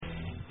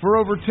For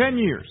over 10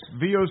 years,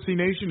 VOC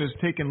Nation has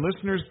taken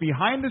listeners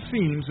behind the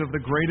scenes of the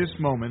greatest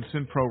moments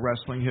in pro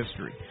wrestling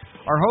history.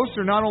 Our hosts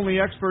are not only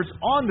experts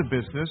on the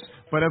business,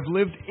 but have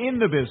lived in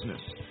the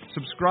business.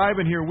 Subscribe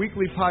and hear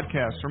weekly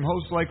podcasts from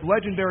hosts like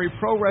legendary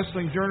pro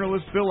wrestling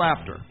journalist Bill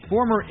Apter,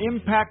 former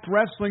Impact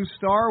Wrestling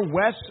star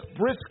Wes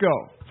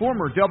Briscoe,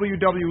 former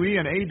WWE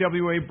and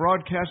AWA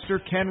broadcaster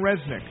Ken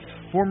Resnick,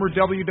 former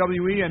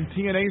WWE and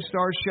TNA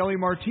star Shelly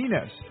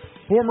Martinez,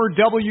 former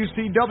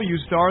WCW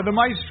star The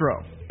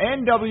Maestro,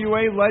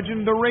 NWA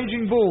legend The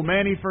Raging Bull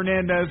Manny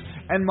Fernandez,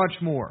 and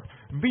much more.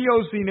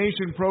 VOC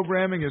Nation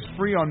programming is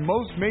free on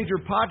most major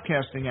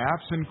podcasting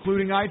apps,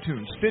 including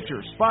iTunes,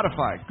 Stitcher,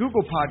 Spotify,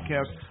 Google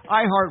Podcasts,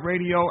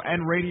 iHeartRadio,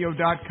 and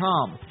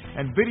Radio.com.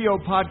 And video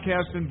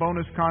podcast and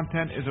bonus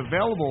content is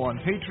available on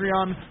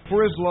Patreon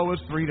for as low as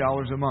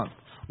 $3 a month.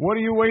 What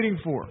are you waiting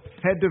for?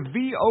 Head to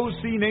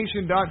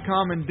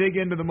VOCNation.com and dig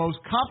into the most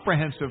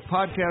comprehensive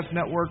podcast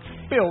network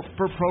built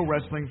for pro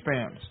wrestling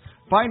fans.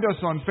 Find us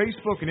on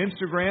Facebook and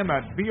Instagram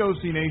at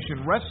VOC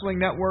Nation Wrestling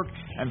Network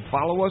and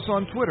follow us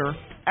on Twitter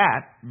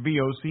at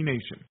VOC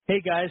Nation. Hey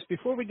guys,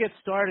 before we get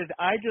started,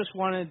 I just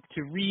wanted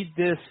to read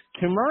this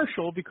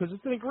commercial because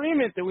it's an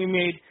agreement that we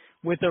made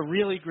with a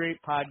really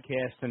great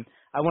podcast, and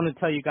I want to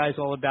tell you guys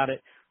all about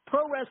it.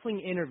 Pro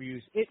Wrestling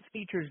Interviews. It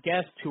features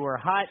guests who are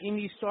hot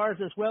indie stars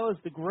as well as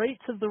the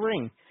greats of the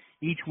ring.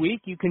 Each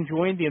week, you can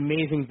join the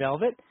Amazing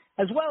Velvet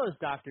as well as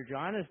Dr.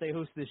 John as they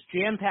host this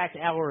jam-packed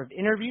hour of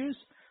interviews,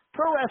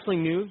 pro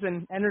wrestling news,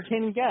 and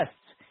entertaining guests.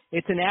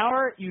 It's an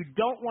hour you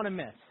don't want to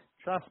miss.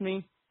 Trust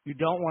me, you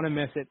don't want to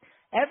miss it.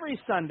 Every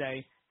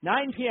Sunday,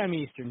 9 p.m.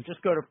 Eastern,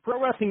 just go to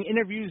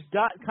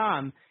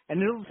ProWrestlingInterviews.com,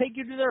 and it'll take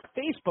you to their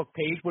Facebook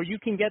page where you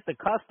can get the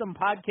custom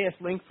podcast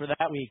link for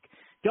that week.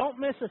 Don't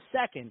miss a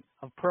second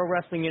of Pro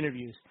Wrestling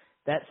Interviews.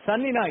 That's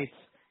Sunday nights,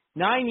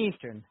 9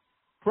 Eastern,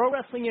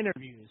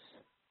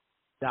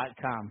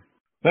 ProWrestlingInterviews.com.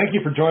 Thank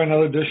you for joining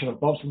another edition of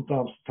Bumps and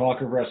Thumps,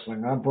 Talk of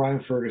Wrestling. I'm Brian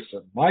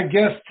Ferguson. My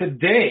guest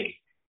today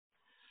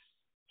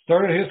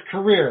started his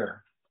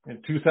career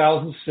in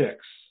 2006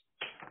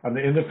 on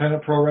the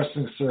independent pro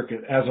wrestling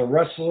circuit as a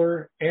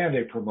wrestler and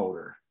a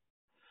promoter.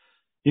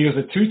 He was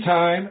a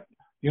two-time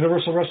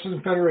Universal Wrestling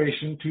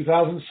Federation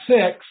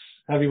 2006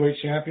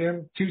 heavyweight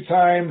champion,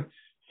 two-time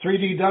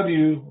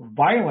 3DW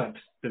Violent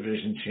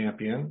Division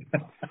champion,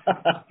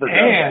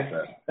 and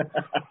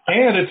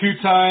a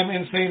two-time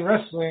Insane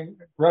Wrestling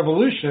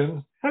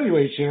Revolution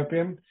heavyweight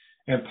champion,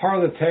 and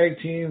part of the tag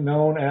team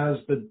known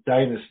as the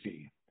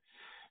Dynasty.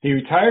 He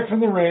retired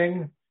from the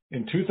ring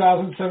in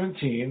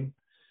 2017.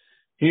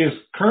 He is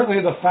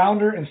currently the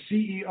founder and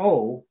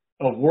CEO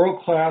of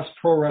World Class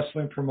Pro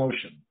Wrestling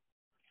Promotion.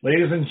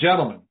 Ladies and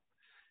gentlemen,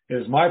 it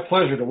is my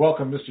pleasure to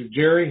welcome Mr.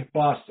 Jerry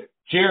Bostick.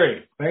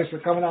 Jerry, thanks for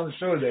coming on the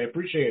show today.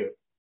 Appreciate it.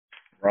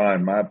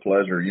 Ryan, my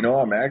pleasure. You know,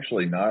 I'm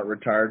actually not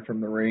retired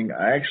from the ring.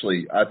 I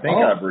think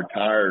I've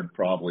retired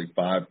probably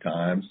 5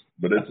 times,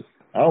 but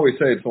I always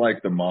say it's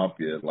like the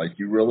mafia. Like,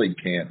 you really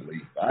can't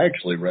leave. I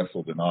actually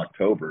wrestled in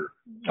October.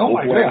 Oh,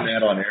 my God.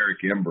 That on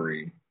Eric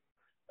Embry.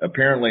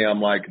 Apparently, I'm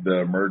like the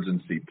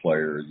emergency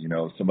player. You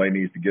know, somebody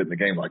needs to get in the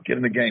game. Like, get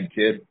in the game,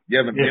 kid. You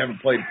haven't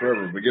played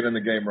forever, but get in the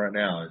game right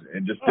now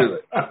and just do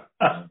it.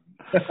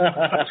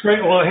 That's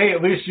great. Well, hey,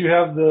 at least you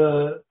have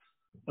the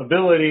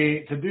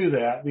ability to do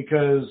that,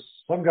 because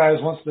some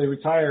guys, once they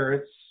retire,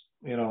 it's,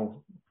 you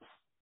know,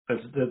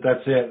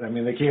 that's it. I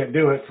mean, they can't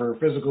do it for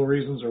physical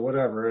reasons or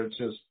whatever. It's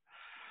just,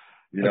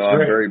 you know, I'm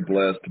very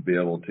blessed to be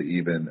able to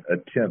even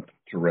attempt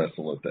to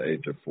wrestle at the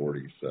age of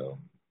 40. So,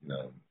 you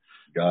know,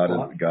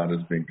 God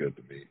has been good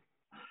to me.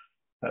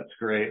 That's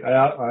great.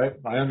 I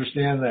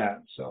understand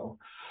that. So,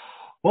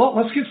 well,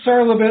 let's get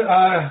started a little bit.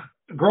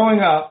 Growing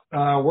up,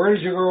 where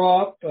did you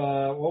grow up?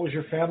 What was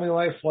your family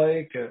life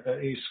like?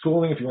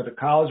 Schooling, if you went to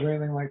college or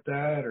anything like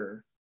that,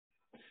 or?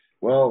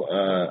 Well,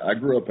 I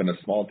grew up in a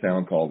small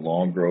town called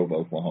Long Grove,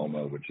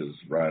 Oklahoma, which is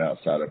right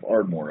outside of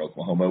Ardmore,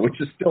 Oklahoma,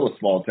 which is still a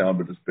small town,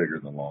 but it's bigger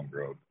than Long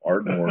Grove.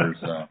 Ardmore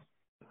is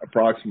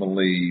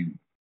approximately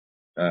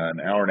an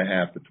hour and a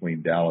half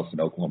between Dallas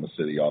and Oklahoma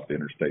City off the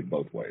interstate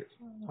both ways.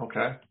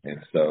 Okay. And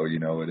so, you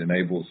know,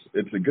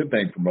 it's a good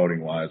thing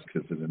promoting-wise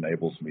because it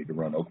enables me to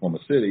run Oklahoma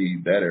City,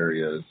 that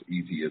area, as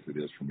easy as it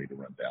is for me to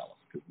run Dallas,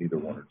 because neither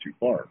one are too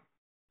far.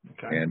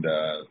 Okay. And,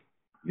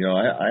 you know,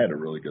 I had a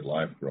really good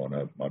life growing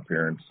up. My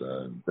parents,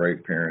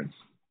 great parents,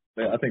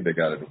 I think they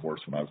got a divorce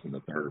when I was in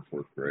the 3rd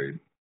or 4th grade.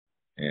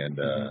 And,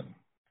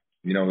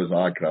 you know, it was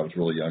odd because I was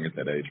really young at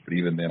that age. But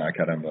even then, I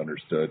kind of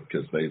understood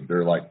because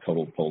they're like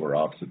total polar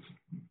opposites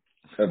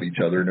of each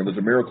other. And it was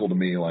a miracle to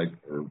me, I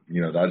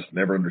just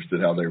never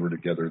understood how they were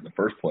together in the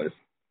first place.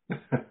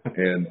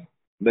 And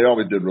they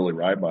always did really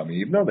right by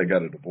me, even though they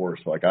got a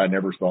divorce. Like, I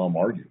never saw them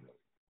argue.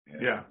 And,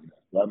 yeah. You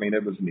know, I mean,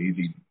 it was an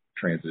easy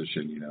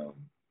transition, you know,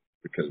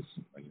 because,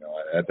 you know,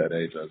 at that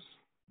age, I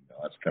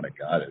just kind of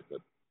got it.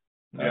 But,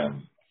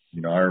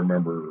 you know, I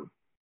remember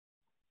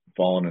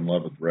falling in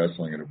love with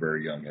wrestling at a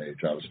very young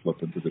age. I was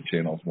flipping through the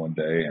channels one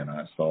day, and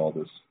I saw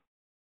this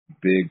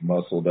big,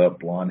 muscled-up,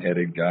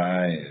 blonde-headed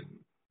guy, and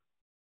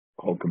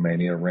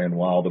Hulkamania ran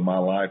wild in my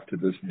life to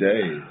this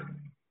day.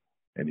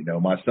 And, you know,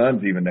 my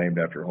son's even named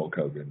after Hulk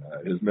Hogan.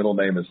 His middle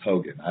name is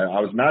Hogan.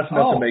 I was nice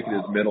enough to make it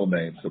his middle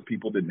name so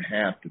people didn't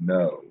have to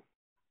know.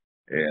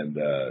 And,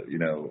 you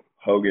know,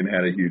 Hogan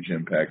had a huge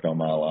impact on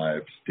my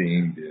life.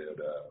 Sting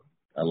did.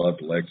 I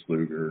loved Lex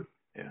Luger.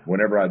 Yeah.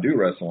 Whenever I do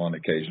wrestle on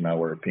occasion, I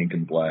wear pink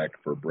and black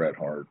for Bret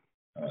Hart.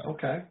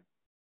 Okay.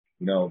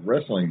 You know,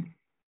 wrestling,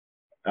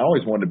 I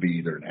always wanted to be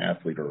either an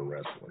athlete or a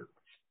wrestler.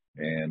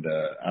 And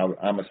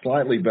I'm a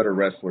slightly better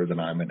wrestler than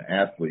I'm an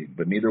athlete,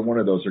 but neither one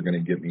of those are going to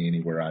get me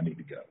anywhere I need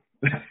to go.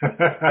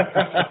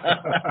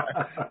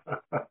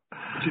 But,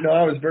 you know,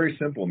 I was very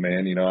simple,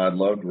 man. You know, I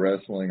loved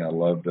wrestling. I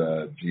loved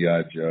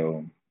G.I.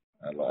 Joe.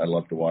 I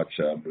loved to watch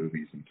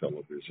movies and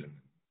television.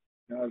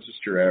 You know, I was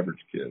just your average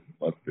kid.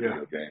 Loved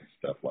video games,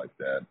 stuff like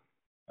that.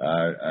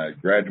 I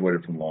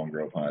graduated from Long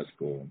Grove High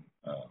School.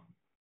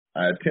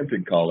 I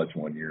attempted college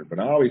one year, but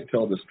I always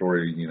tell the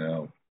story, you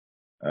know,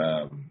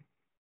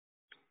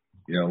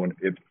 when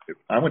if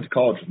I went to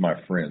college with my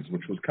friends,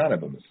 which was kind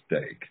of a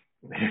mistake.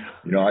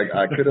 You know,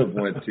 I could have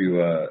went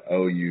to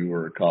OU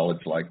or a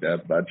college like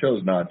that, but I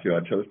chose not to.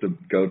 I chose to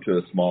go to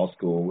a small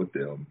school with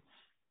them.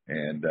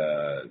 And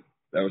that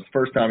was the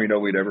first time, you know,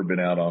 we'd ever been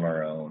out on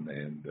our own.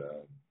 And,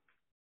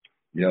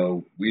 you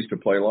know, we used to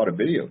play a lot of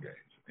video games,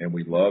 and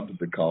we loved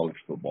the college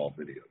football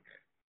video game.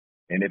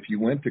 And if you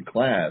went to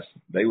class,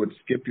 they would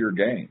skip your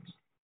games.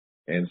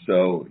 And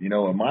so, you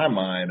know, in my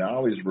mind, I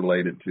always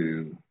related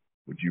to,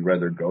 would you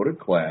rather go to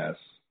class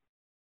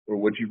or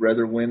would you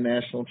rather win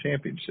national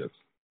championships?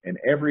 And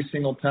every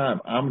single time,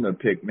 I'm going to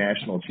pick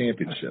national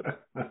championship.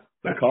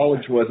 The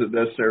college wasn't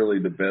necessarily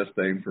the best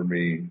thing for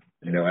me.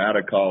 You know, out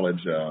of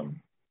college,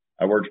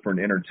 I worked for an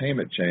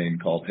entertainment chain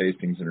called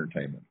Hastings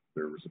Entertainment.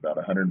 There was about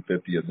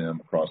 150 of them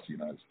across the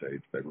United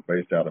States. They were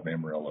based out of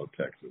Amarillo,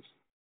 Texas.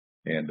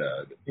 And,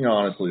 you know,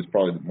 honestly, it's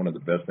probably one of the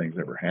best things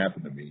that ever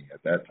happened to me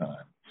at that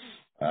time.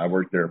 I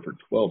worked there for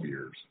 12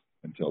 years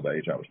until the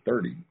age I was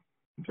 30,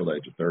 until the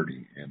age of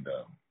 30. And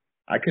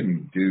I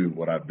couldn't do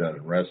what I've done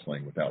in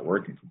wrestling without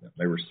working for them.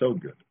 They were so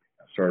good.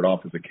 I started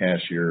off as a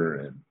cashier,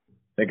 and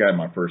I think I had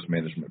my first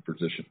management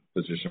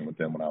position with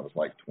them when I was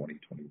like 20,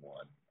 21.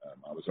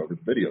 I was over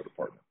the video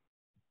department.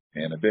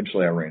 And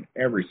eventually I ran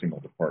every single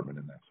department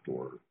in that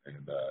store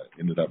and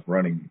ended up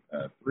running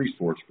 3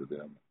 stores for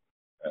them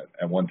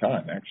at one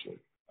time, actually.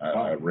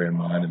 I ran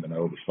mine and then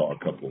oversaw a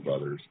couple of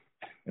others.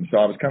 And so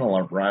I was kind of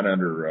like right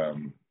under,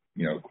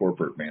 you know,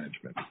 corporate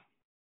management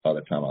by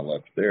the time I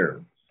left there.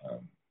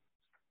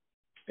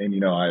 And, you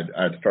know,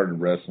 I'd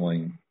started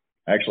wrestling.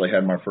 I actually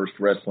had my first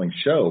wrestling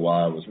show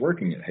while I was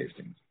working at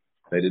Hastings.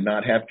 They did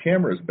not have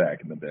cameras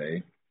back in the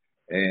day.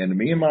 And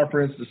me and my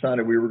friends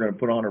decided we were going to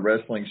put on a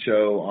wrestling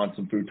show on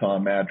some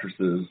futon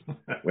mattresses.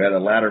 We had a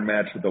ladder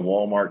match with a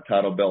Walmart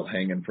title belt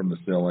hanging from the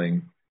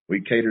ceiling.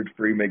 We catered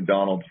free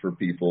McDonald's for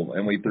people,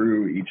 and we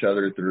threw each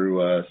other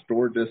through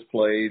store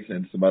displays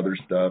and some other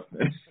stuff.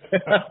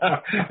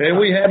 And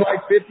we had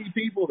like 50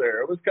 people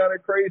there. It was kind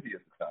of crazy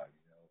at the time.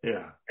 You know?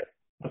 Yeah.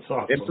 That's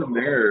awesome. And from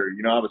there,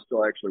 you know, I was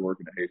still actually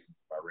working at Hastings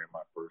when I ran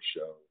my first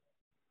show.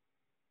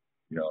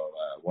 You know,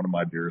 one of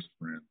my dearest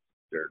friends,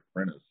 Derek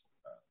Prentice,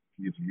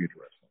 he's a huge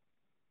wrestler.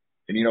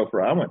 And, you know,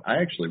 I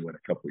actually went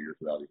a couple of years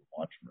without even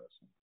watching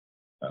wrestling.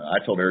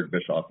 I told Eric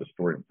Bischoff the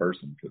story in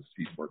person because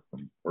he's worked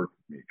with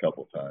me a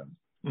couple of times.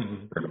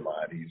 Mm-hmm. A friend of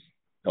mine, he's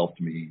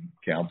helped me,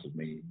 counseled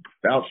me,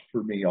 vouched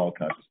for me, all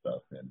kinds of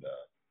stuff. And,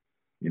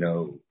 you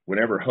know,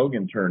 whenever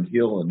Hogan turned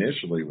heel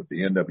initially with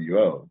the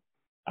NWO,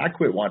 I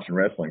quit watching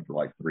wrestling for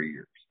like 3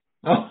 years.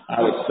 Oh.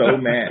 I was so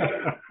mad.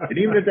 And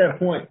even at that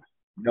point,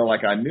 you know,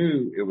 like I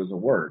knew it was a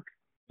work.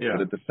 Yeah.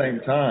 But at the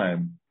same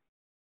time,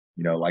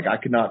 you know, like I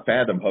could not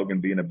fathom Hogan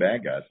being a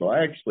bad guy. So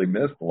I actually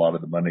missed a lot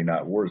of the Monday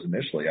Night Wars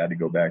initially. I had to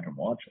go back and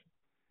watch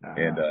them.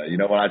 Uh-huh. And, you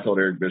know, when I told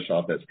Eric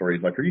Bischoff that story,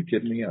 he's like, "Are you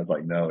kidding me?" I was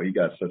like, "No, he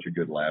got such a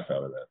good laugh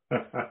out of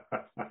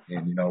that."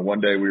 And, you know,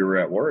 one day we were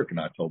at work and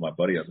I told my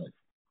buddy, I was like,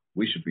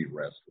 "We should be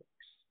wrestlers."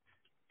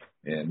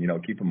 And, you know,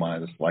 keep in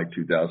mind, it's like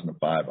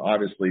 2005.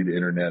 Obviously, the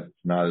internet is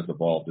not as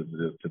evolved as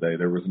it is today.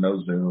 There was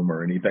no Zoom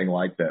or anything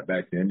like that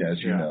back then,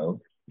 as you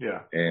know. Yeah.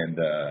 And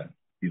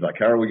he's like,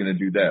 "How are we going to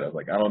do that?" I was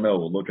like, "I don't know.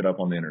 We'll look it up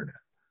on the internet."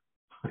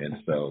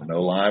 And so,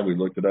 no lie, we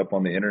looked it up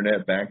on the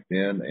internet back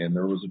then, and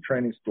there was a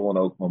training school in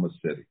Oklahoma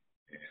City.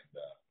 And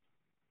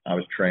I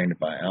was trained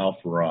by Al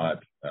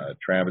Farad,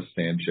 Travis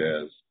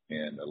Sanchez,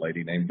 and a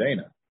lady named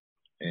Dana.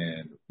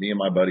 And me and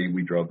my buddy,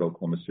 we drove to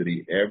Oklahoma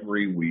City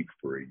every week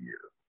for a year.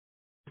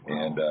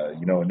 And,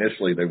 you know,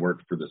 initially they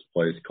worked for this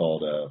place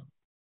called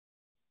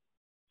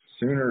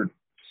Sooner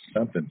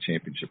something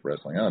Championship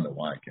Wrestling. I don't know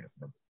why I can't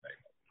remember the name.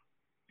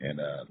 And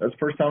that's the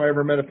first time I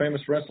ever met a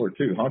famous wrestler,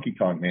 too. Honky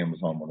Tonk Man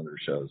was on one of their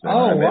shows. And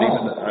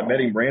I met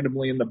him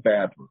randomly in the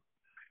bathroom.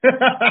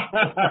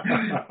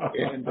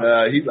 And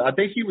I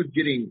think he was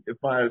getting, if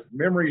my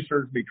memory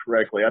serves me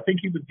correctly, I think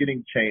he was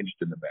getting changed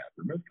in the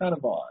bathroom. It was kind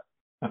of odd.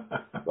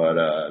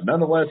 But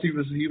nonetheless, he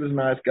was a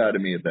nice guy to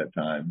me at that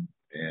time.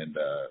 And,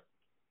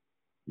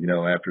 you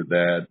know, after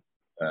that,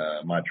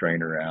 my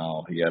trainer,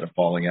 Al, he had a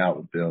falling out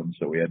with them,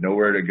 so we had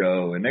nowhere to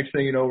go. And next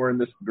thing you know, we're in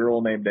this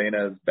girl named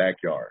Dana's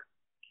backyard.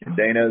 And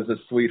Dana is a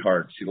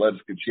sweetheart. She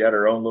had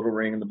her own little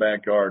ring in the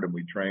backyard, and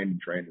we trained and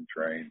trained and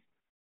trained.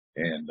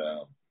 And,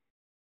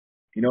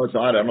 it's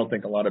odd. I don't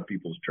think a lot of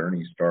people's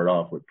journeys start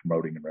off with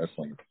promoting and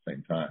wrestling at the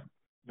same time.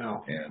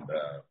 No. And,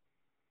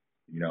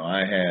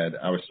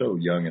 I was so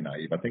young and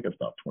naive. I think I was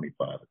about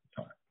 25 at the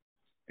time.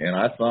 And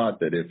I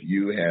thought that if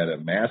you had a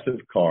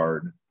massive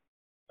card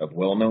of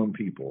well-known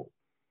people,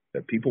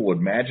 that people would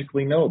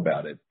magically know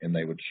about it and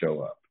they would show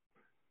up.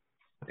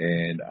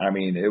 And,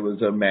 it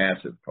was a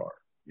massive card.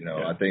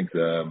 I think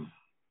the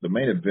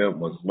main event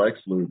was Lex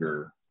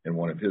Luger in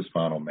one of his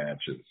final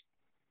matches,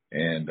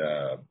 and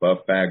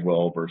Buff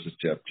Bagwell versus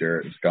Jeff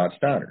Jarrett and Scott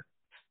Steiner.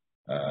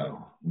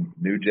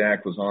 New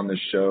Jack was on this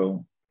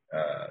show.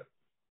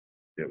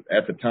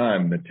 At the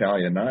time,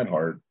 Natalya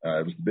Neidhart,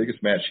 it was the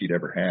biggest match she'd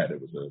ever had. It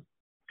was a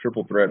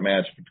triple threat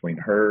match between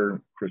her,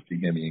 Christy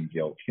Hemme, and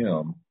Gail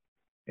Kim,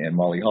 and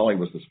Molly Holly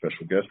was the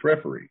special guest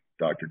referee.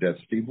 Dr. Death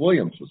Steve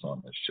Williams was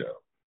on this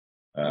show.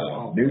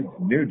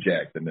 New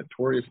Jack, the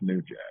notorious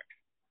New Jack.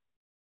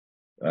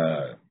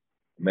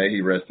 May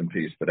he rest in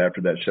peace. But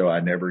after that show, I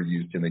never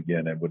used him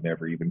again and would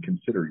never even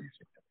consider using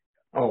him.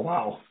 Oh,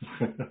 wow.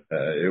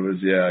 He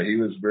was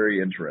very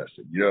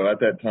interesting.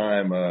 At that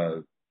time,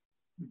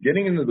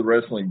 getting into the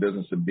wrestling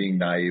business and being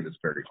naive is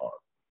very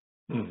hard.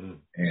 Mm-hmm.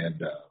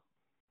 And,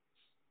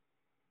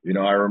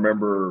 I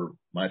remember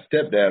my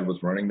stepdad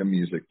was running the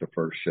music the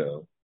first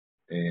show,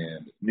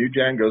 and New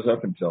Jack goes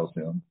up and tells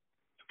him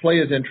to play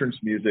his entrance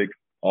music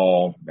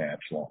all match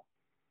long.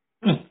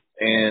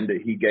 And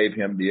he gave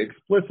him the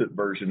explicit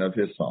version of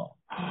his song.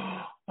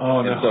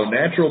 Oh, no. And so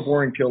Natural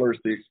Born Killers,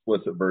 the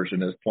explicit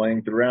version, is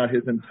playing throughout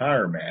his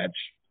entire match.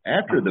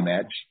 After the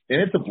match,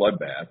 and it's a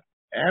bloodbath,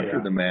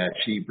 after the match,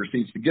 he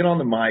proceeds to get on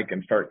the mic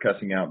and start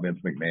cussing out Vince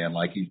McMahon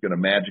like he's going to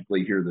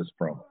magically hear this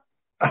promo.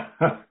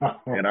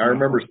 And I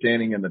remember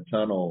standing in the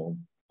tunnel,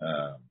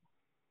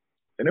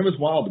 and it was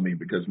wild to me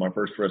because my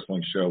first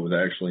wrestling show was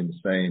actually in the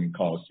same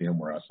Coliseum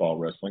where I saw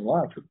wrestling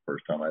live for the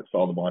first time. I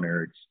saw the Von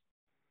Erichs,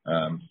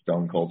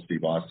 Stone Cold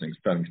Steve Austin,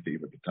 Stunning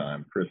Steve at the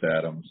time, Chris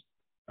Adams.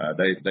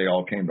 They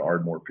all came to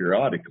Ardmore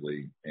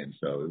periodically, and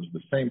so it was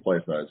the same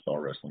place that I saw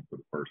wrestling for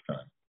the first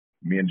time.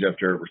 Me and Jeff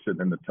Jarrett were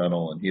sitting in the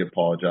tunnel, and he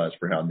apologized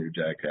for how New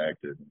Jack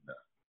acted. And,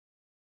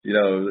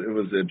 it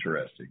was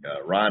interesting.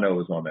 Rhino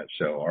was on that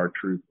show.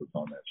 R-Truth was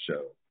on that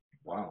show.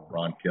 Wow.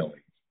 Ron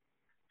Kelly.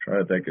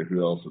 Trying to think of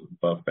who else was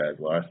Buff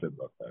Bagwell. I said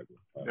Buff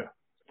Bagwell.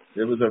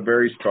 It was a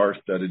very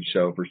star-studded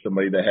show for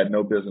somebody that had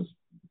no business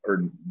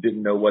or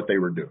didn't know what they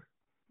were doing.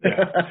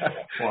 Yeah.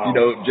 Wow.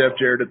 Jeff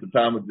Jarrett at the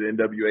time was the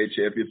NWA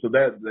champion. So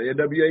the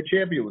NWA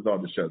champion was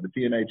on the show, the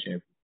TNA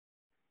champion.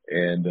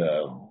 And,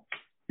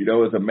 it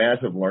was a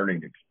massive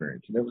learning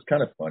experience. And it was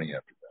kind of funny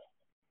after that.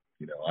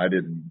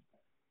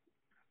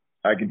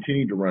 I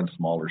continued to run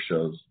smaller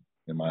shows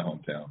in my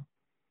hometown.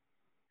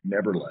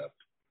 Never left.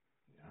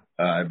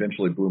 I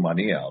eventually blew my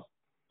knee out.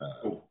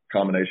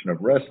 Combination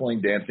of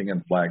wrestling, dancing,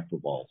 and flag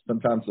football.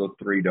 Sometimes those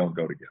three don't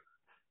go together.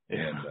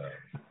 And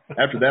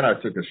after that, I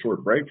took a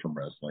short break from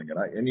wrestling.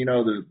 And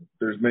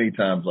there's many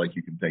times like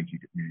you can think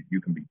you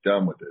can be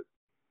done with it,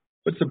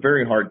 but it's a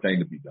very hard thing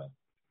to be done.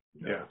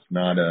 It's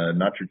not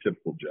your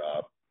typical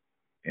job,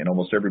 and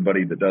almost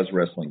everybody that does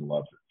wrestling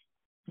loves it.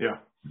 Yeah.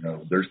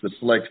 There's the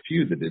select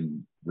few that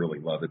didn't really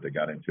love it, that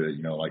got into it.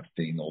 Like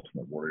Sting,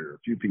 Ultimate Warrior, a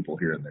few people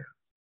here and there,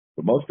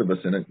 but most of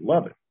us in it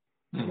love it.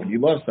 Mm-hmm. When you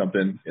love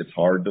something, it's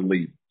hard to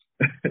leave.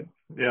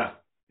 Yeah.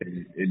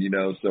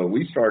 And so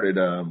we started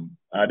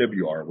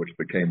IWR, which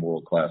became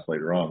World Class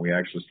later on. We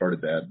actually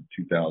started that in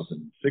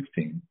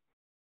 2016.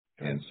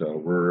 And so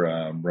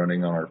we're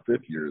running on our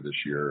 5th year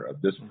this year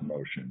of this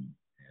promotion.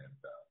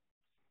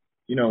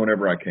 And,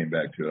 whenever I came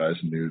back to it, I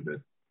just knew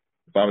that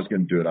if I was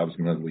going to do it, I was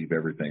going to leave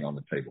everything on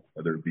the table,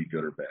 whether it be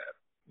good or bad.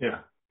 Yeah.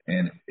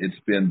 And it's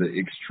been the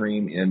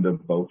extreme end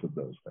of both of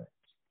those things.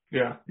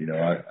 Yeah.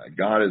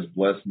 God has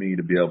blessed me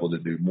to be able to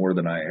do more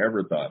than I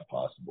ever thought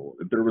possible.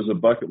 If there was a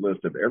bucket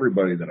list of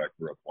everybody that I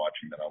grew up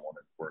watching that I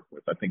wanted to work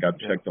with, I think I've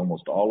checked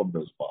almost all of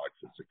those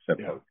boxes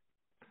except Hogan.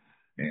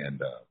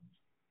 And,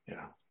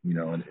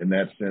 in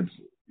that sense,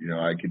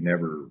 I could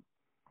never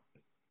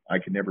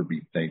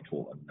be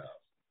thankful enough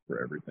for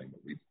everything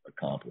that we've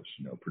accomplished,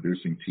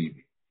 producing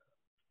TV,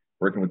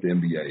 working with the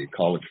NBA,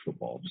 college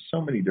football, just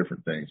so many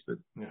different things that,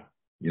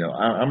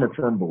 I'm a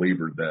firm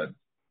believer that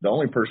the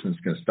only person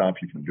that's going to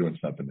stop you from doing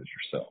something is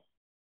yourself.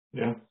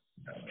 Yeah.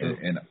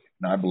 And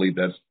I believe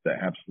that's the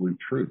absolute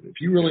truth.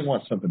 If you really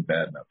want something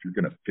bad enough, you're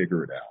going to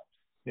figure it out.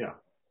 Yeah.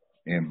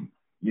 And,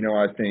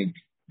 I think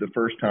the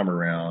first time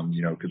around,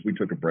 because we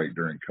took a break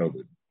during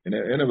COVID, and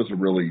it was a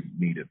really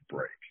needed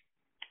break.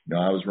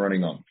 I was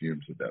running on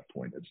fumes at that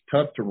point. It's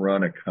tough to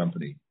run a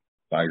company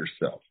by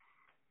yourself.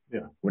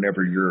 Yeah.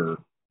 Whenever you're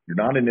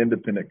not an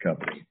independent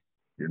company,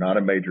 you're not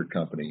a major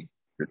company,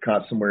 you're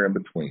caught somewhere in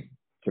between.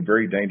 It's a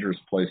very dangerous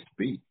place to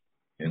be.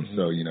 And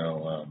so,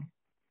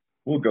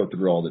 we'll go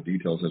through all the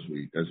details as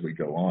we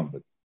go on,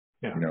 but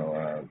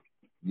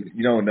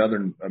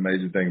another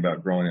amazing thing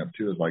about growing up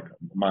too is like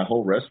my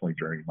whole wrestling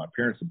journey, my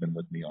parents have been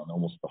with me on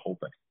almost the whole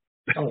thing.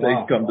 Oh, wow.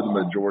 They've come to the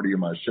majority of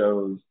my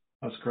shows.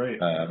 That's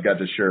great. I've got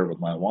to share it with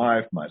my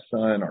wife, my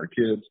son, our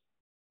kids.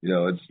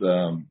 It's,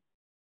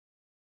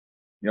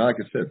 like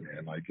I said,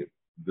 man,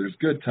 there's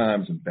good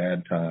times and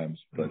bad times,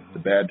 but the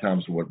bad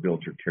times are what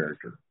builds your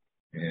character.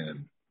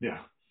 And,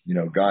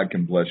 God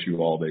can bless you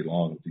all day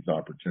long with these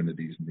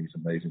opportunities and these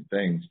amazing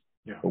things.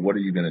 Yeah. But what are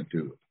you going to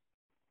do with it?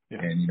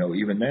 Yeah. And,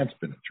 even that's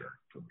been a journey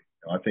for me.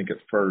 I think at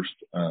first,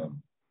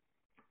 when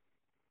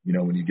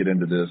you get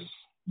into this,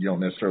 you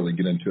don't necessarily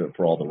get into it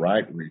for all the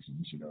right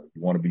reasons. You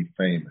want to be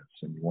famous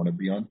and you want to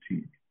be on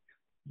TV.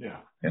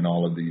 Yeah. And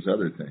all of these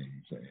other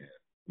things. And,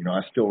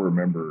 I still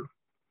remember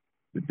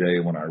the day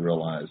when I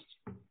realized,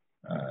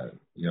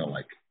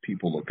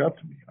 people look up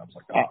to me. And I was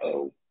like,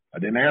 uh-oh, I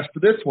didn't ask for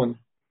this one.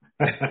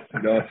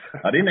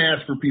 I didn't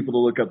ask for people to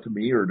look up to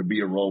me or to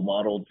be a role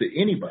model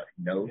to anybody,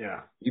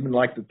 Yeah. Even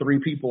like the 3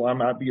 people I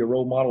might be a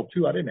role model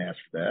to, I didn't ask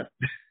for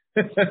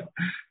that.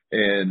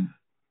 And,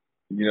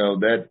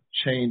 that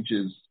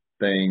changes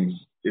things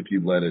if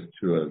you let it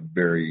to a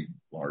very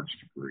large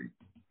degree.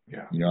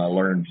 Yeah. I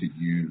learned to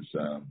use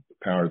the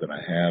power that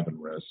I have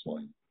in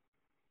wrestling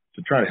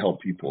to try to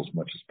help people as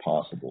much as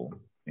possible.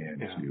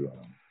 And it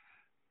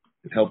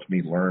helped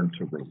me learn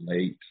to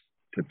relate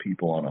to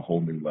people on a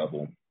whole new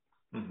level.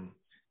 Mm-hmm.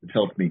 It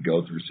helped me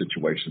go through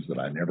situations that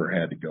I never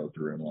had to go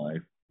through in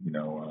life.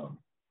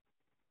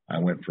 I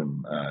went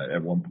from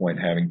at one point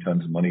having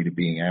tons of money to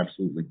being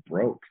absolutely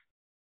broke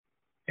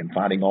and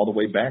fighting all the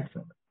way back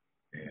from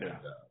it. And,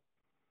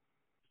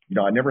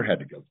 I never had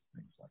to go through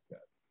things like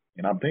that.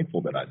 And I'm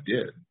thankful that I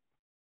did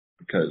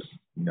because,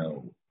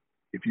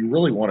 if you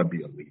really want to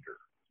be a leader,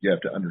 you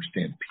have to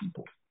understand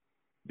people.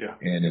 Yeah.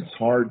 And it's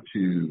hard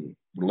to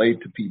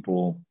relate to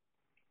people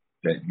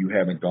that you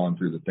haven't gone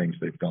through the things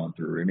they've gone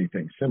through or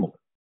anything similar.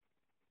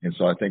 And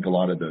so I think a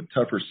lot of the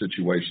tougher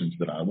situations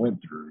that I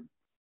went through,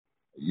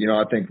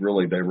 I think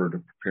really they were to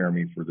prepare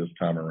me for this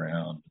time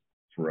around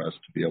for us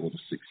to be able to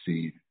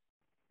succeed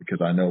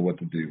because I know what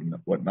to do and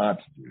what not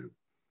to do.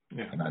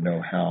 Yeah. And I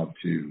know how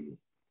to,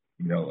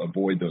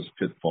 avoid those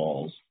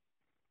pitfalls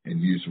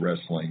and use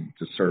wrestling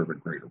to serve a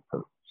greater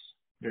purpose.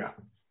 Yeah.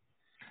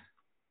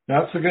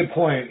 That's a good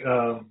point.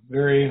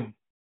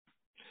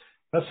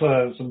 That's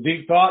some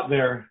deep thought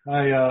there.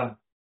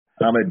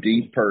 I'm a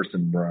deep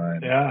person,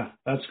 Brian. Yeah,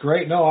 that's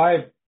great. No,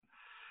 I've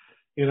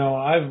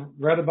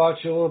read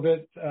about you a little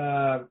bit.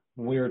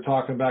 We were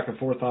talking back and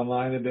forth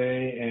online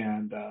today,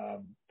 and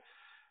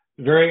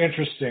very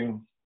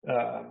interesting.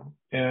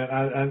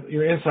 And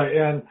your insight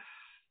and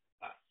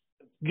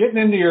getting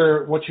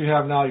into what you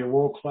have now, your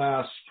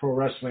world-class pro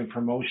wrestling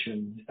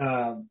promotion.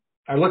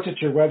 I looked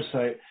at your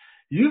website.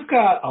 You've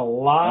got a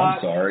lot.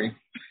 I'm sorry.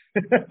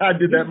 I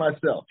did that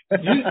myself.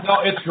 No,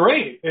 it's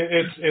great.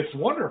 It's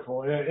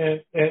wonderful.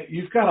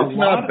 You've got a lot. It's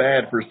not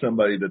bad for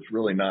somebody that's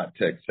really not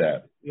tech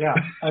savvy. Yeah.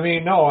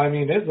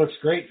 It looks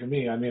great to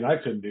me. I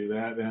couldn't do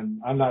that,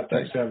 and I'm not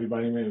tech savvy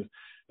by any means.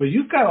 But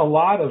you've got a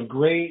lot of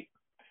great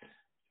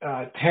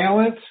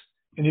talent,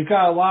 and you've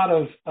got a lot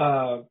of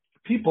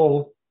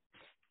people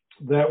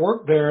that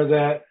work there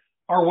that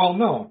are well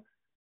known.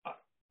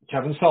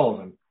 Kevin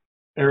Sullivan,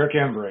 Eric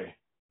Embry,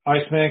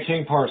 Iceman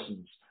King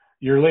Parsons,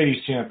 your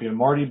ladies champion,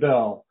 Marty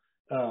Bell,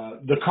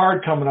 the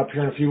card coming up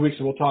here in a few weeks,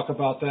 and we'll talk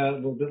about that a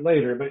little bit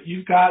later. But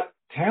you've got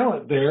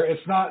talent there.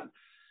 It's not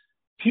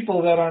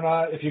people that are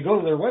not, if you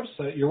go to your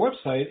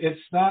website, it's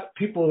not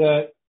people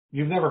that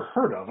you've never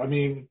heard of.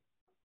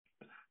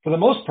 For the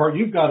most part,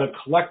 you've got a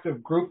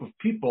collective group of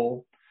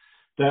people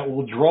that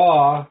will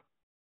draw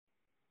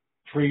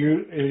for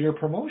your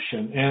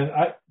promotion. And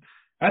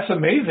that's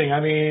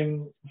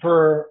amazing.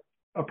 For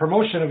a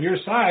promotion of your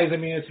size,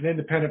 it's an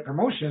independent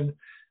promotion.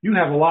 You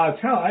have a lot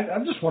of talent.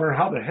 I'm just wondering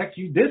how the heck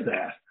you did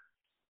that.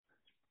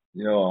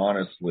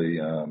 Honestly,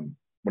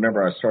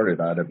 whenever I started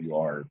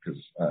IWR,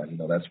 because,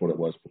 that's what it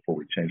was before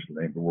we changed the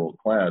name to World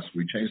Class.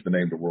 We changed the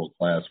name to World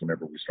Class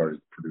whenever we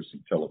started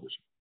producing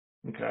television.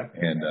 Okay.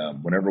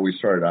 And whenever we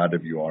started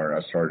IWR,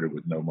 I started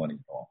with no money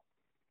at all.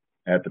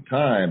 At the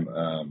time,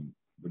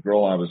 the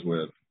girl I was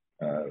with,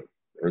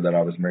 or that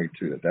I was married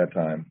to at that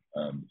time,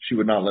 she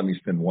would not let me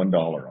spend $1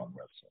 on wrestling.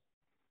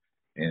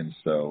 And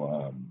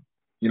so,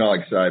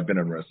 like I said, I'd been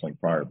in wrestling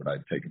prior, but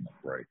I'd taken a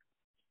break.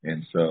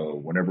 And so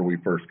whenever we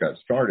first got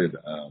started,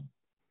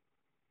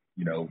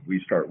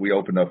 we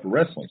opened up a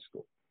wrestling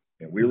school,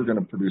 and we were going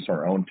to produce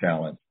our own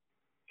talent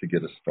to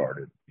get us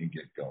started and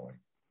get going.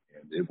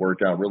 And it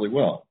worked out really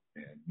well.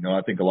 And,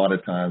 I think a lot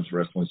of times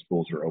wrestling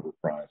schools are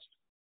overpriced.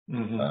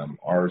 Mm-hmm.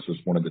 Ours was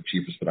one of the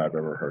cheapest that I've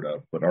ever heard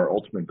of, but our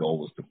ultimate goal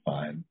was to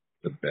find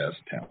the best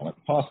talent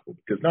possible,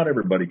 because not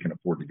everybody can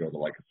afford to go to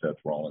like a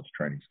Seth Rollins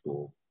training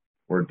school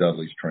or a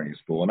Dudley's training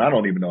school. And I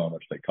don't even know how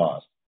much they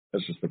cost.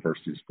 That's just the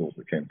first 2 schools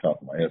that came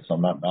top of my head. So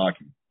I'm not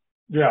knocking.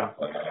 Yeah.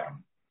 But,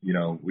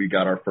 we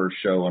got our first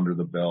show under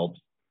the belt,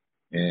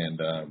 and,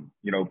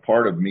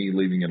 part of me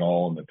leaving it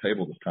all on the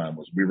table this time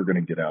was we were going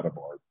to get out of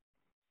art.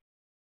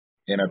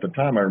 And at the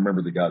time, I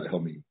remember the guy that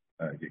helped me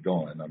get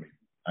going.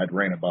 I'd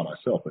ran it by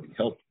myself, but he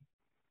helped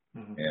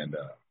me. Mm-hmm. And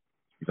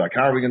he's like,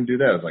 how are we going to do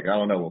that? I was like, I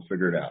don't know. We'll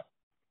figure it out.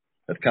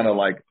 That's kind of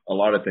like a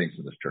lot of things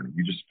in this journey.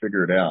 You just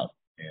figure it out.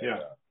 And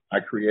I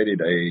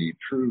created a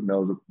true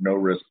no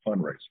risk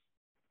fundraiser.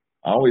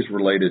 I always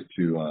relate it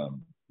to,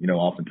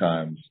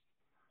 oftentimes,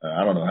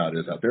 I don't know how it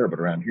is out there, but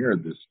around here,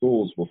 the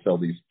schools will sell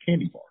these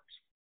candy bars.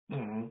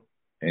 Mm-hmm.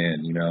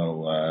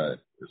 And,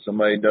 if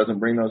somebody doesn't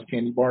bring those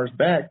candy bars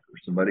back, or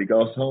somebody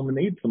goes home and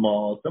eats them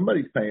all,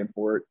 somebody's paying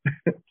for it.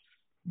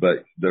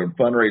 But the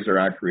fundraiser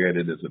I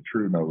created is a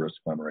true no-risk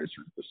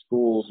fundraiser. The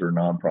schools or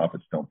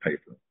nonprofits don't pay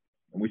for them.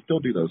 And we still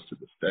do those to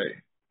this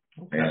day.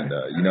 Okay. And,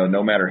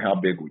 no matter how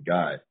big we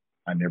got,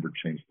 I never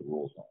changed the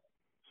rules on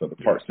it. So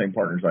the same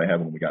partners I had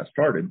when we got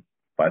started,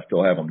 if I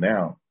still have them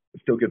now, I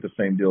still get the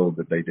same deal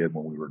that they did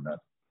when we were nothing.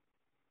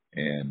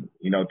 And,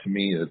 to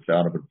me, it's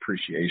out of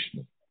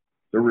appreciation.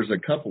 There was a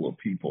couple of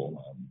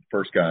people,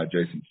 first guy,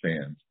 Jason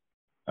Sands,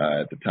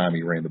 at the time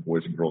he ran the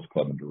Boys and Girls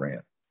Club in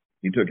Durant.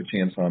 He took a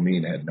chance on me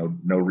and had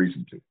no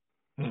reason to.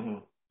 Mm-hmm.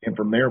 And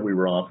from there, we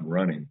were off and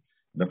running.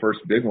 And the first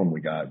big one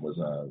we got was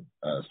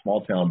a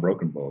small town,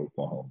 Broken Bow,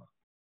 Oklahoma.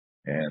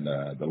 And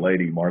the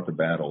lady, Martha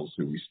Battles,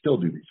 who we still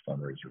do these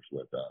fundraisers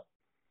with,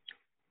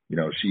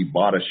 she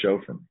bought a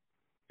show from me.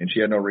 And she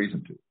had no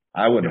reason to.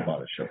 I wouldn't have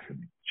bought a show from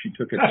me. She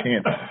took a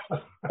chance.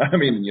 I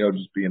mean,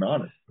 just being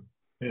honest.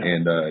 Yeah.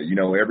 And,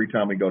 every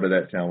time we go to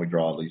that town, we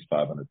draw at least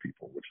 500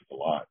 people, which is a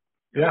lot.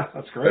 Yeah,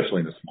 that's great.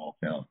 Especially in a small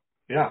town.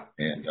 Yeah.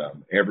 And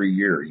every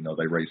year,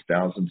 they raise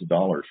thousands of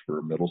dollars for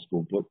a middle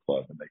school book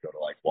club, and they go to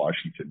like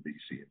Washington,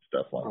 D.C. and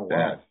stuff like that.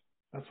 Wow.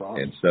 That's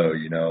awesome. And so,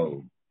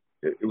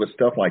 it was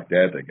stuff like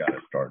that got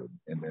us started.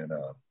 And then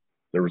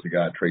there was a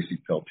guy, Tracy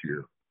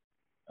Peltier.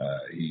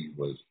 He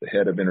was the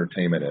head of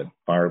entertainment at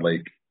Fire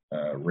Lake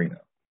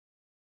Arena.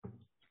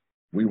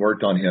 We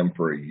worked on him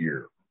for a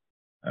year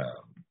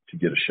to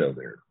get a show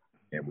there.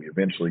 And we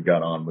eventually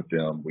got on with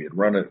them. We had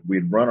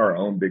run our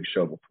own big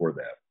show before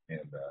that. And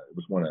it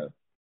was one of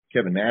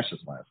Kevin Nash's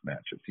last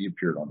matches. He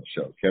appeared on the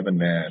show. Kevin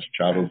Nash,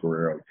 Chavo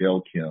Guerrero,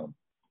 Gail Kim,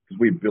 because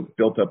we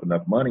built up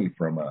enough money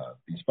from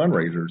these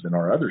fundraisers and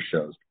our other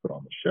shows to put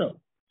on the show,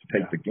 to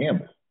take the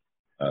gamble.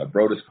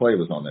 Brodus Clay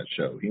was on that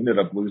show. He ended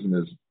up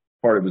losing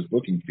part of his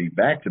booking fee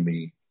back to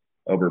me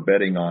over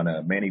betting on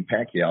Manny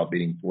Pacquiao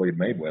beating Floyd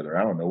Mayweather.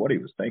 I don't know what he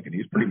was thinking.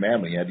 He's pretty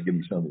mad when he had to give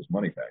me some of his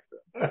money back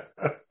then.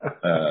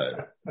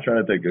 I'm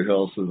trying to think of who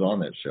else was on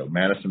that show.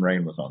 Madison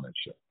Rain was on that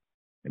show.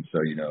 And so,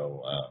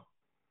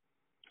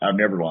 I've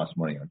never lost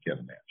money on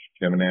Kevin Nash.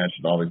 Kevin Nash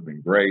has always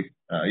been great.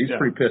 He's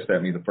pretty pissed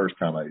at me the first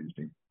time I used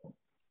him.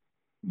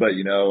 But,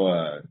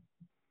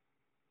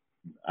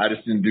 I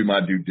just didn't do my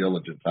due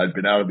diligence. I'd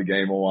been out of the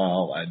game a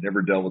while. I'd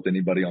never dealt with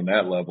anybody on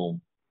that level.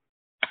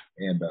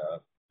 And,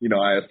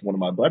 I asked one of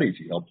my buddies.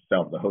 He helped us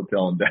out at the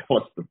hotel in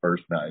Dallas the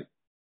first night.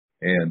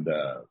 And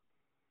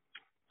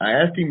I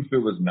asked him if it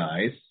was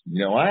nice.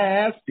 I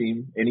asked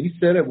him, and he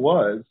said it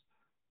was.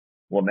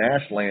 Well,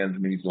 Nash lands,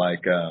 and he's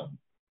like,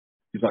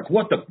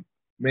 what the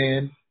 –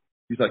 man,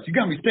 he's like, you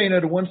got me staying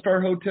at a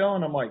 1-star hotel?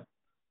 And I'm like,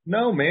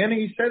 no, man.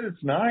 He said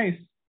it's nice.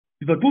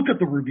 He's like, look at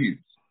the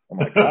reviews. I'm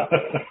like, oh.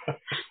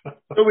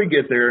 So we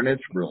get there, and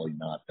it's really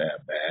not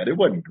that bad. It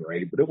wasn't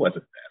great, but it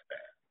wasn't that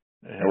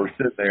bad. Yeah. And we're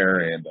sitting there,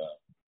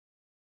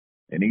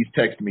 and he's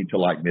texting me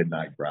till like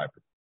midnight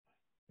griping.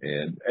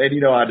 And I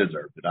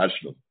deserved it. I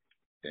should have.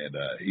 And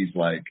he's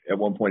like, at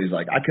one point, he's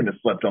like, I couldn't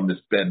have slept on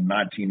this bed in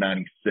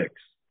 1996.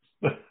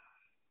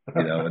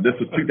 And this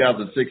was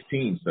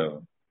 2016,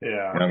 so.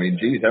 Yeah.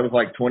 Geez, that was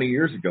like 20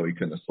 years ago. He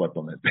couldn't have slept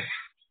on that bed.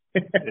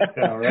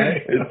 Yeah,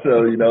 right. And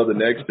so, the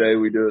next day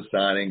we do a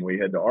signing. We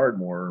head to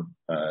Ardmore.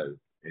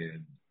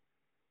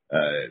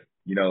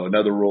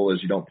 Another rule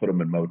is you don't put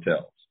them in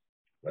motels.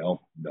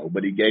 Well,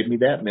 nobody gave me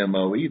that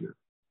memo either.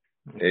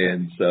 Okay.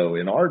 And so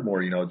in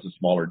Ardmore, it's a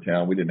smaller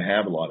town. We didn't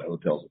have a lot of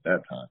hotels at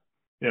that time.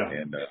 Yeah.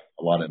 And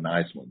a lot of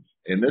nice ones.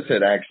 And this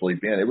had actually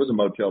it was a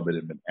motel that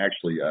had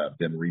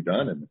been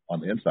redone and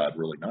on the inside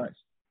really nice.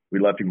 We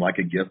left him like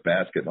a gift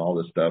basket and all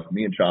this stuff.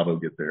 Me and Chavo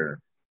get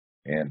there,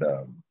 and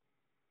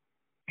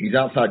he's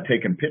outside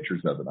taking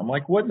pictures of it. I'm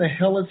like, what in the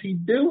hell is he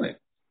doing?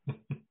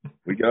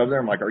 We go over there.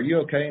 I'm like, are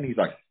you okay? And he's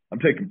like, I'm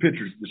taking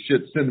pictures of the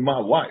shit, sending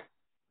my wife,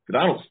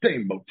 because I don't stay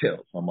in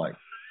motels. I'm like,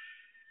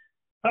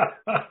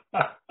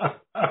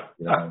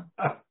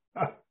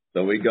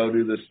 So we go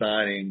do the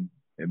signing,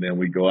 and then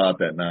we go out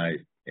that night,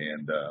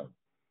 and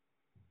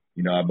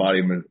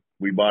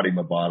we bought him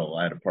a bottle.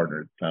 I had a partner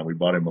at the time. We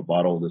bought him a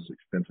bottle of this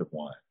expensive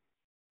wine.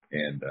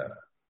 And,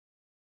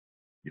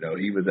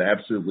 he was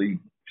absolutely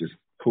just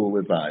cool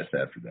as ice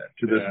after that.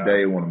 To this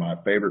day, one of my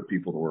favorite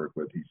people to work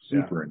with. He's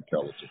super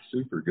intelligent,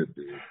 super good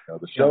dude.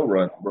 The show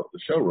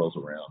rolls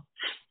around,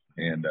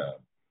 and,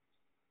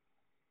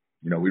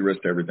 we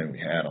risked everything we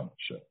had on the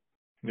show.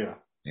 Yeah.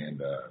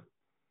 And,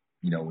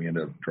 we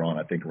ended up drawing,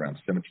 I think, around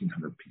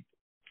 1,700 people.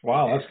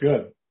 Wow, that's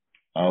good.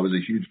 It was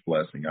a huge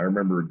blessing. I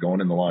remember going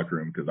in the locker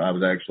room because I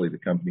was actually the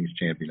company's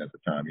champion at the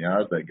time. Yeah, I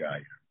was that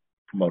guy.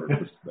 Promoter put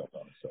his belt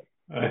on himself.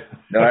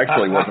 No,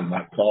 actually, it wasn't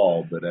my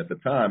call, but at the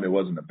time, it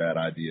wasn't a bad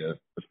idea,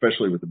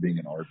 especially with it being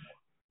in Ardmore,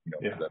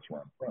 because that's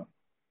where I'm from.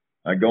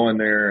 I go in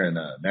there, and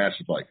Nash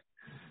is like,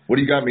 what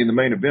do you got me in the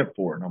main event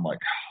for? And I'm like,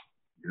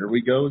 here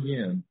we go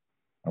again.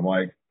 I'm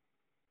like,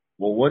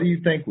 well, what do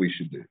you think we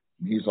should do?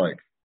 And he's like,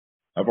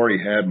 I've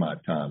already had my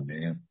time,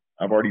 man.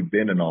 I've already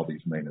been in all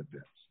these main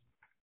events.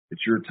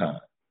 It's your time.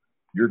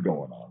 You're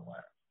going on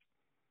last.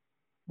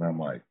 And I'm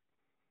like,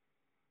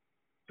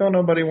 don't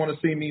nobody want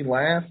to see me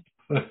last?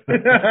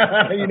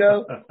 You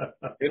know?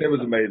 And it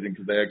was amazing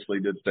because they actually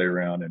did stay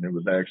around, and it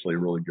was actually a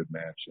really good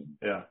match. And,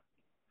 Yeah.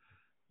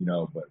 you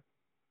know, but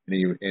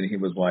and he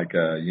was like,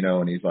 you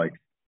know, and he's like,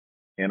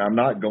 and I'm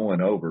not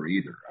going over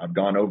either. I've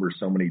gone over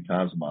so many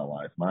times in my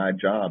life. My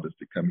job is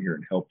to come here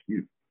and help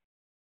you.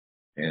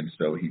 And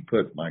so he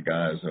put my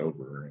guys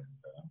over, and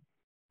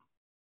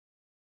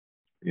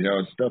you know,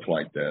 it's stuff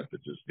like that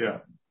that just,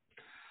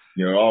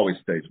 you know, it always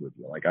stays with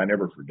you. Like, I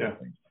never forget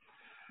things.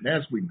 And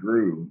as we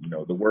grew, you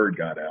know, the word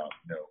got out.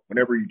 You know,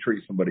 whenever you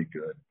treat somebody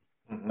good,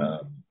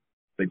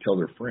 they tell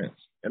their friends.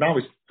 And I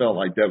always felt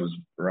like that was,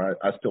 or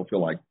I still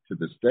feel like to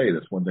this day,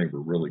 that's one thing we're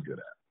really good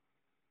at.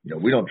 You know,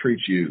 we don't treat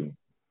you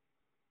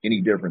any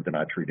different than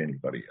I treat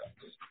anybody else.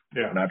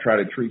 Yeah. And I try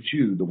to treat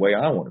you the way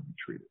I want to be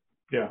treated.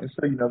 Yeah. And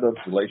so, you know, those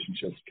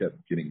relationships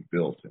kept getting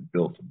built and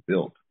built and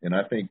built. And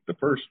I think the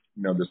first,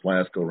 you know, this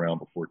last go around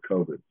before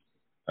COVID,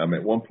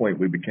 at one point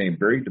we became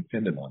very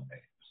dependent on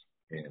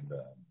names and,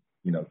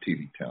 you know,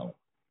 TV talent.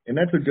 And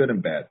that's a good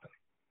and bad thing.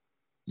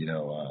 You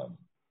know,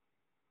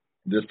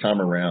 this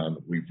time around,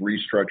 we've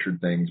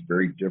restructured things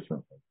very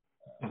differently.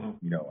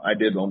 You know, I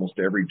did almost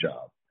every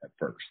job at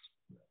first.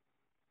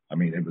 I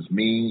mean, it was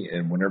me,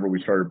 and whenever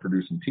we started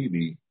producing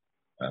TV,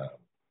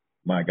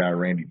 my guy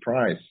Randy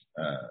Price,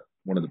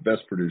 one of the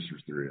best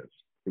producers there is,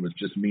 it was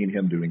just me and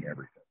him doing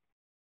everything.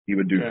 He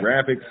would do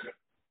graphics,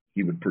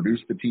 he would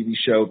produce the TV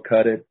show,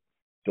 cut it,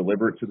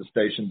 deliver it to the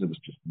stations. It was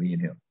just me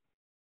and him.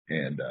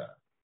 And,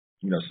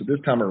 you know, so this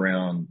time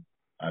around,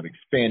 I've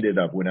expanded.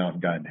 I've went out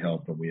and gotten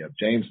help, and we have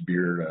James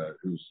Beard,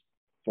 who's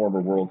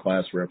former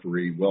world-class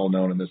referee,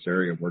 well-known in this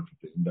area, worked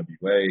with the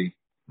NWA.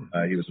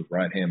 He was a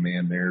right-hand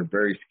man there,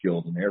 very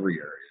skilled in every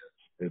area.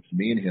 It's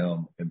me and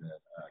him, and then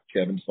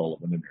Kevin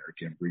Sullivan and Eric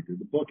Embry do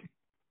the booking.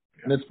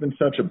 And it's been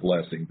such a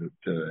blessing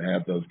to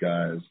have those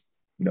guys,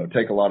 you know,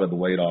 take a lot of the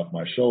weight off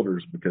my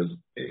shoulders, because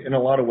in a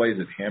lot of ways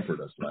it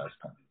hampered us last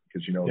time.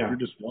 Because, you know, if you're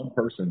just one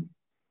person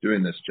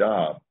doing this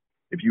job,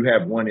 if you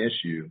have one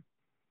issue,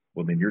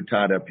 well, then you're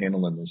tied up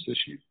handling this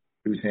issue.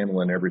 Who's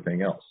handling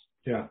everything else?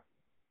 Yeah.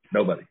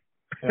 Nobody.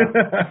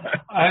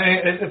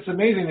 It's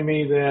amazing to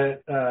me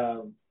that,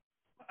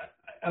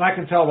 and I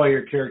can tell by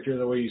your character,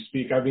 the way you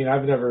speak. I mean,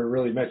 I've never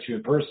really met you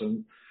in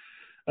person,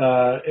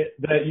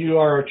 that you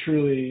are a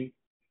truly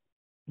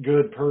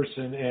good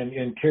person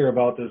and care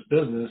about this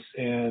business,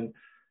 and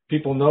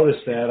people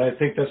notice that. I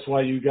think that's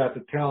why you got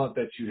the talent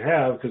that you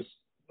have, because,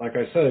 like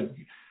I said,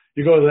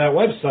 you go to that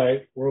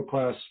website,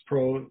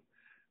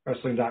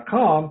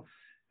 worldclassprowrestling.com,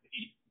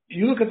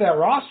 you look at that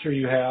roster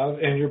you have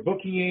and your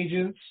booking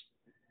agents,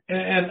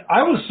 and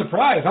I was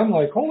surprised. I'm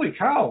like, holy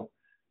cow.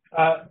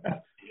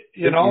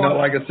 You know,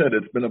 like I said,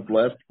 it's been a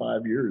blessed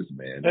 5 years,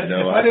 man. You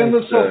know, if I didn't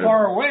live so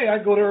far away,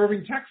 I'd go to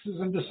Irving,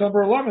 Texas on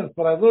December 11th,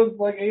 but I live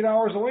like 8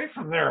 hours away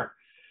from there.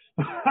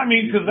 I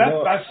mean, because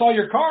I saw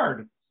your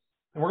card,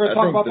 and we're going to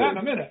talk about that in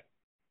a minute.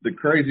 The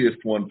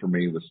craziest one for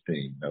me was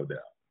Sting, no doubt.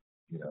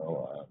 You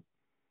know,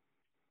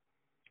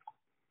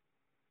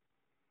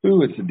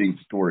 it's a deep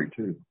story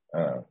too.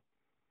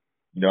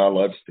 You know, I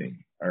love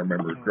Sting. I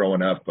remember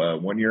growing up,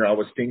 one year I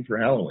was Sting for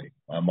Halloween.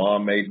 My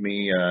mom made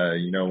me,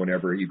 you know,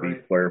 whenever he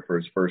beat Flair for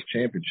his first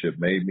championship,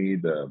 made me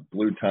the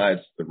blue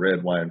tights, the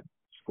red, white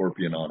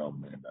scorpion on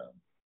them. And,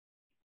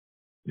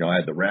 you know, I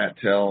had the rat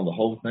tail and the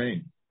whole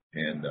thing.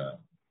 And,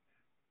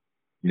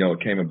 you know,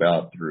 it came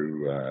about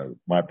through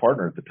my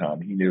partner at the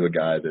time. He knew a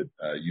guy that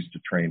used to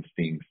train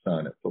Sting's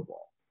son at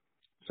football.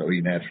 So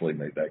he naturally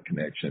made that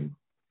connection.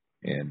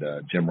 And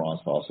Jim Ross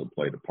also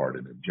played a part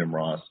in it. Jim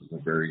Ross is a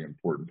very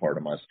important part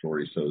of my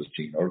story. So is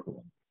Gene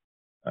Okerlund.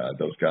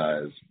 Those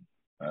guys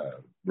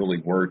really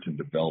worked and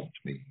developed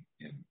me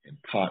and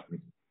taught me.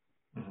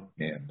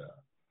 And,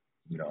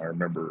 you know, I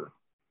remember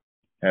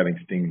having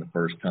Sting the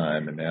first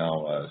time, and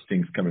now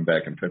Sting's coming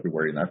back in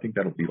February, and I think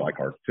that'll be like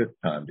our 5th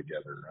time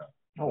together.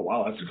 Oh,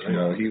 wow, that's great. You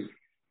know,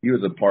 he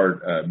was a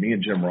part, me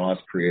and Jim Ross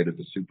created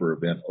the super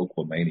event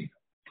Oklahomania.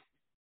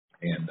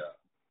 And,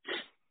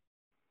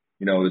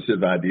 you know, it was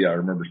his idea. I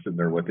remember sitting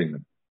there with him,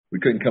 and we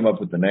couldn't come up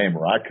with the name,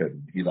 or I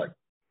couldn't. He's like,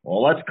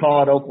 well, let's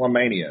call it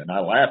Oklahomania. And I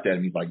laughed at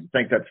him. He's like, you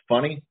think that's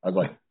funny? I was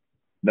like,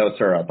 no,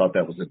 sir, I thought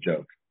that was a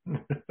joke.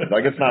 He's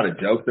like, it's not a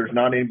joke. There's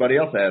not anybody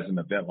else that has an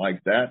event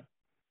like that.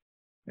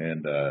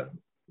 And,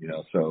 you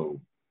know, so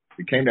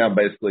we came down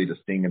basically to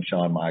Sting and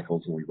Shawn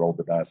Michaels, and we rolled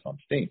the dice on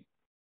Sting.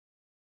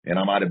 And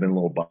I might have been a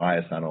little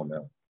biased. I don't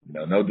know. You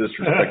know, no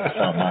disrespect to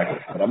Shawn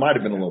Michaels, but I might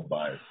have been a little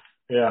biased.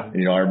 Yeah. And,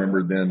 you know, I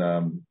remember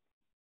then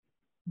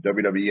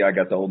WWE, I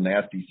got the old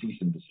nasty cease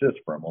and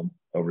desist from them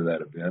over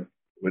that event,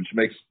 which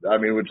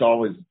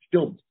always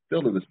still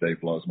to this day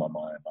blows my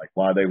mind, like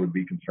why they would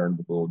be concerned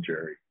with little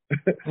Jerry.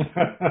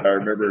 I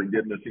remember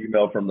getting this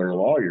email from their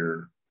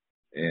lawyer,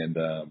 and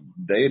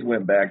they had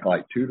went back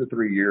like 2 to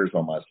 3 years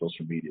on my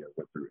social media,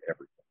 went through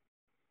everything.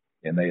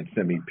 And they had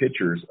sent me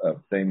pictures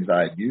of things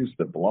I had used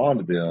that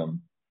belonged to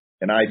them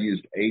and I'd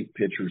used 8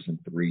 pitchers in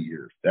 3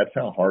 years. That's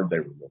how hard they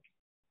were looking.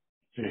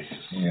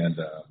 Jesus. And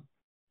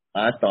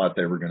I thought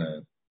they were going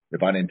to,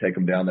 if I didn't take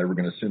them down, they were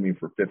going to sue me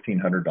for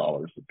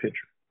 $1,500 a pitcher.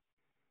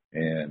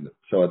 And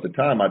so at the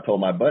time, I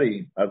told my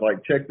buddy, I was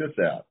like, check this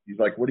out. He's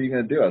like, what are you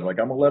going to do? I was like,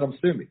 I'm going to let them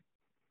sue me.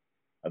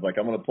 I was like,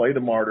 I'm going to play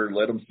the martyr,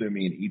 let them sue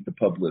me, and eat the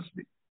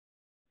publicity.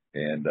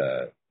 And,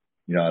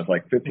 you know, I was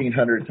like,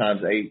 1,500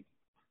 times 8,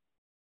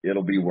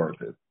 it'll be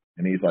worth it.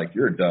 And he's like,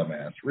 you're a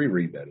dumbass.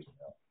 Reread that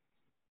email.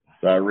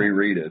 So I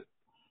reread it.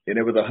 And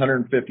it was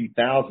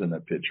 $150,000 a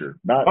pitcher,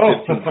 not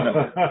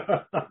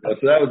 $1,500.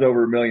 So that was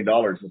over $1 million.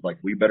 It's like,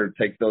 we better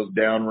take those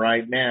down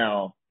right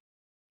now.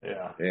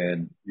 Yeah.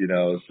 And, you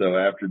know, so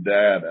after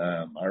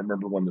that, I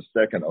remember when the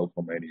second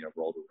Oaklamania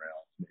rolled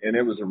around, and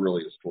it was a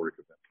really historic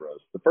event for us.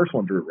 The first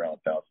one drew around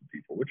 1,000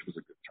 people, which was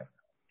a good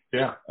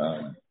turnout.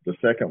 Yeah. The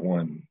second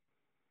one,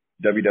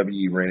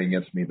 WWE ran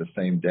against me the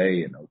same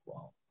day in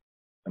Oklahoma.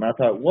 And I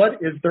thought,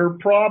 what is their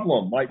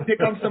problem? Like,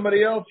 pick on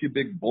somebody else, you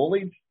big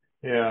bullies.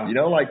 Yeah. You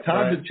know, like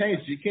times have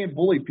changed. You can't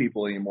bully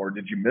people anymore.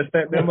 Did you miss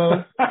that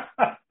memo?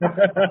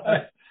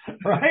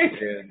 Right.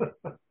 And,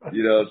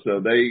 you know, so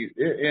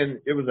and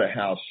it was a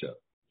house show.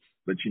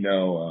 But, you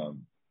know,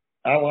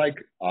 I like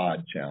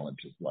odd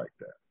challenges like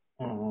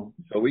that. Mm-hmm.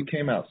 So we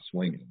came out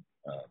swinging.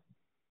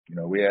 You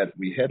know,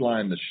 we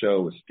headlined the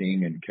show with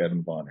Sting and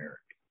Kevin Von Erich.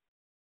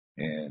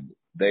 And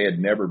they had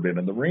never been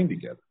in the ring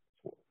together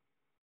before.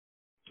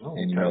 Oh,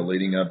 and, you know,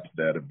 leading up to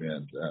that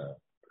event,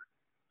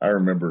 I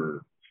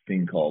remember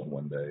Sting called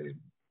one day,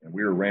 and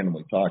we were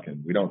randomly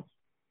talking.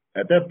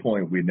 At that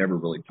point, we had never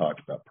really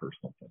talked about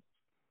personal things.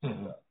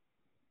 Mm-hmm.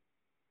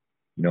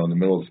 You know, in the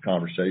middle of this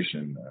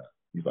conversation,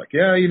 he's like,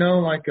 yeah, you know,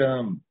 like,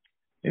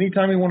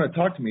 anytime you want to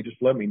talk to me,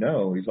 just let me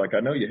know. He's like,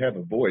 I know you have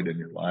a void in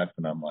your life.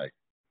 And I'm like,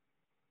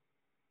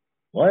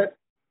 what?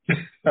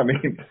 I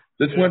mean,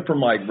 this went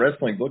from like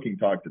wrestling booking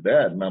talk to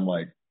that. And I'm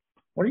like,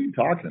 what are you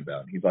talking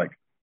about? And he's like,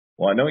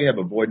 well, I know you have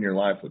a void in your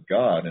life with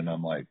God. And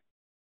I'm like,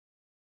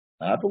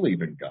 I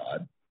believe in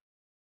God.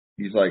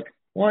 He's like,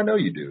 well, I know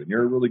you do. And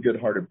you're a really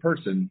good-hearted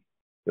person.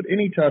 But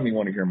anytime you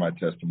want to hear my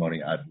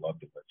testimony, I'd love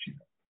to let you know.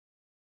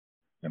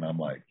 And I'm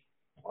like,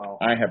 wow,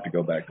 I have to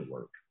go back to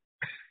work.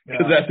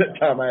 Because at that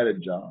time I had a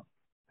job.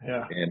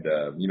 Yeah.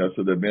 And, you know,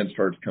 so the event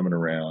starts coming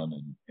around.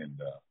 And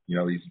you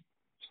know, these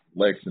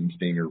Lex and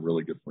Sting are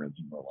really good friends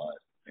in real life.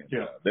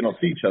 And, they don't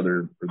see each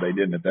other, or they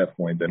didn't at that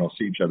point. They don't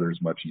see each other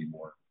as much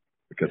anymore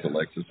because of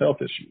Lex's health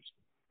issues.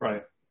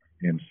 Right.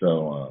 And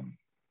so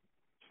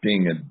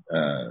Sting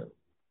had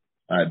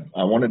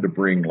I wanted to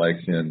bring Lex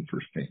in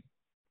for Sting,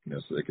 you know,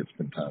 so they could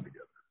spend time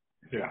together.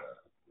 Yeah.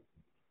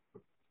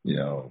 You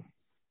know,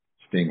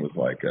 Sting was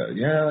like,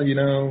 yeah, you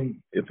know,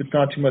 if it's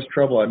not too much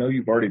trouble, I know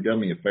you've already done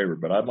me a favor,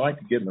 but I'd like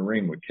to get in the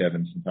ring with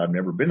Kevin since I've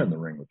never been in the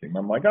ring with him.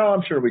 I'm like, oh,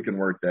 I'm sure we can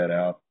work that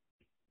out.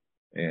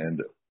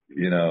 And,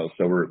 you know,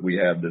 so we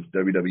have this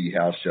WWE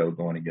house show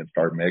going against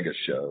our mega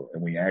show,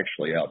 and we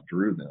actually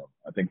outdrew them.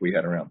 I think we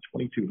had around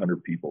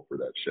 2,200 people for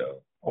that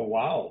show. Oh,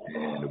 wow.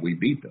 And we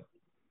beat them.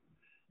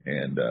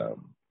 And,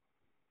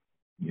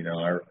 you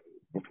know,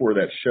 before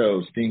that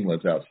show, Sting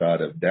lives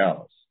outside of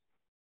Dallas.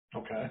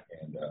 Okay.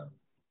 And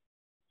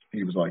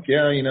he was like,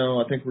 yeah, you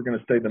know, I think we're going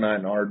to stay the night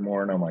in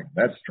Ardmore. And I'm like,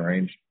 that's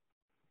strange.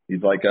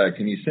 He's like,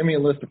 can you send me a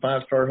list of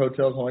 5-star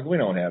hotels? I'm like, we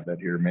don't have that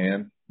here,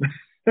 man.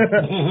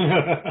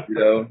 You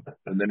know,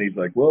 and then he's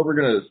like, well, we're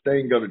going to stay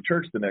and go to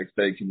church the next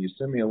day. Can you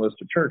send me a list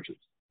of churches?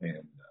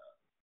 And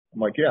I'm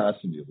like, yeah, I'll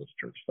send you a list of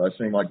churches. So I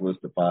sent him like a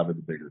list of 5 of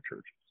the bigger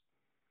churches.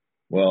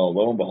 Well,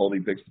 lo and behold, he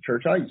picks the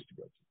church I used to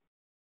go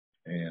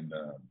to. And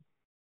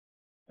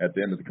at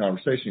the end of the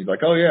conversation, he's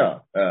like, oh, yeah,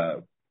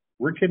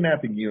 we're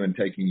kidnapping you and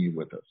taking you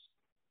with us.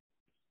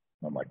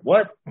 I'm like,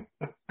 what?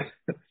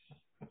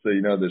 So,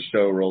 you know, the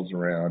show rolls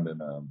around,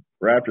 and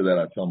right after that,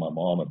 I tell my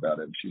mom about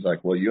it. And she's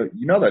like, well, you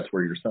know that's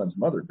where your son's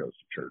mother goes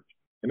to church.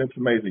 And it's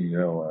amazing, you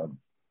know,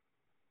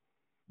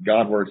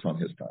 God works on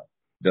his time.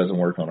 Doesn't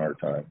work on our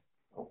time.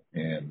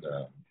 And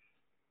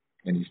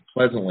he's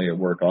pleasantly at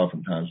work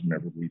oftentimes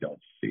whenever we don't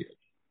see it.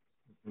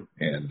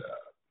 And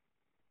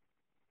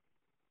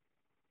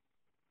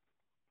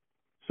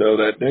so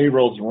that day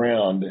rolls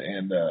around,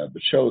 and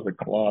the show is a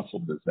colossal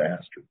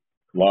disaster.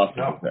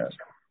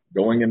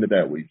 Going into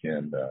that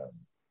weekend,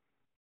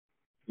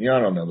 you know, I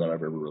don't know that I've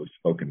ever really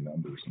spoken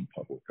numbers in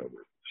public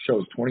over it. The show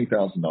is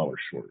 $20,000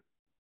 short.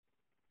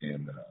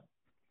 And,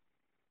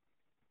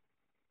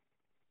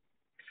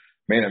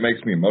 man, it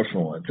makes me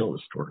emotional when I tell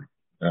this story.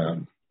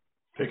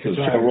 Because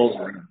the show rolls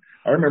around.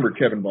 I remember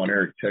Kevin Von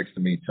Erich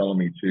texting me, telling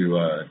me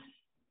to,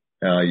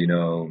 you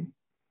know,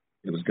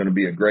 it was going to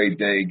be a great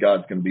day.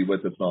 God's going to be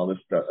with us and all this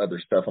other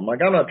stuff. I'm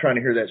like, I'm not trying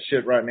to hear that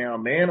shit right now,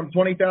 man. I'm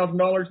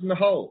 $20,000 in the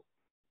hole.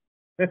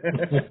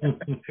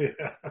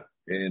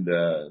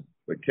 And,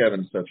 but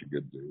Kevin's such a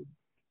good dude.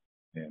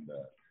 And,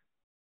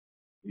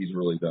 he's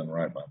really done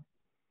right by me.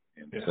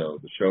 And so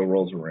the show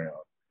rolls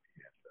around.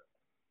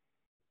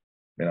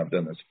 And, I've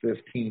done this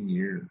 15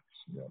 years,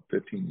 you know,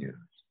 15 years.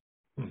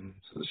 Mm-hmm.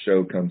 So the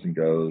show comes and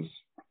goes.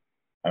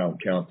 I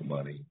don't count the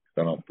money.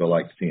 I don't feel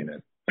like seeing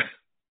it.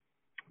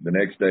 the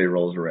next day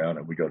rolls around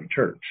and we go to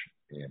church.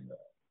 And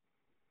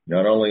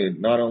not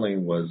only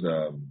was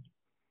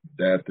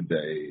that the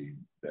day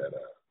that,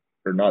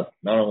 or not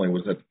only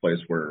was that the place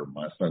where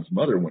my son's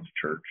mother went to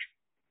church,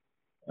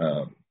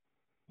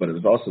 but it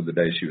was also the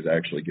day she was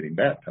actually getting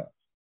baptized,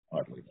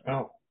 oddly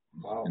enough. Oh,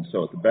 wow. And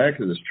so at the back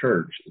of this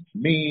church, it's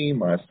me,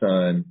 my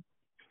son,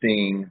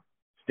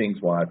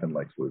 Sting's wife, and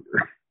Lex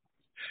Luger.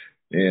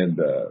 And,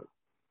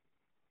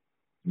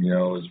 you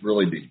know, it was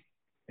really deep.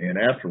 And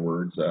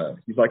afterwards,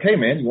 he's like, hey,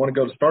 man, you want to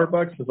go to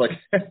Starbucks? I was like,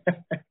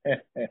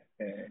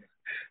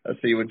 I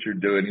see what you're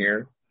doing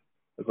here.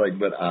 I was like,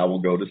 but I will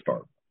go to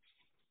Starbucks.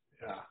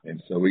 Yeah.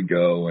 And so we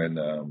go and,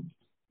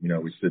 you know,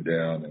 we sit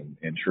down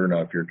and sure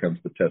enough, here comes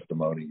the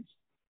testimonies.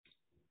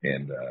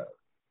 And,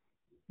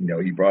 you know,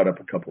 he brought up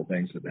a couple of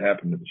things that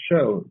happened to the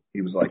show.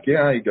 He was like,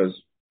 yeah, he goes,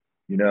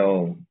 you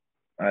know,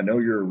 I know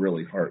you're a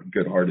really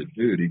good-hearted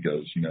dude. He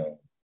goes, you know,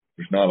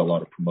 there's not a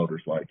lot of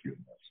promoters like you in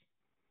this.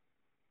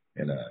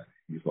 And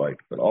he's like,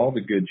 but all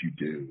the good you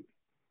do,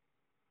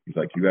 he's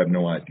like, you have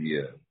no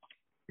idea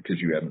because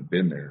you haven't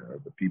been there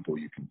of the people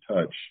you can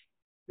touch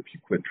if you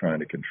quit trying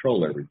to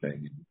control everything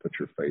and you put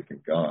your faith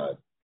in God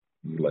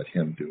and you let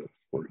him do it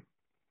for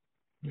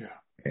you. Yeah.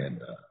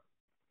 And,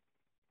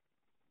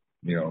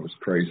 you know, it was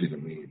crazy to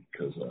me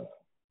because,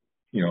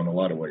 you know, in a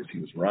lot of ways he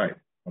was right.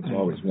 I was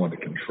always one to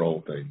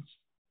control things,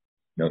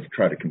 you know, to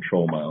try to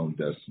control my own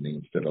destiny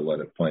instead of let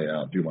it play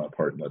out, do my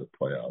part and let it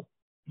play out.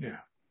 Yeah.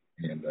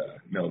 And,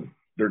 you know,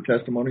 their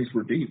testimonies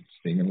were deep,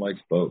 Sting and Lex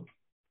both.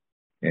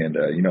 And,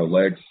 you know,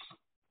 Lex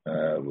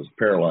was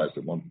paralyzed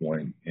at one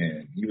point,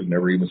 and he was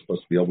never even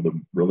supposed to be able to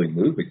really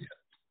move again.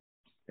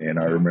 And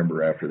I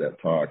remember after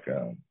that talk,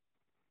 I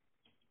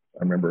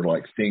remember,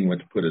 like, Sting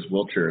went to put his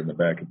wheelchair in the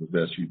back of his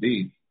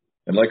SUV,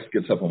 and Lex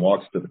gets up and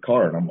walks to the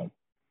car, and I'm like,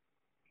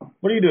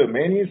 what are you doing,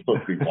 man? You're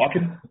supposed to be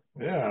walking.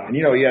 Yeah. And,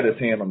 you know, he had his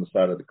hand on the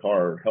side of the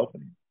car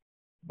helping him.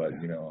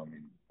 But, you know, I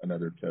mean,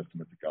 another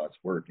testament to God's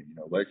work. And, you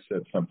know, Lex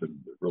said something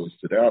that really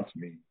stood out to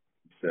me.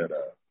 He said,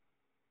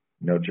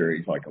 you know, Jerry,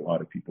 he's like, a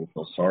lot of people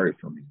feel sorry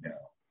for me now.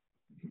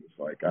 And he was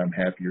like, I'm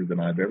happier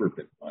than I've ever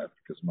been in life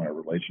because my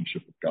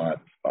relationship with God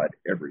despite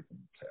everything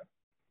that's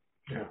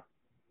happened.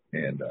 Yeah.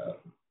 And,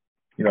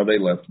 you know, they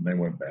left and they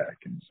went back.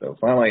 And so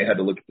finally I had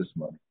to look at this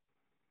money.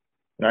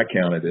 And I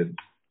counted it.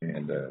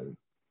 And,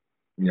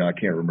 you know, I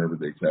can't remember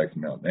the exact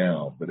amount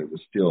now, but it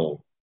was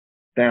still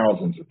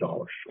thousands of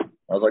dollars short.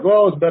 I was like,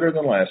 well, it's better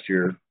than last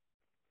year.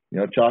 You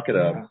know, chalk it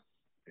up.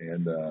 Yeah.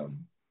 And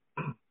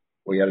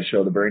we had a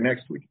show the very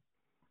next week.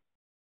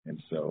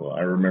 And so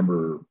I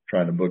remember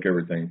trying to book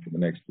everything for the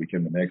next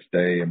weekend, the next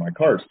day, and my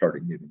card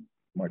started to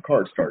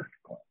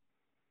decline.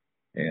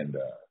 And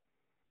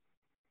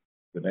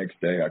the next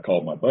day I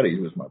called my buddy,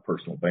 who was my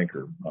personal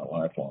banker, my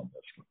lifelong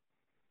best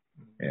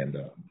friend,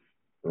 and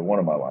or one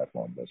of my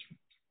lifelong best friends.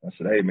 I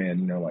said, hey, man,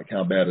 you know, like,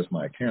 how bad is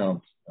my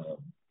account?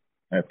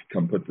 I have to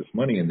come put this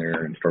money in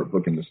there and start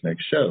booking this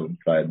next show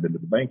because I hadn't been to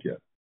the bank yet.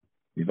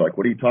 He's like,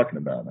 what are you talking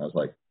about? And I was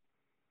like,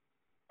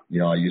 you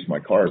know, I used my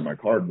card. My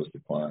card was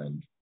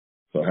declined.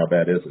 So how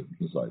bad is it?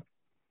 He's like,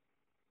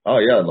 oh,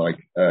 yeah, like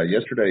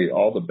yesterday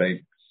all the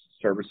bank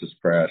services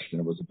crashed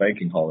and it was a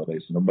banking holiday,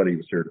 so nobody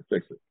was here to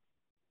fix it.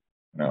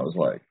 And I was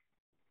like,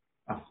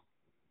 oh.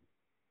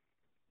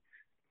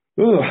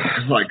 I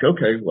was like,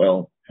 okay,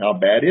 well, how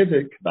bad is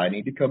it? Because I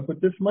need to come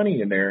put this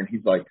money in there. And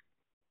he's like,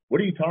 what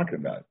are you talking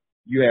about?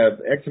 You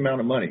have X amount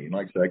of money. And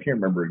like I said, I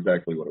can't remember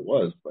exactly what it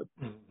was, but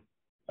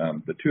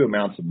the two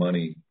amounts of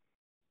money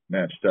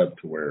matched up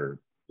to where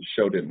the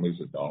show didn't lose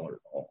 $1 at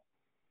all.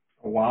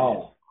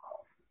 Wow.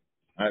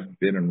 I've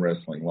been in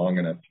wrestling long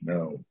enough to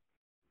know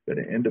that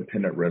an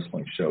independent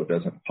wrestling show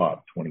doesn't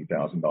pop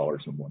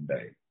 $20,000 in one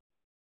day.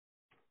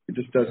 It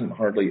just doesn't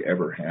hardly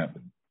ever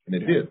happen. And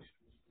it did.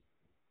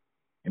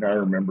 And I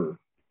remember,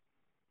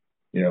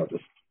 you know,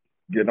 just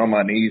getting on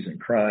my knees and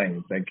crying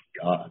and thanking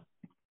God.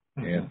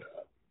 And,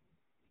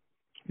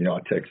 you know,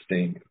 I text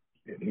Sting,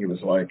 and he was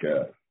like,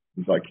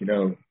 you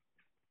know,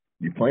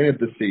 you planted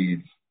the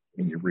seeds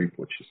and you reap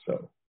what you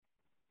sow.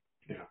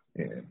 Yeah.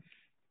 And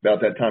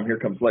about that time, here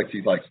comes Lex.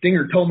 He's like,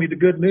 Stinger told me the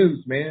good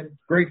news, man.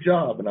 Great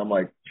job. And I'm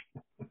like,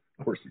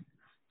 of course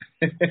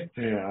he did.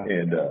 Yeah.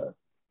 And,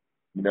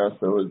 you know,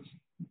 so it's,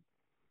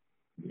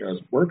 you know,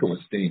 working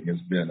with Sting has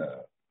been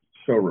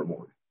so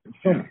rewarding in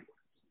so many ways.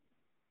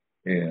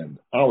 And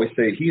I always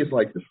say he is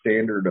like the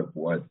standard of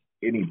what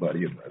anybody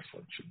in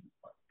wrestling should be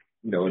like.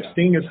 You know, if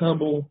Sting is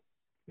humble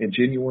and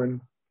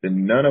genuine,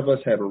 then none of us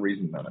have a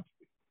reason not to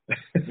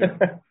be.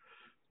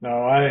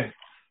 No,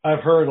 I've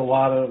heard a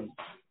lot of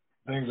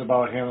things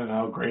about him and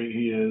how great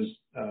he is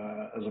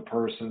as a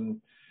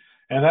person,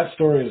 and that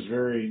story is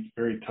very,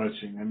 very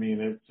touching. I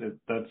mean,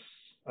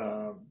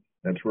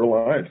 that's real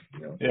life.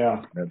 You know?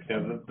 Yeah,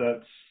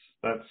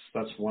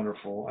 that's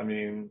wonderful. I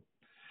mean,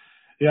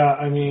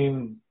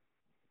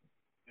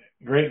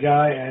 great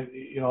guy, and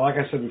you know, like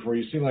I said before,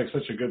 you seem like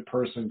such a good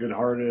person,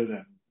 good-hearted,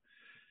 and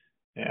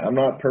I'm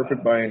not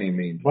perfect by any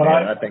means, but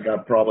I think I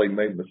probably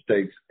make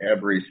mistakes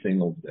every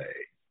single day.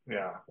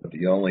 Yeah. But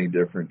the only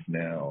difference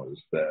now is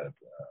that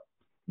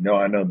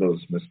I know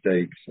those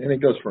mistakes, and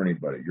it goes for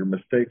anybody. Your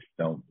mistakes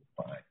don't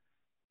define,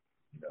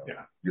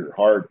 your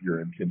heart,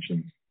 your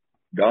intentions.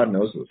 God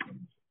knows those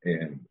things,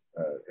 and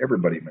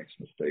everybody makes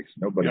mistakes.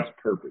 Nobody's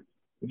perfect.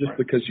 And just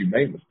because you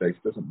made mistakes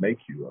doesn't make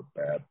you a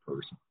bad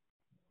person.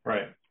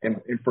 Right.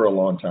 And for a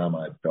long time,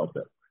 I felt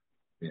that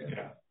way. And,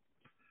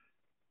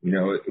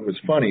 it was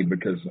funny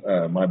because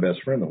my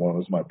best friend, the one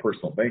was my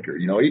personal banker,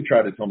 he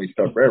tried to tell me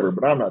stuff forever,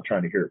 but I'm not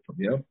trying to hear it from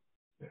him.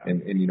 Yeah.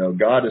 And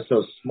God is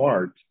so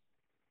smart.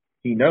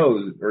 He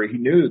knows, or he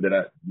knew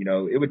that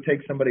it would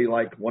take somebody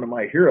like one of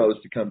my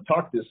heroes to come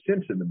talk this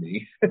sense into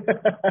me. And,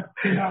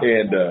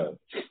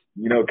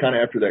 kind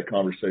of after that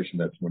conversation,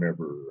 that's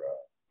whenever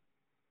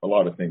a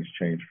lot of things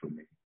changed for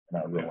me.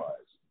 And I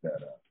realized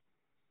that,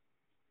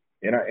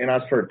 and I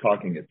started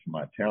talking it to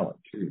my talent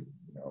too.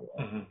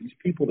 These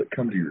people that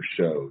come to your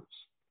shows,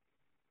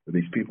 or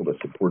these people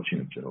that support you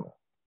in general,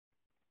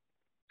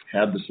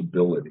 have this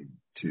ability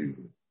to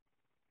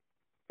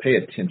pay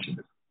attention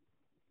to them.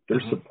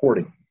 They're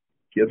supporting you.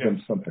 Give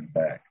them something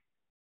back.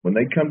 When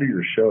they come to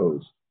your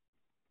shows,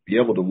 be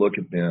able to look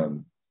at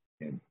them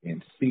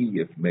and see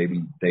if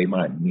maybe they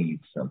might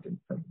need something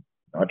from you.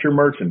 Not your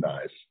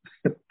merchandise.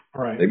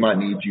 Right. They might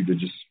need you to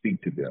just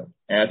speak to them.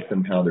 Ask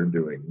them how they're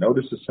doing.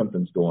 Notice if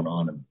something's going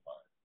on in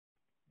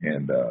their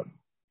mind. And,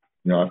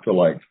 I feel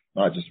like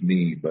not just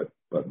me, but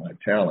my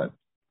talent,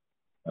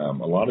 a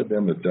lot of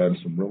them have done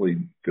some really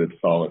good,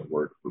 solid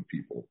work for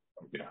people,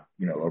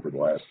 over the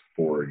last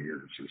 4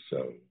 years or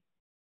so.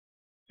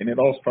 And it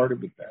all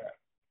started with that.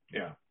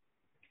 Yeah.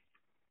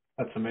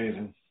 That's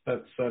amazing.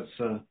 That's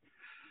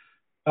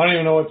I don't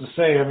even know what to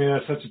say. I mean,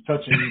 that's such a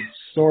touching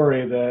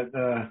story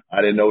that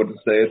I didn't know what to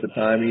say at the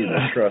time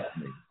either.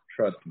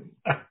 Trust me.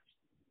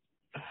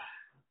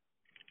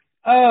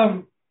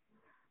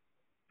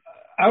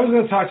 I was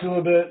going to talk to you a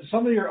little bit.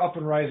 Some of your up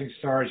and rising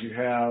stars you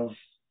have,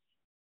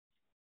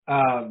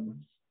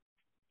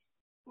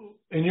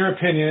 in your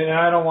opinion, and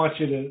I don't want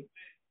you to,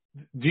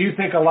 do you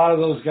think a lot of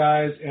those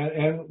guys,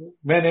 and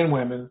men and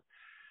women,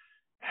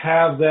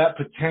 have that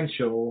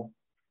potential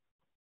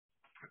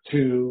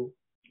to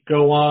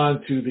go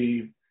on to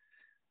the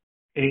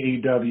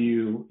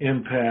AEW,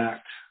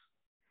 Impact,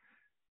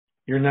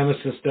 your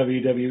nemesis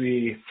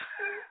WWE?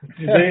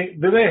 Do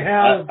they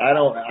have? I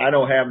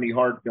don't have any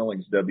hard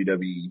feelings,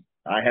 WWE.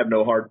 I have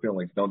no hard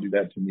feelings. Don't do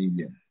that to me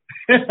again.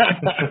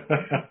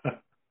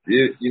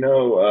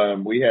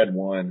 We had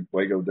one,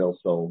 Fuego del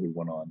Sol, who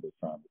went on to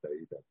sign with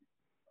AEW.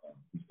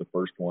 He's the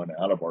first one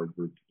out of our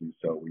group to do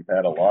so. We've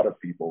had a lot of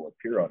people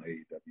appear on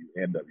AEW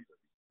and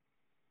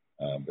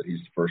WWE, but he's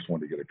the first one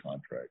to get a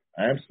contract.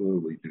 I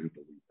absolutely do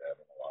believe that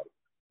in a lot of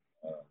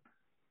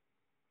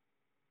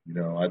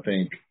I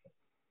think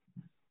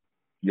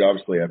you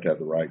obviously have to have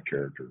the right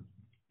character.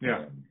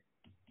 Yeah.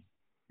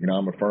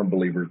 I'm a firm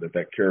believer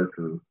that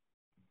character,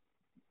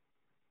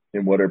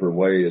 in whatever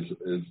way, is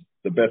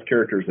the best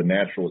character is a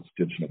natural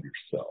extension of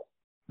yourself.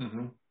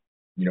 Mm-hmm.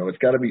 It's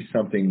got to be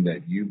something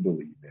that you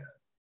believe in.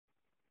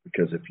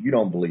 Because if you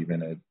don't believe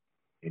in it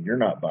and you're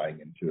not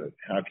buying into it,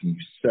 how can you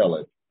sell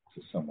it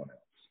to someone else?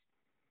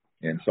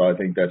 And so I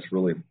think that's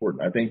really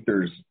important. I think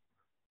there's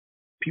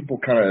people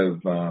kind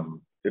of,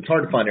 it's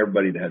hard to find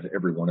everybody that has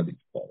every one of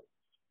these qualities.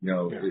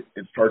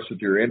 It starts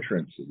with your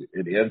entrance.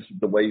 It ends with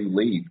the way you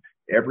leave.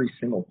 Every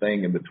single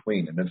thing in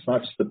between. And it's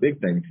not just the big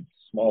things, it's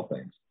the small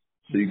things.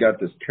 So you got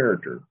this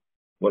character.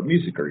 What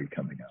music are you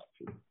coming out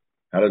to?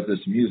 How does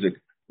this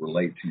music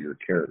relate to your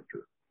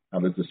character? How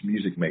does this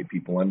music make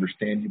people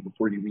understand you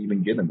before you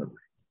even get in the ring?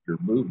 Your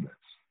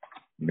movements,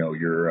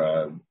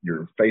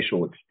 your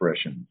facial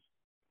expressions,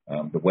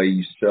 the way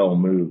you sell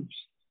moves,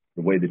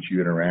 the way that you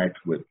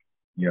interact with,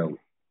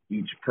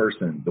 each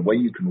person, the way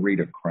you can read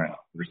a crowd.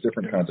 There's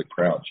different kinds of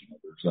crowds.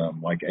 There's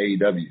like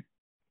AEW.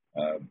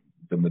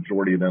 The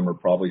majority of them are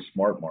probably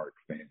Smart Mark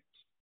fans,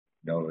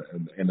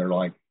 and they're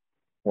like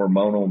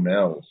hormonal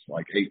males,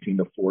 like 18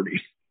 to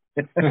 40.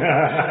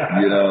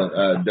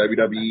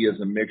 WWE is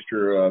a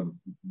mixture of,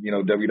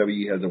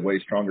 WWE has a way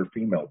stronger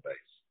female base.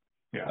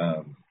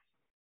 Yeah.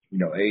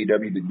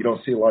 AEW, you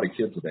don't see a lot of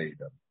kids at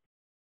AEW.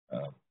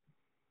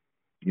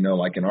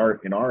 Like in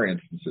our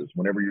instances,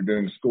 whenever you're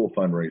doing school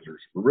fundraisers,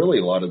 or really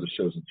a lot of the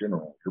shows in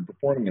general, you're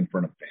performing in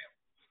front of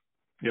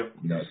families.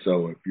 Yep.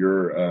 So if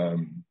you're a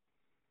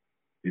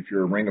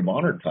Ring of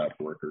Honor type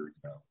worker,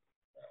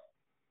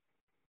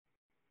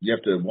 you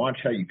have to watch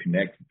how you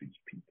connect with these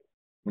people.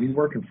 When you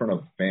work in front of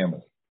a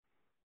family,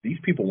 these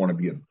people want to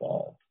be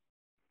involved.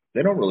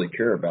 They don't really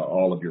care about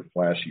all of your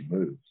flashy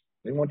moves.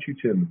 They want you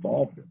to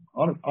involve them.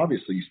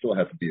 Obviously, you still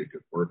have to be a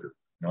good worker.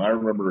 I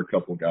remember a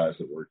couple of guys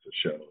that worked the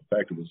show. In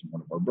fact, it was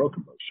one of our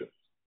Broken Bow shows.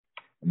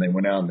 And they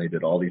went out and they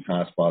did all these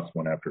high spots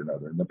one after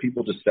another. And the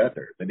people just sat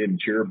there. They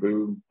didn't cheer,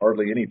 boo,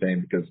 hardly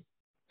anything because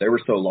they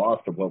were so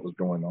lost of what was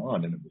going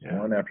on. And it was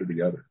one after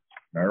the other.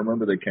 And I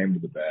remember they came to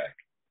the back.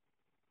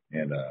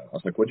 And I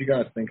was like, what'd you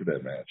guys think of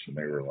that match? And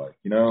they were like,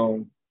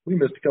 we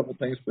missed a couple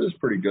things, but it was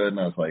pretty good. And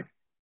I was like,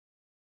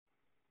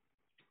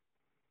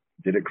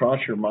 did it cross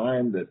your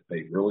mind that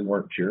they really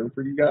weren't cheering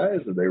for you guys?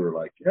 And they were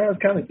like, yeah,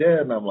 it's kind of dead.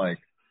 And I'm like,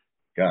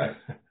 guys,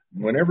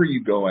 whenever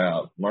you go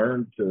out,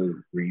 learn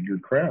to read your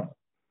crowd.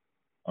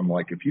 I'm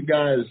like, if you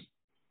guys,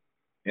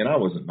 and I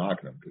wasn't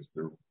knocking them because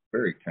they're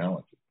very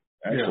talented.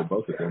 Actually,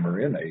 both of them are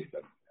in AEW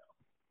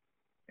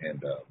now.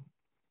 And,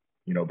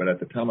 but at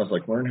the time I was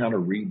like, learn how to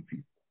read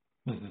people.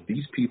 Mm-hmm.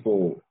 These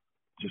people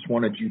just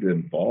wanted you to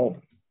involve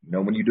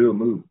them. When you do a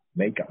move,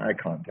 make eye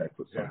contact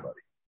with somebody.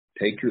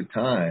 Take your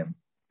time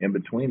in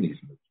between these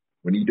moves.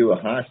 When you do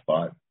a high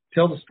spot,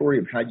 tell the story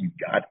of how you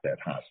got that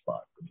high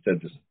spot instead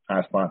of just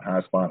high spot,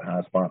 high spot,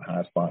 high spot,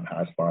 high spot,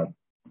 high spot.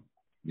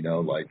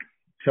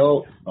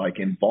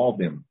 Involve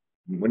them.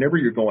 Whenever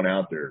you're going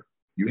out there,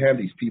 you have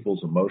these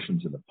people's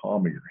emotions in the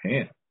palm of your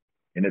hand,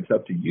 and it's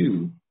up to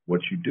you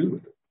what you do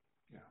with it.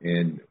 Yeah.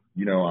 And,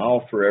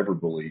 I'll forever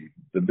believe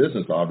the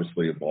business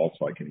obviously evolves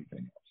like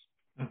anything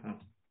else,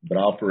 but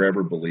I'll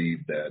forever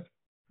believe that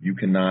you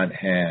cannot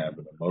have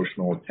an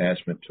emotional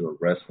attachment to a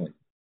wrestling.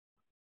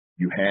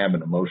 You have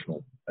an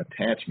emotional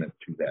attachment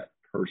to that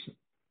person.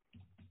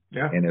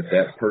 Yeah. And if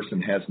that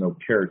person has no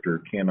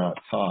character, cannot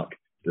talk,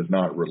 does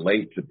not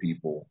relate to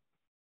people,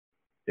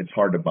 it's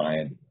hard to buy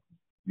into.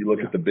 You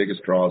look at the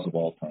biggest draws of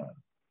all time.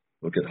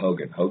 Look at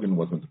Hogan. Hogan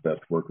wasn't the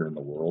best worker in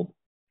the world.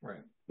 Right.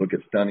 Look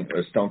at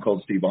Stone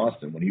Cold Steve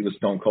Austin. When he was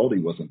Stone Cold,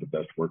 he wasn't the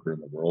best worker in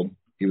the world.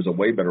 He was a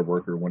way better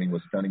worker when he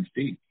was Stunning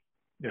Steve.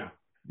 Yeah.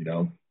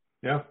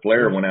 Yeah.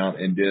 Flair went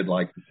out and did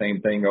like the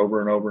same thing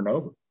over and over and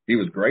over. He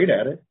was great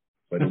at it,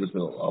 but it was a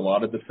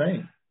lot of the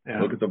same.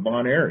 Yeah. Look at the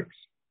Von Erichs.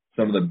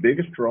 Some of the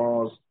biggest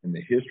draws in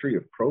the history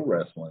of pro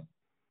wrestling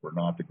were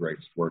not the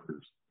greatest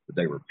workers, but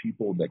they were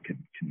people that could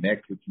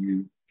connect with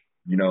you.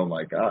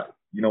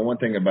 One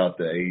thing about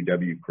the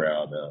AEW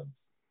crowd,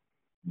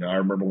 I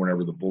remember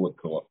whenever the Bullet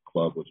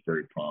Club was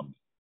very prominent.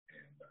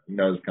 And,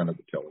 it was kind of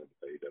the tail end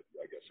of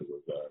AEW. I guess it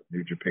was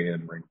New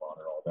Japan, Ring of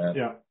Honor, all that.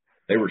 Yeah.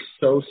 They were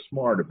so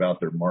smart about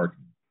their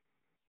marketing.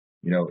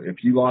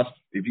 If you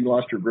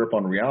lost your grip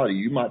on reality,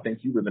 you might think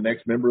you were the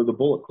next member of the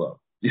Bullet Club.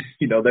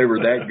 They were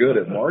that good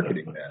at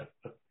marketing that.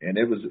 And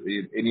it was,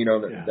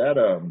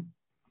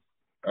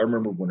 I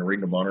remember when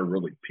Ring of Honor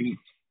really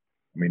peaked.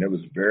 It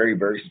was very,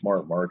 very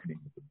smart marketing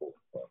with the Bullet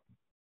Club.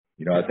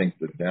 I think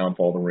the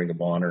downfall of the Ring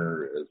of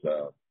Honor is,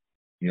 a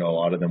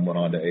lot of them went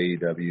on to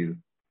AEW.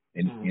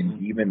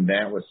 And even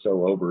that was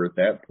so over at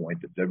that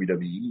point that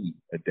WWE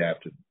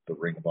adapted the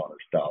Ring of Honor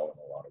style in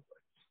a lot of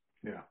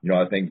ways.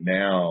 Yeah. I think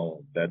now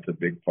that's a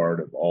big part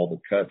of all the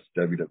cuts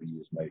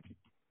WWE is making.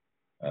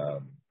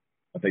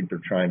 I think they're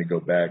trying to go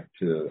back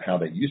to how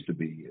they used to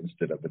be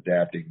instead of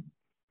adapting.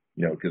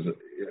 Because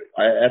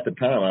at the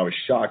time I was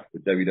shocked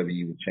that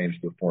WWE would change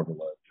the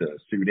formula to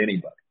suit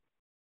anybody.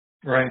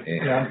 Right.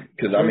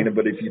 Because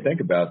but if you think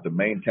about the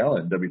main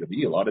talent in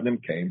WWE, a lot of them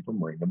came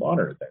from Ring of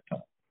Honor at that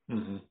time.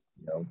 Mm-hmm.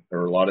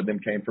 Or a lot of them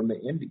came from the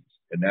indies.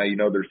 And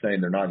now, they're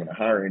saying they're not going to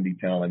hire indie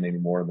talent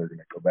anymore, and they're going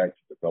to go back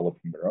to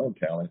developing their own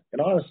talent.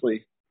 And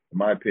honestly, in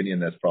my opinion,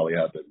 that's probably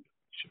how WWE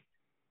should.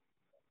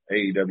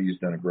 AEW's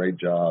done a great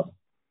job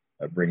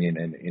of bringing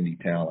in indie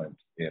talent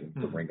and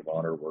the Ring of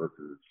Honor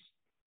workers.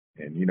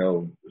 And,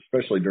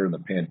 especially during the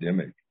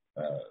pandemic,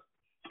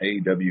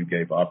 AEW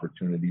gave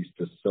opportunities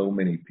to so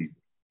many people.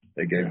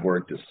 They gave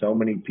work to so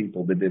many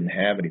people that didn't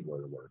have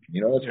anywhere to work.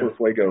 That's where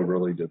Fuego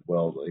really did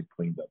well. They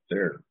cleaned up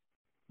there.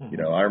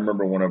 I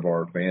remember one of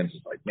our fans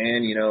was like,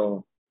 man,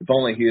 if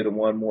only he had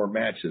won more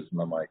matches.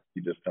 And I'm like,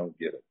 you just don't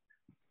get it.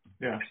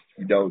 Yeah.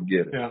 You don't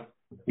get it. Yeah.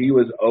 He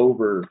was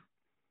over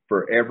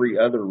for every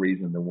other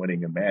reason than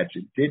winning a match.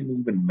 It didn't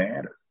even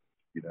matter,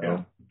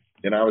 Yeah.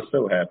 And I was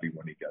so happy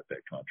when he got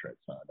that contract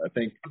signed. I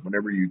think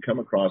whenever you come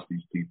across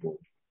these people,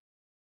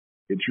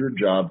 it's your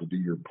job to do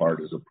your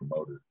part as a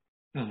promoter.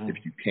 If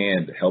you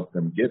can, to help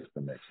them get to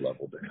the next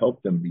level, to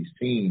help them be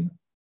seen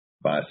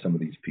by some of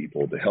these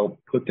people, to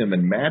help put them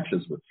in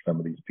matches with some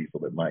of these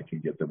people that can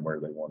get them where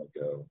they want to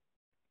go.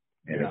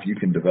 And if you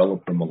can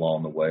develop them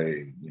along the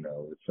way,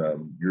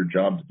 it's your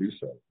job to do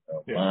so.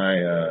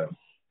 I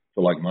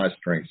feel like my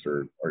strengths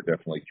are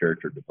definitely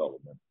character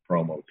development,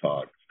 promo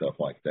talk, stuff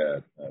like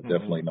that.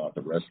 Definitely not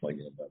the wrestling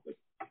end of it,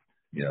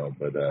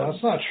 but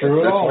that's not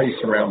true at all. That's why you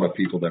surround with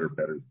people that are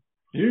better.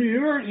 You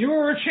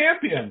were a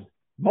champion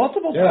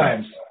multiple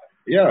times.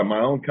 Yeah, my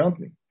own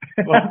company.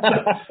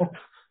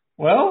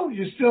 Well,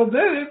 you still did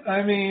it.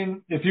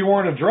 If you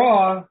weren't a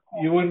draw,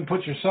 you wouldn't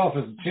put yourself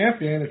as a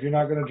champion if you're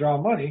not going to draw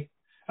money.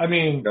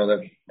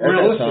 Realistically.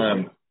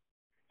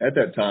 At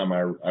that time,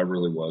 I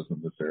really was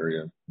in this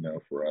area,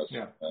 for us.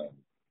 Yeah.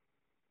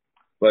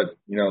 But,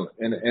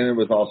 and it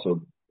was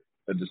also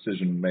a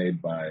decision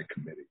made by a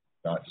committee,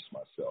 not just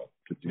myself,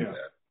 to do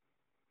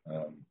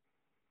that.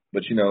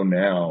 But,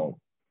 now,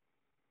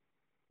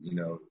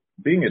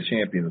 being a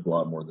champion is a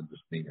lot more than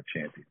just being a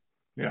champion.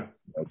 Yeah.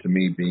 To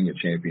me, being a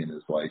champion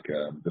is like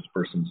this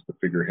person's the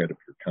figurehead of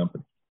your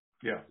company.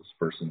 Yeah. This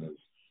person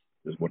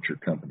is what your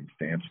company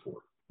stands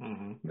for.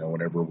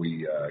 Whenever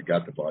we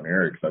got the Von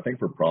Erichs, I think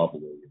for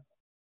probably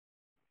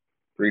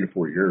 3 to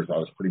 4 years, I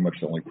was pretty much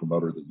the only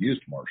promoter that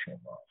used Marshall and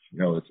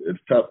Ross. It's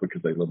tough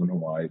because they live in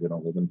Hawaii. They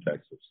don't live in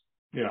Texas.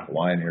 Yeah.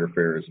 Hawaiian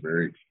airfare is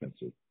very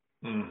expensive.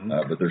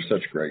 But they're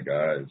such great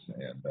guys.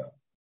 And,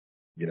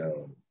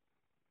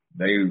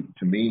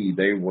 to me,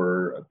 they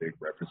were a big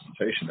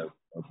representation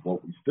of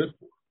what we stood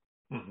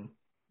for. Mm-hmm.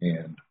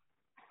 And,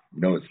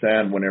 it's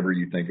sad whenever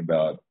you think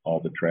about all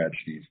the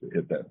tragedies that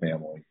hit that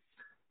family.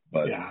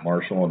 But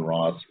Marshall and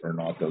Ross are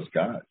not those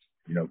guys.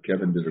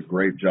 Kevin did a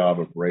great job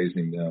of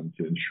raising them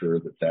to ensure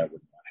that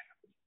would not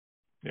happen.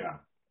 Yeah.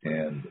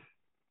 And,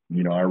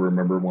 I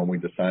remember when we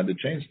decided to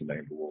change the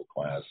name to World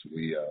Class,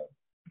 we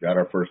got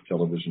our first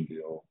television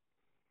deal.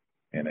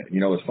 And,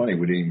 it's funny,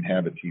 we didn't even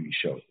have a TV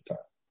show at the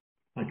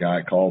time. A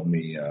guy called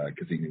me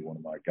because he knew one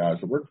of my guys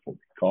that worked for me.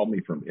 He called me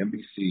from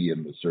NBC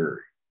in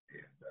Missouri.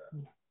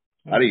 And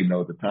I didn't even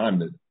know at the time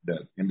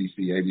that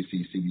NBC,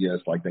 ABC,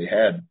 CBS, like they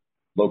had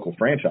local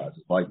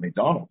franchises like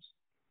McDonald's.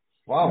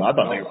 Wow. I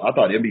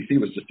thought NBC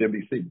was just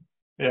NBC.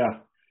 Yeah.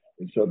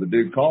 And so the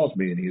dude calls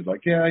me and he's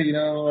like, yeah,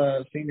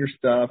 seen your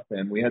stuff.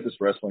 And we had this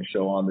wrestling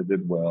show on that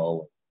did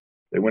well.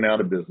 They went out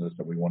of business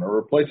and we want to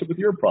replace it with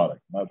your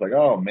product. And I was like,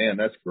 oh man,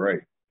 that's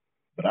great.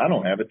 But I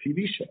don't have a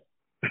TV show.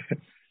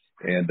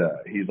 And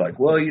he's like,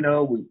 well,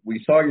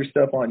 we saw your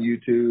stuff on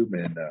YouTube.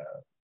 And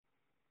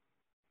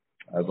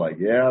I was like,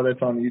 yeah,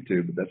 that's on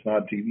YouTube, but that's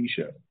not a TV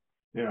show.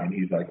 Yeah. And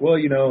he's like, well,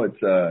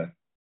 it's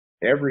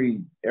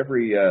every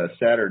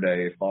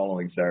Saturday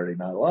following Saturday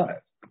Night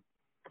Live.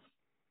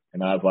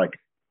 And I was like,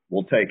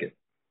 we'll take it.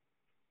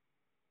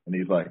 And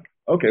he's like,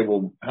 okay,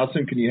 well, how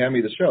soon can you hand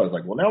me the show? I was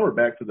like, well, now we're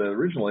back to the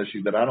original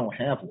issue that I don't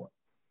have one.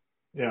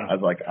 Yeah. I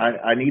was like,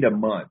 I need a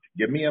month.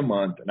 Give me a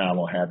month and I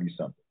will have you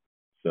something.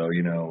 So,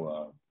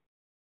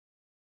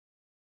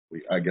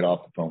 I get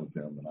off the phone with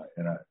him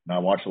and I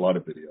watch a lot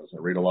of videos. I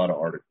read a lot of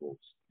articles.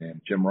 And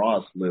Jim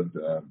Ross lived,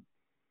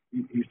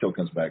 he still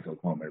comes back to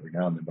Oklahoma every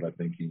now and then, but I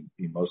think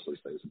he mostly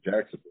stays in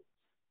Jacksonville.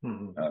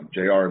 Mm-hmm.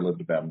 JR lived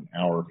about an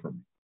hour from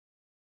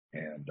me.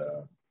 And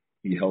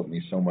he helped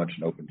me so much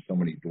and opened so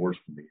many doors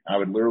for me. I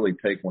would literally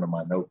take one of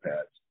my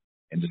notepads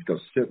and just go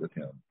sit with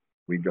him.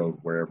 We'd go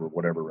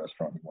whatever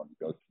restaurant we wanted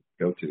to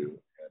go to.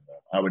 And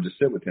I would just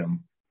sit with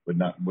him with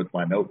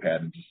my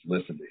notepad and just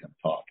listen to him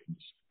talk and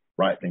just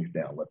write things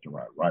down left and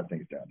right, write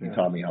things down. He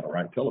taught me how to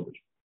write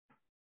television.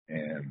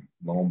 And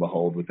lo and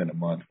behold, within a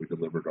month, we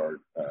delivered our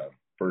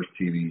first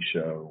TV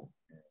show.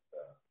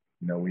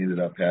 And, we ended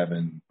up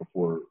having,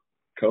 before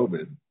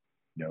COVID,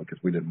 because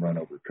we didn't run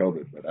over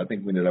COVID, but I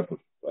think we ended up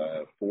with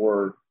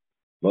 4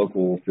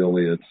 local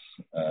affiliates,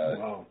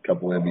 a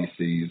couple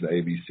NBCs,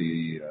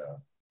 ABC,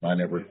 My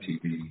Network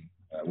TV.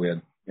 We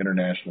had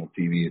international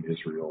TV in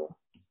Israel.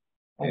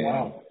 Oh, and,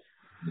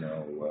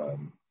 wow.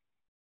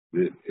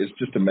 It's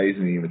just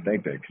amazing to even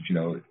think that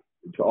because,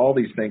 it's all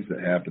these things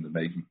that happen that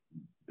make you,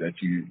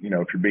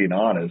 if you're being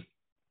honest,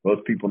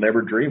 most people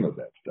never dream of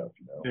that stuff,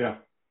 Yeah.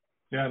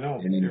 Yeah, no,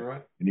 and, you're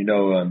right.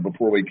 And,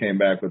 before we came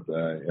back with,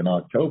 in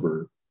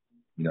October,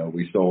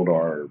 we sold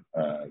our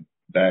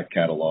back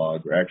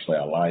catalog, or actually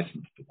I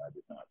licensed it. I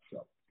did not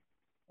sell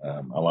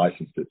it. I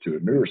licensed it to a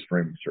newer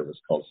streaming service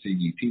called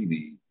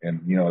CGTV.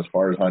 And, as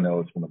far as I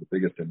know, it's one of the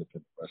biggest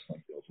independent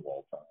wrestling deals of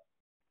all time.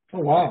 Oh,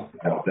 wow.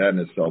 That in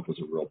itself was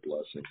a real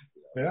blessing.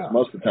 Yeah.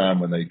 Most of the time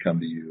when they come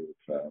to you,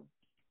 it's,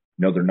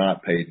 they're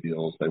not paid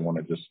deals. They want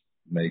to just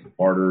make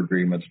barter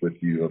agreements with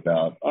you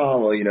about,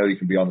 you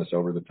can be on this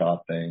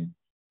over-the-top thing.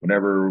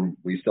 Whenever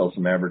we sell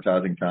some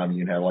advertising time,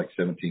 you can have like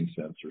 17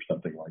 cents or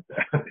something like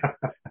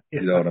that.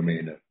 You know what I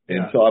mean?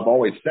 And so I've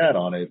always sat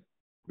on it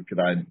because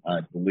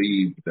I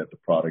believed that the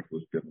product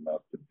was good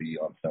enough to be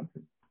on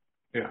something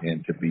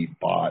and to be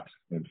bought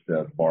instead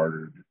of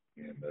bartered.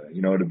 And,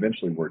 it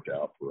eventually worked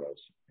out for us.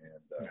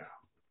 And,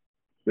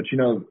 but,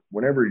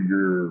 whenever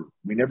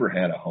we never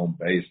had a home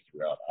base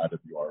throughout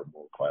IWR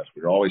World Class.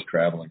 We were always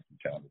traveling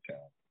from town to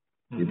town.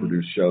 Mm-hmm. We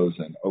produced shows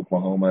in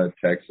Oklahoma,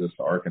 Texas,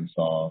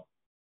 Arkansas.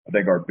 I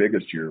think our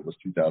biggest year was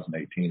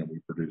 2018, and we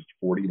produced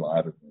 40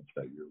 live events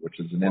that year, which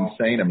is an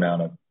insane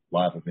amount of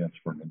live events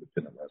for an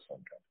independent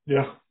wrestling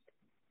company.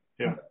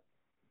 Yeah.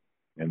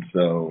 And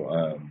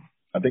so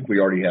I think we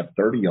already have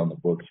 30 on the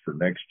books for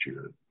next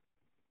year.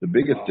 The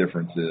biggest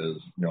difference is,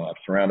 I've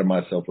surrounded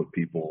myself with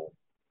people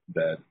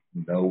that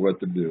know what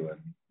they're doing,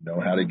 know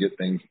how to get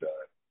things done.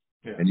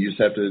 Yeah. And you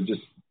just have to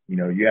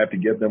you have to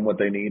give them what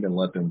they need and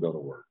let them go to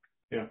work.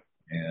 Yeah.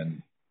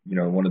 And,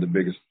 one of the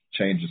biggest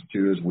changes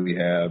too is we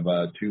have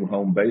 2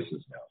 home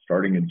bases now.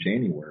 Starting in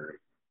January,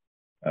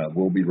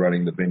 we'll be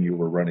running the venue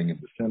we're running in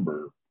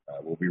December.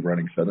 We'll be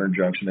running Southern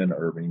Junction in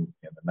Irving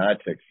and the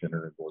NYTEX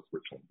Center in North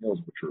Richland Hills,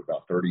 which are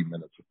about 30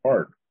 minutes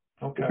apart.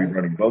 Okay. We'll be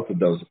running both of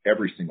those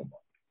every single month.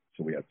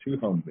 So we have 2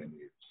 home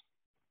venues.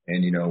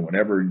 And,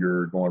 whenever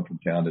you're going from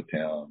town to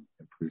town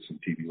and producing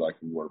TV like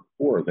we were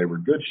before, they were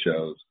good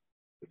shows,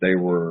 but they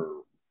were,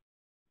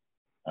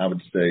 I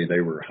would say,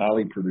 they were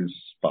highly produced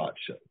spot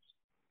shows.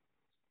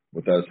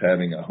 With us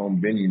having a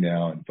home venue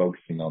now and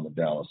focusing on the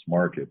Dallas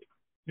market,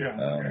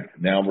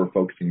 now we're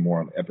focusing more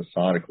on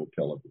episodical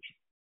television,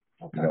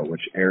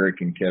 which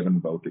Eric and Kevin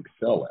both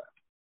excel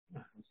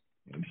at.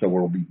 And so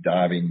we'll be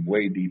diving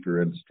way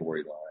deeper into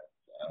storylines.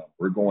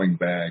 We're going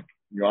back.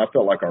 I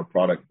felt like our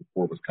product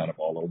before was kind of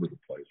all over the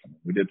place. I mean,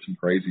 we did some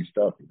crazy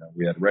stuff.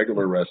 We had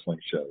regular wrestling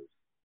shows,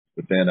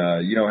 but then,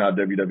 how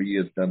WWE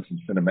has done some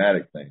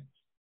cinematic things.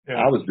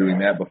 I was doing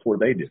that before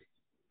they did.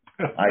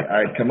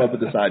 I'd come up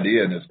with this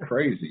idea, and it's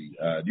crazy.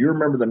 Do you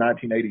remember the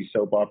 1980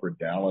 soap opera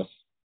Dallas?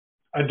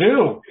 I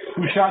do.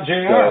 Who shot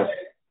JR?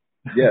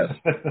 Yes.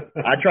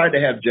 I tried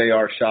to have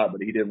JR shot,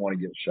 but he didn't want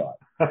to get shot.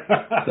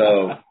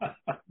 So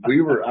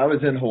I was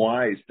in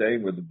Hawaii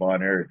staying with the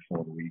Von Erichs for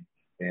a week,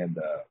 and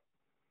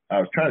I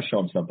was trying to show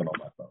him something on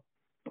my phone.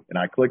 And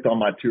I clicked on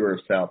my tour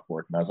of South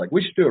Fork, and I was like,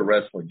 we should do a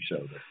wrestling show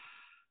there.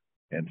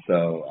 And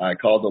so I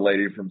called the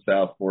lady from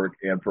South Fork,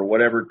 and for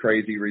whatever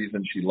crazy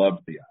reason, she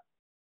loved the idea.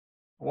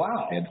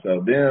 Wow. And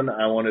so then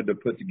I wanted to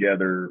put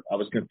together, I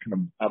was going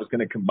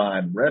to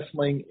combine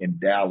wrestling and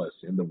Dallas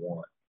into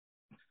one.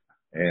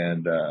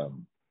 And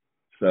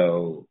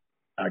so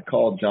I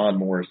called John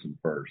Morrison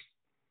first,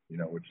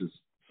 which is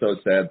so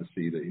sad to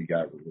see that he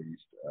got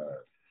released.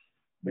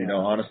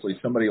 Honestly,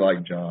 somebody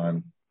like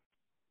John,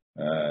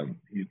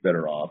 he's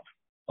better off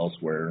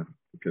elsewhere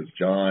because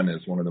John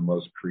is one of the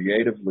most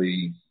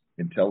creatively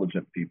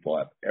intelligent people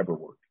I've ever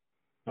worked.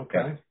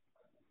 Okay.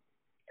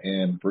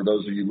 And for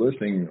those of you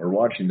listening or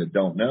watching that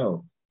don't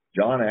know,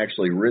 John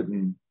actually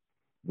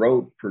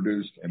wrote,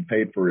 produced, and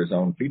paid for his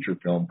own feature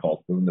film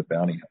called Boone the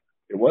Bounty Hunter.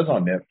 It was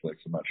on Netflix.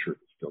 I'm not sure if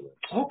it still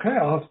is. Okay,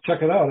 I'll have to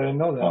check it out. I didn't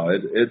know that. Oh,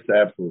 it's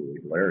absolutely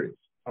hilarious.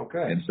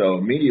 Okay. And so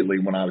immediately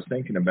when I was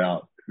thinking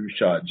about who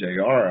shot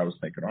JR, I was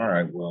thinking, all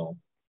right, well,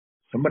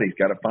 somebody's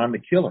got to find the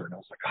killer. And I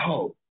was like,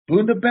 oh,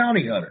 Boone the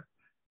Bounty Hunter.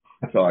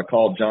 So I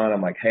called John.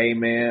 I'm like, hey,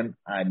 man,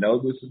 I know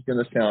this is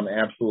going to sound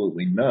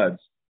absolutely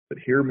nuts, but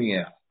hear me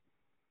out.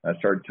 I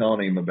started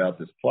telling him about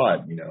this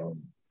plot, I was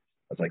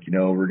like,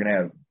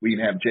 we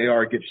can have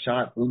JR get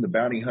shot, Boone the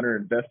Bounty Hunter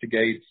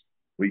investigates,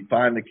 we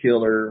find the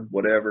killer,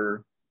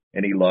 whatever,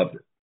 and he loved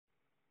it.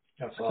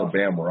 That's so awesome.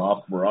 Bam, we're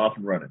off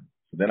and running.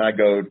 So then I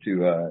go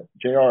to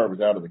JR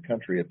was out of the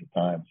country at the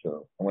time,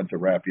 so I went to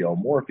Raphael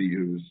Morphy,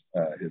 who's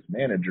his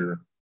manager.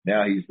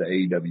 Now he's the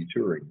AEW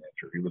touring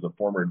manager. He was a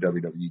former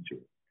WWE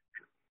touring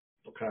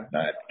manager. Okay. And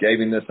I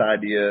gave him this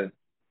idea,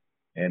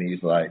 and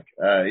he's like,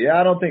 yeah,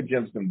 I don't think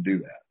Jim's going to do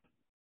that.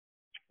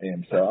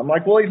 And so I'm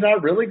like, well, he's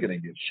not really going to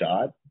get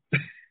shot.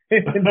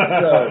 And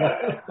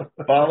so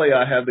finally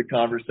I had the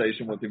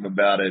conversation with him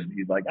about it.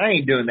 He's like, I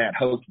ain't doing that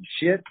hokey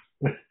shit.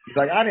 He's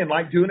like, I didn't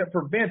like doing it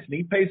for Vince, and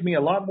he pays me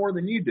a lot more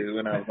than you do.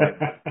 And I was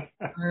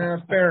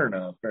like, fair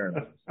enough.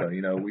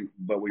 So,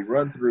 we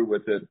run through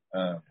with it.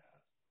 The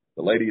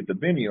lady at the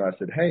venue, I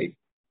said, hey,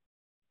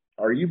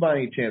 are you by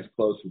any chance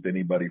close with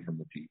anybody from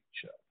the TV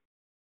show?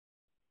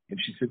 And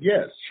she said,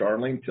 yes,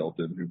 Charlene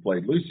Tilton, who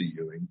played Lucy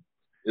Ewing,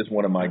 is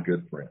one of my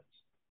good friends.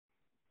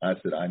 I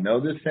said, I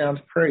know this sounds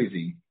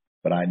crazy,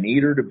 but I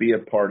need her to be a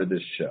part of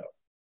this show.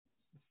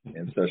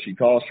 And so she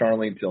calls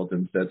Charlene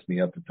Tilton, sets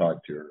me up to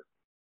talk to her.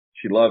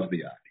 She loves the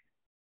idea.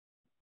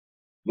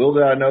 Little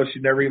did I know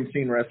she'd never even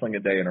seen wrestling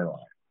a day in her life.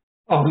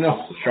 Oh,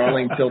 no. So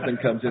Charlene Tilton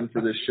comes in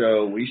for this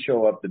show. We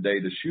show up the day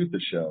to shoot the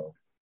show,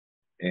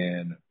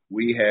 and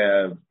we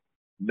have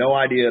no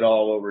idea at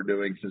all what we're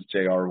doing since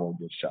JR won't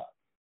get shot.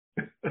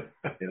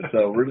 And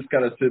so we're just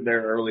kind of sitting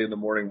there early in the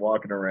morning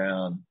walking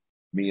around,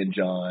 me and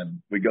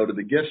John. We go to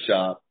the gift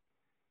shop,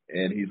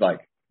 and he's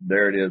like,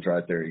 there it is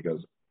right there. He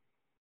goes,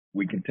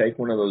 we can take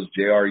one of those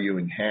J.R.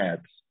 Ewing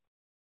hats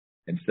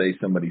and say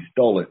somebody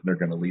stole it, and they're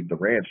going to leave the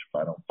ranch if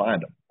I don't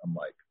find them. I'm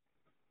like,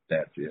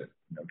 that's it.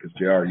 Because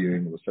J.R.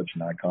 Ewing was such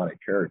an iconic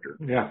character.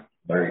 Yeah.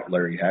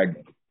 Larry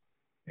Hagman.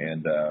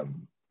 And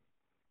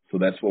so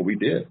that's what we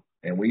did.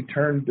 And we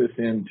turned this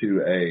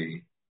into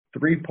a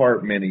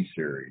 3-part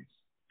miniseries.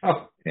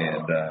 Oh.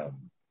 And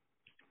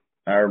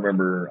I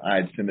remember I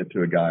had sent it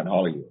to a guy in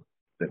Hollywood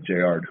that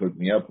JR had hooked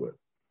me up with.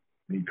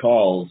 And he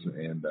calls,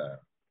 and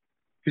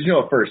because,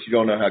 at first you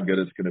don't know how good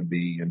it's going to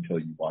be until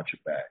you watch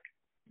it back.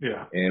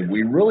 Yeah. And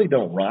we really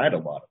don't write a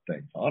lot of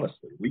things,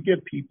 honestly. We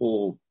give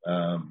people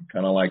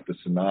kind of like the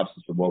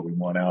synopsis of what we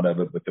want out of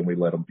it, but then we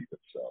let them be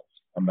themselves.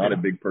 I'm not a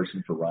big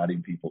person for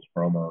writing people's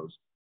promos.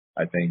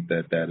 I think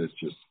that is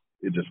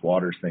it just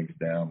waters things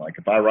down. Like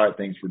if I write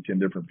things for 10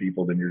 different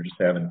people, then you're just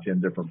having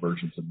 10 different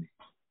versions of me.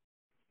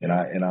 And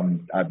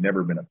I've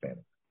never been a fan of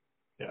it.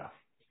 Yeah.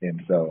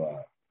 And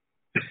so,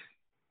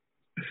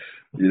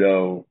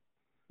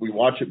 we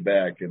watch it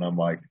back, and I'm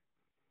like,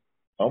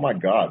 oh my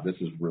God, this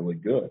is really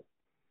good.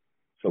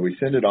 So we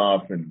send it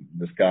off, and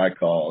this guy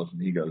calls,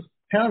 and he goes,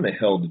 how in the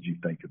hell did you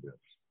think of this?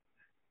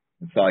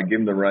 And so I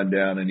give him the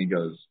rundown, and he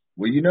goes,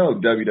 well,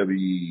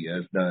 WWE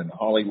has done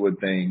Hollywood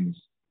things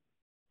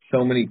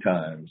so many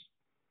times.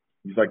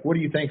 He's like, what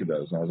do you think of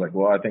those? And I was like,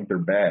 well, I think they're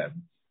bad.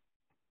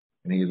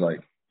 And he's like,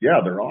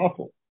 yeah, they're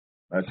awful.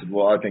 I said,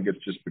 well, I think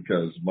it's just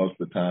because most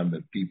of the time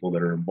that people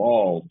that are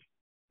involved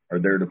are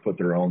there to put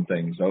their own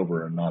things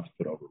over and not to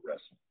put over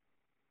wrestling.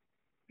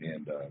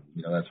 And,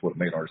 that's what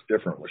made ours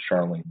different was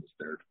Charlene was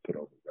there to put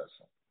over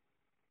wrestling.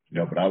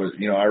 But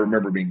I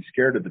remember being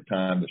scared at the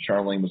time that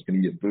Charlene was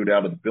going to get booed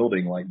out of the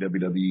building like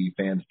WWE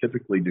fans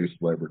typically do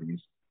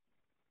celebrities.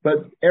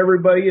 But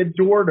everybody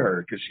adored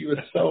her because she was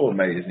so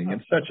amazing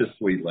and such a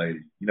sweet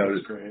lady.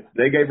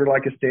 They gave her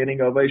like a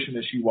standing ovation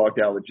as she walked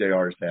out with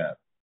JR's hat.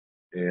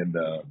 And,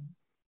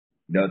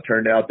 it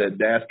turned out that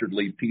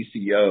dastardly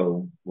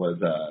PCO was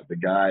the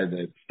guy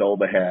that stole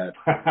the hat.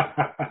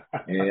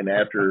 And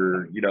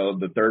after,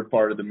 the third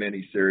part of the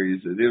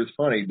miniseries, it was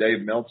funny.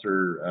 Dave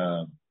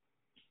Meltzer,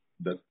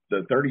 the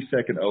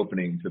 30-second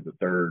opening to the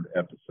third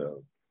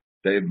episode,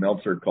 Dave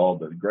Meltzer called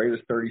the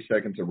greatest 30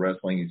 seconds of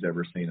wrestling he's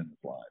ever seen in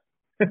his life.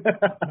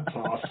 That's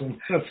awesome.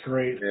 That's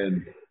great.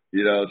 And,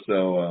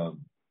 so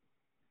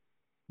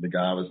the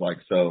guy was like,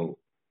 so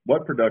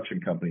what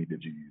production company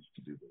did you use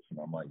to do this? And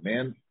I'm like,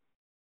 man,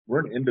 we're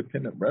an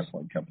independent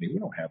wrestling company. We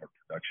don't have a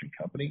production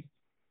company.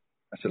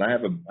 I said, I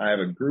have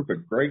a group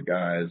of great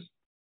guys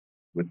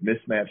with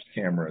mismatched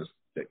cameras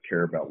that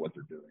care about what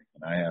they're doing.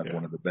 And I have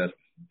one of the best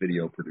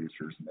video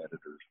producers and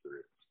editors there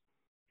is.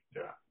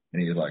 Yeah.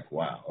 And he was like,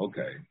 wow,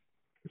 okay.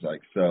 He's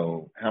like,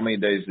 so how many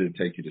days did it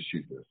take you to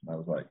shoot this? And I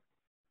was like,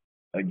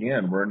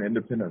 again, we're an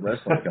independent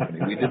wrestling company.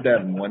 We did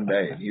that in one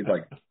day. And he's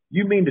like,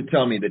 you mean to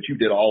tell me that you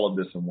did all of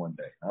this in one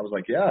day? I was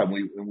like, yeah, and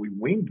we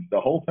winged the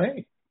whole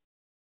thing.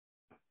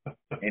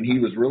 And he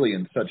was really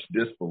in such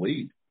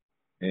disbelief.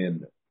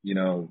 And,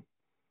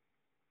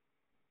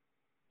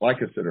 like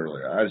I said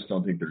earlier, I just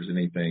don't think there's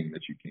anything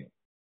that you can't.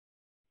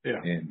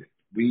 Yeah. And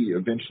we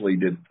eventually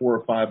did 4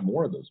 or 5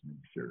 more of those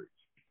miniseries.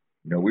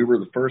 We were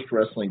the first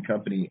wrestling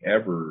company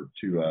ever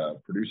to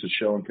produce a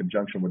show in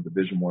conjunction with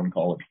Division I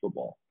college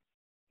football.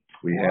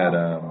 We had,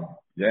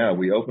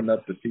 we opened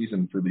up the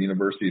season for the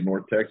University of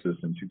North Texas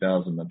in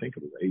 2000, I think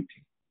it was 18.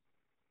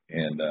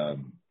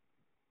 And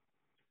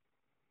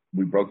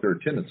we broke their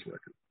attendance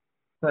record.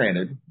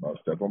 Granted,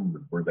 most of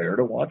them were there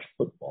to watch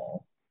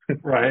football.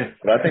 Right.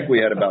 But I think we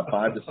had about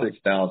 5,000 to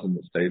 6,000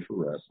 that stayed for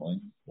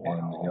wrestling.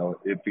 Wow.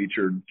 And, it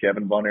featured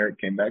Kevin Von Erich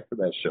came back for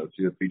that show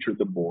too. It featured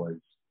the boys.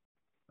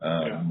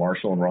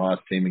 Marshall and Ross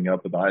teaming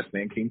up with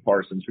Iceman King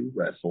Parsons, who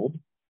wrestled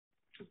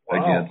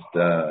against,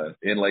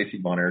 and Lacey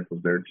Von Erich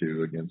was there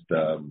too, against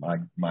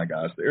my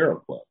guys, the Aero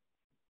Club.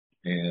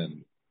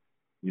 And,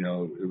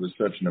 it was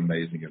such an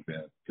amazing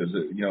event because,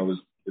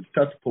 it's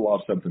tough to pull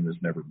off something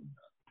that's never been done.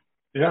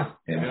 Yeah.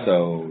 And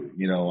so,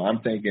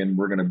 I'm thinking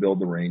we're going to build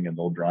the ring and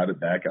they'll drive it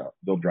back out.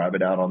 They'll drive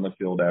it out on the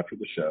field after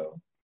the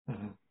show.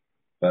 Mm-hmm.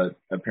 But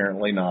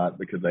apparently not,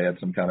 because they had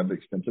some kind of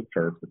expensive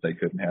turf that they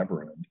couldn't have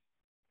ruined.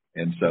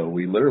 And so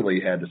we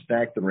literally had to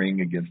stack the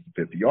ring against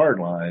the 50-yard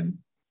line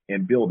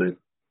and build it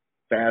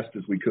fast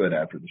as we could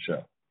after the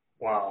show.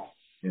 Wow.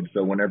 And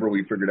so whenever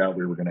we figured out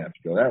we were going to have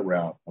to go that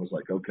route, I was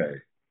like, okay,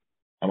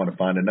 I'm going to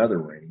find another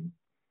ring.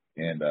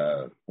 And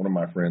one of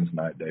my friends,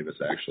 Knight Davis,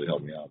 actually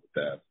helped me out with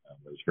that.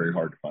 It was very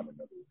hard to find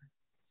another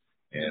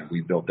ring. And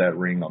we built that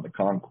ring on the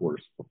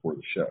concourse before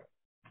the show.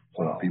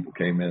 So when people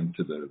came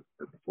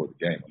before the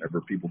game,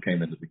 whenever people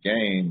came into the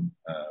game,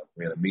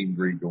 we had a meet and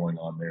greet going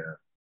on there.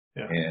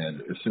 Yeah.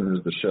 And as soon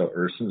as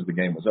the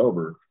game was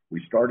over,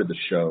 we started the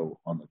show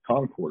on the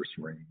concourse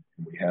ring,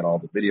 and we had all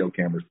the video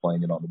cameras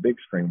playing it on the big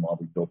screen while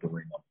we built the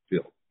ring on the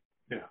field.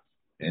 Yeah.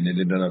 And it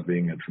ended up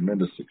being a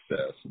tremendous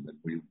success. And then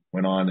we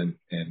went on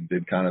and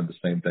did kind of the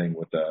same thing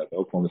with the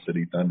Oklahoma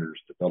City Thunder's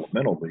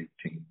developmental league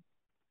team.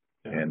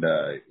 Yeah. And,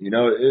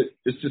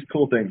 it's just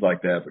cool things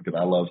like that because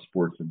I love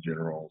sports in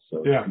general.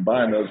 So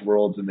combine those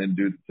worlds and then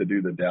do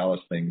the Dallas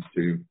things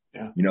too.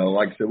 Yeah.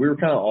 Like I said, we were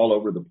kind of all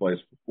over the place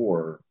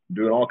before,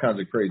 doing all kinds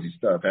of crazy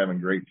stuff, having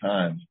great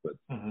times. But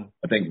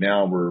I think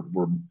now we're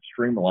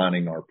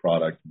streamlining our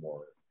product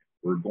more.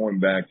 We're going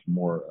back to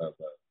more of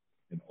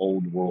an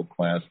old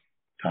world-class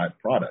type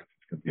product.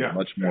 It's going to be a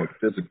much more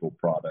physical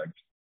product.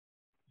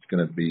 It's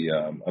going to be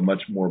a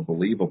much more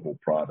believable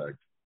product.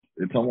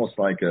 It's almost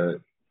like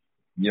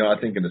I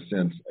think in a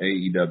sense,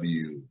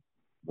 AEW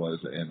was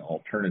an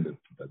alternative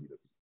to WWE.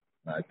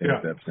 And I think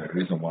that's the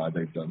reason why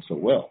they've done so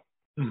well.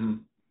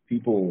 Mm-hmm.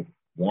 People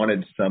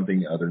wanted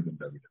something other than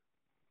WWE.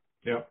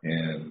 Yeah.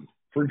 And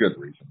for good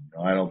reason.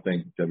 I don't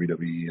think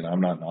WWE, and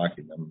I'm not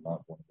knocking them, I'm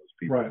not one of those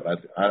people,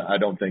 but I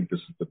don't think this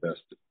is the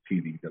best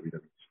TV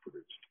WWE's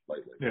produced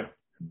lately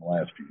in the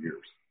last few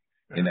years.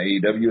 Yeah. And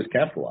AEW has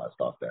capitalized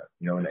off that.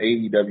 An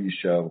AEW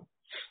show,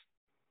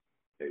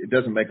 it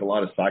doesn't make a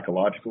lot of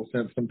psychological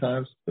sense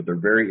sometimes, but they're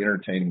very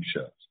entertaining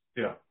shows.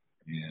 Yeah.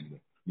 And,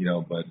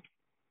 but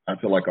I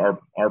feel like our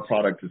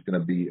product is going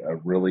to be a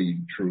really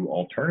true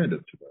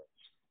alternative to those.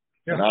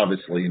 Yeah. And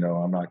obviously,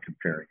 I'm not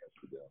comparing us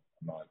to them.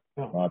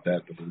 I'm not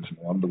that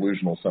delusional. I'm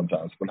delusional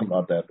sometimes, but I'm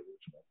not that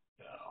delusional.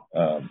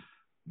 No.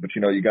 But,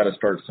 you got to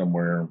start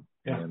somewhere.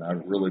 Yeah. And I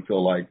really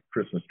feel like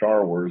Christmas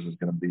Star Wars is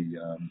going to be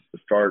the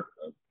start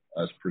of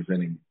us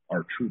presenting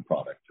our true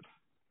product.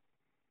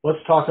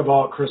 Let's talk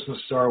about Christmas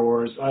Star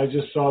Wars. I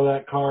just saw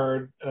that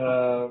card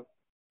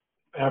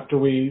after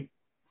we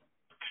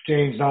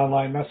exchanged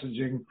online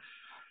messaging,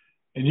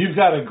 and you've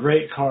got a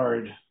great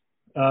card.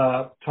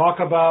 Talk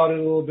about it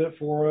a little bit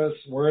for us,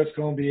 where it's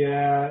going to be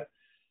at,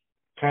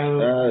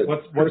 kind of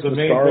what's the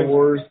main Star thing?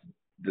 Wars,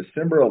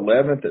 December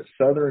 11th at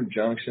Southern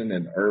Junction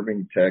in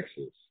Irving,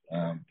 Texas.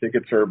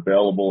 Tickets are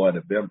available at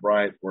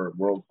Eventbrite or at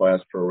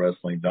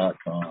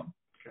worldclassprowrestling.com.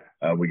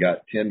 Okay. We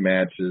got 10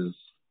 matches.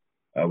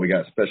 We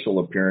got special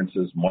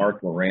appearances.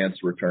 Mark Lawrence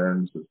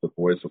returns as the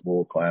voice of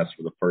World Class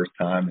for the first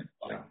time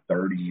in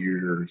 30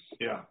 years.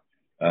 Yeah.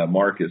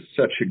 Mark is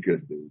such a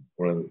good dude,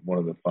 one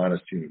of the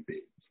finest human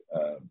beings.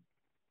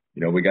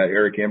 We got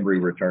Eric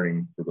Embry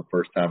returning for the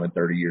first time in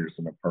 30 years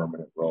in a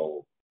permanent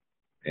role,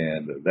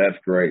 and that's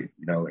great.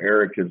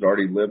 Eric has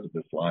already lived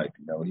this life.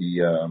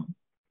 He, after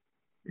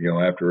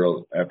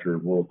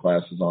World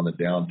Class was on the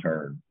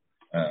downturn,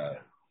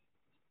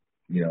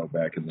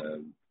 back in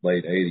the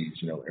late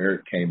 80s,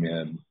 Eric came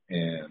in,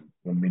 and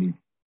when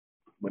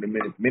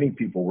many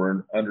people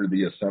were under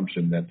the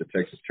assumption that the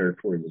Texas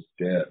territory was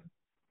dead,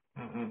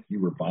 he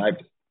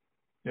revived it.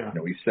 Yeah.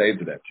 He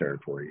saved that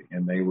territory,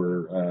 and they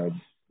were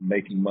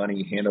making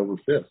money hand over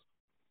fist.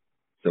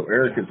 So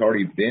Eric has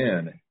already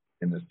been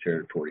in this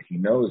territory. He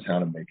knows how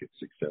to make it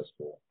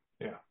successful.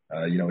 Yeah.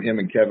 Him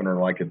and Kevin are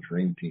like a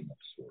dream team of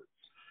sorts.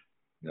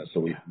 So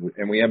we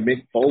have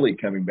Mick Foley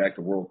coming back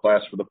to World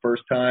Class for the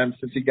first time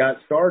since he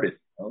got started.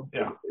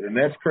 Yeah. And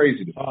that's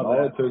crazy to me.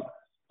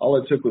 All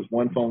it took was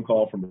one phone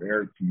call from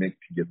Eric to Mick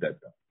to get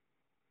that done.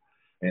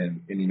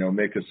 And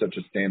Mick is such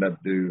a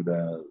stand-up dude.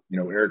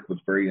 Eric was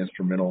very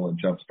instrumental in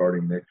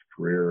jump-starting Mick's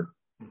career,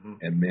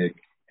 and Mick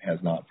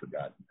has not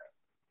forgotten that.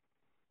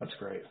 That's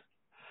great.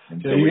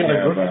 And so we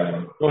have,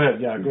 go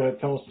ahead. Yeah, go ahead.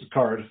 Tell us the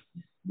card.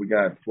 We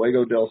got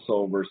Fuego del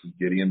Sol versus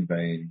Gideon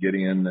Vane.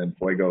 Gideon and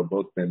Fuego have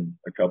both been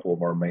a couple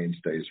of our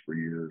mainstays for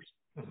years.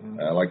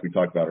 Like we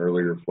talked about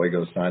earlier,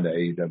 Fuego signed to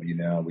AEW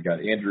now. We got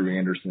Andrew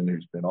Anderson,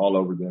 who's been all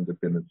over the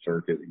independent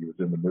circuit. He was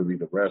in the movie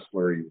The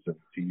Wrestler. He was in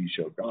the TV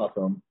show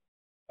Gotham.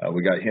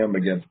 We got him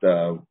against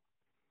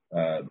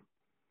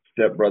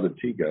stepbrother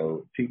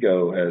Tigo.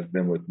 Tigo has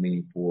been with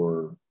me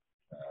for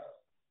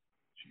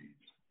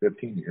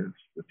 15 years.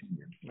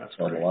 That's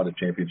held a lot of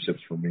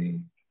championships for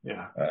me.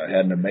 Yeah.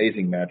 Had an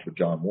amazing match with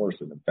John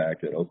Morrison, in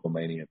fact, at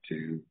Oklahomania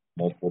 2,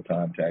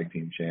 multiple-time tag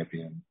team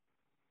champion.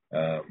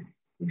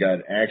 We got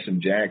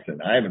Action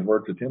Jackson. I haven't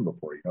worked with him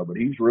before, but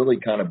he's really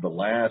kind of the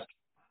last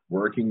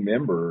working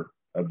member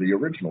of the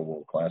original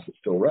World Class that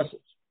still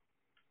wrestles.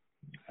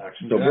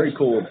 Action so Jackson. Very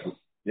cool.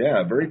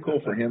 Yeah, very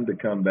cool for him to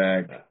come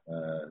back,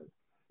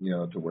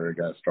 to where it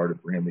got started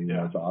for him.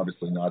 It's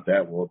obviously not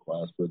that World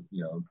Class, but,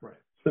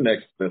 it's the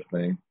next best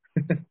thing.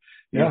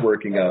 He's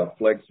working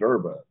Flex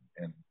Zerba,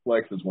 and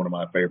Flex is one of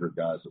my favorite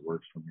guys that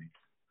works for me.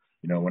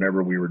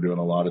 Whenever we were doing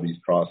a lot of these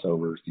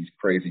crossovers, these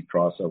crazy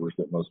crossovers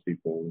that most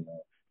people,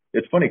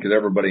 it's funny because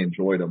everybody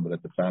enjoyed them, but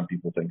at the time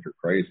people think they're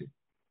crazy.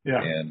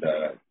 Yeah. And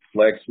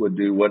Flex would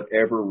do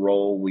whatever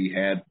role we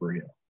had for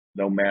him,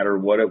 no matter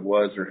what it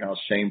was or how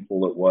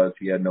shameful it was.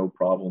 He had no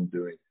problem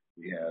doing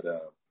it.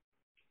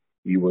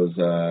 He was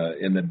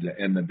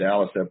in the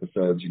Dallas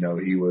episodes. He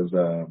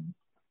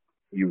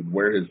would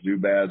wear his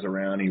Zubaz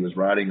around. He was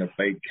riding a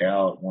fake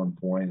cow at one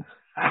point.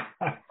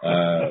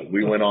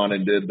 We went on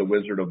and did The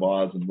Wizard of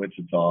Oz in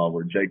Wichita,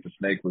 where Jake the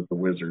Snake was the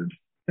wizard,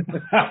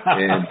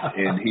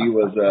 and he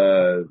was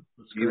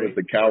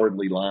the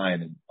Cowardly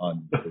Lion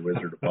on The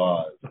Wizard of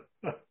Oz.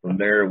 From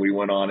there, we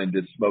went on and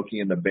did Smokey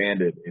and the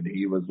Bandit, and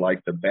he was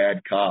like the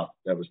bad cop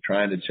that was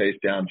trying to chase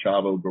down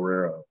Chavo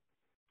Guerrero,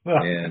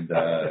 and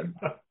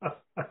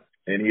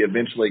he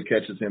eventually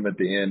catches him at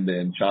the end,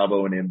 and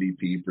Chavo and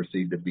MVP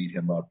proceed to beat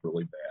him up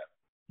really bad.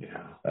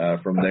 Yeah.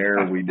 From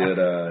there, we did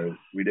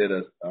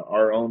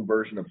our own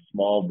version of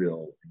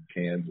Smallville in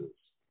Kansas.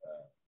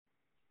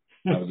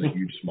 I was a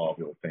huge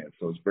Smallville fan,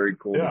 so it's very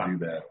cool to do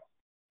that.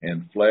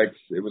 And Flex,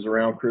 it was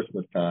around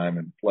Christmas time,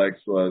 and Flex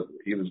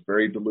he was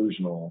very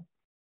delusional.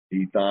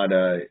 He thought,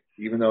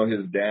 even though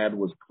his dad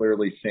was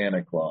clearly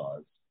Santa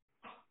Claus,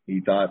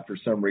 he thought for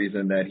some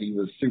reason that he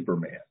was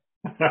Superman.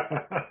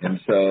 And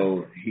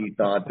so he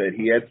thought that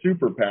he had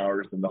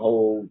superpowers, and the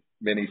whole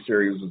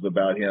miniseries was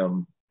about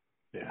him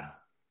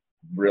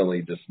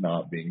really just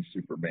not being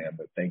Superman,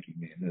 but thinking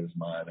in his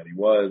mind that he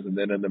was. And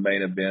then in the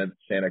main event,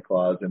 Santa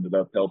Claus ended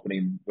up helping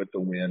him with the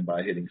win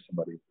by hitting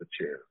somebody with a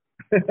chair.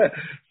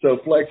 So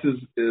Flex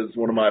is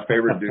one of my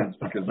favorite dudes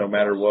because no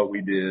matter what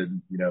we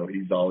did,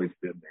 he's always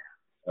been there.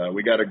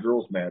 We got a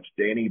girls match,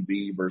 Danny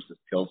B versus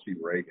Kelsey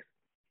Reagan.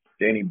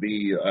 Danny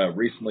B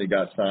recently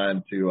got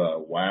signed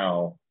to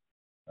WOW,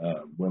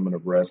 Women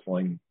of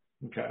Wrestling.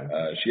 Okay.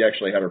 She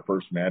actually had her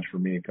first match for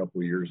me a couple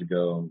of years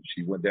ago, and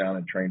she went down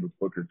and trained with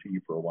Booker T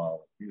for a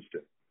while in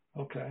Houston.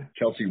 Okay.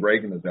 Kelsey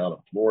Reagan is out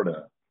of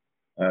Florida.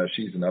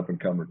 She's an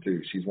up-and-comer,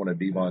 too. She's one of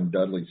Devon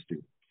Dudley's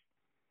students.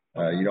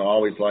 I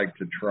always like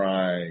to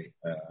try.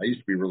 I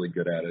used to be really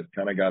good at it.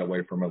 Kind of got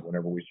away from it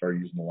whenever we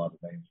started using a lot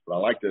of names. But I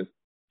like to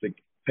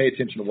pay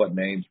attention to what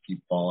names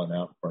keep falling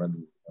out in front of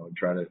me. And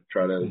try to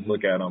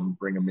look at them,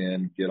 bring them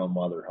in, get them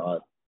while they're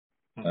hot,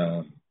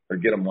 or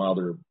get them while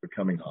they're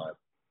becoming hot.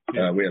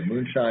 We have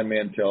Moonshine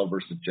Mantell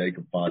versus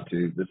Jacob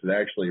Fatu. This is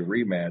actually a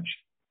rematch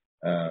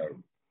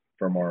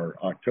from our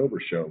October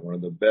show. One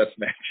of the best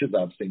matches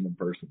I've seen in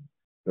person.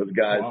 Those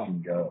guys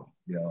can go.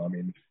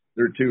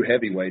 They're two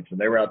heavyweights, and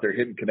they were out there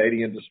hitting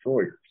Canadian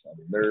destroyers.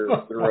 They're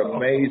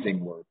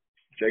amazing work.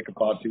 Jacob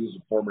Fatu is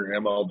a former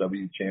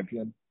MLW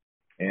champion,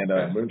 and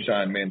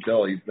Moonshine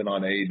Mantell, he's been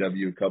on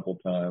AEW a couple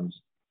times.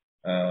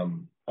 I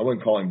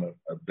wouldn't call him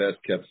a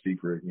best kept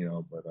secret,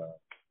 but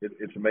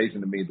it's amazing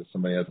to me that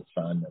somebody hasn't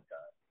signed that guy.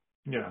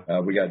 Yeah.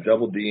 We got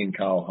Double D and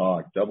Kyle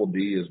Hawk. Double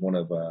D is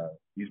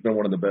he's been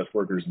one of the best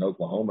workers in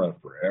Oklahoma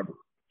forever,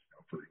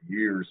 for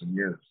years and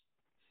years.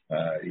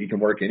 He can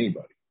work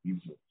anybody.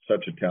 He's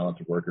such a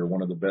talented worker,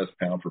 one of the best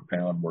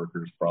pound-for-pound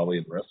workers probably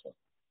in wrestling.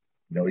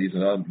 He's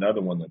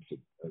another one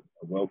that's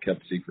a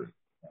well-kept secret.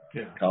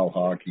 Kyle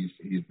Hawk,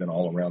 he's been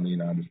all around the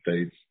United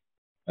States.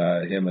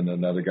 Him and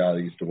another guy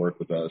that used to work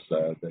with us,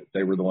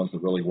 they were the ones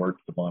that really worked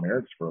with the Von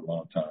Erichs for a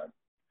long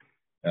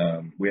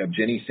time. We have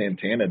Jenny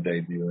Santana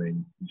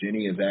debuting.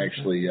 Jenny is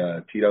actually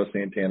Tito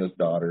Santana's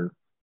daughter.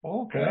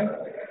 Okay.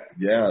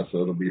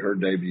 So it'll be her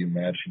debut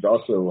match. She's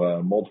also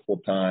a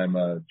multiple-time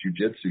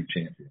jiu-jitsu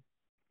champion.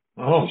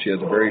 Oh. So she has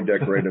a very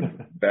decorative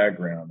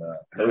background.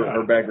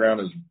 Her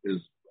background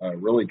is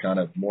really kind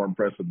of more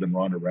impressive than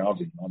Ronda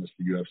Rousey, minus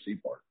the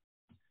UFC part.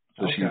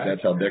 So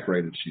that's how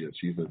decorated she is.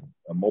 She's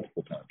a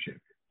multiple-time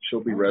champion.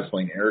 She'll be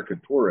wrestling Erica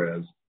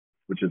Torres,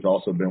 which has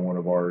also been one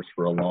of ours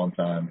for a long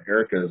time.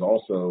 Erica is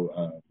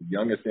also the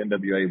youngest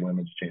NWA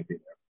women's champion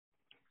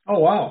ever. Oh,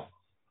 wow.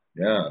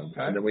 Yeah.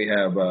 Okay. And then we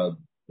have the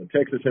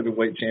Texas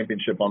Heavyweight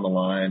Championship on the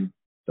line,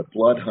 the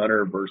Blood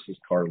Hunter versus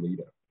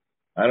Carlito.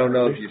 I don't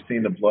know if you've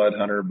seen the Blood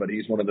Hunter, but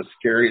he's one of the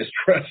scariest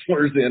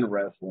wrestlers in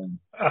wrestling.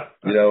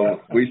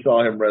 We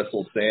saw him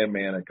wrestle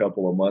Sandman a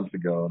couple of months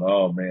ago, and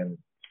oh, man,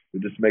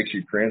 it just makes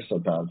you cringe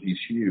sometimes. He's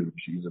huge.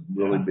 He's a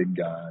really big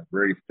guy,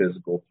 very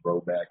physical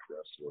throwback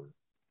wrestler.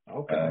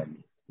 Okay.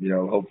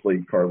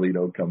 Hopefully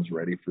Carlito comes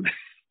ready for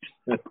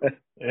that.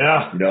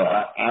 Yeah.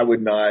 I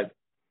would not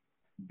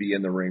be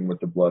in the ring with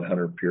the Blood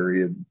Hunter,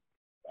 period.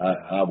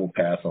 I will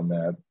pass on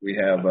that. We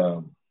have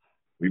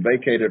we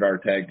vacated our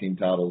tag team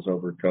titles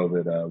over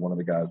COVID. One of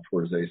the guys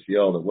tore his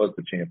ACL that was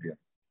the champion.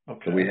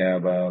 Okay. So we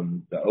have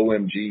the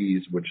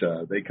OMGs, which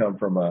they come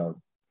from a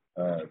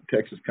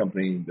Texas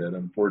company that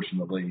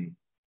unfortunately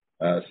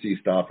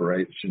ceased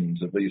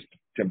operations, at least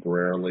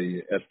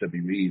temporarily.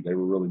 SWE, they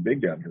were really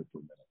big down here for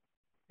a minute.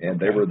 And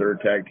they were their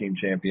tag team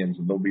champions,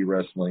 and they'll be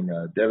wrestling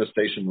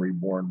Devastation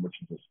Reborn, which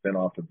is a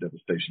spinoff of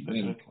Devastation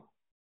Inc.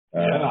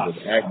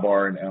 With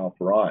Akbar and Al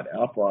Farad.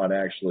 Al Farad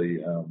actually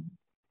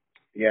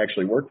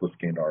worked with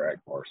Skandar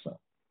Akbar's son.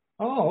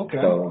 Oh, okay.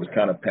 So it was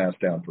kind of passed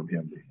down from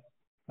him to him.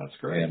 That's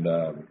great. And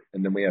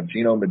then we have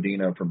Gino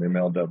Medina from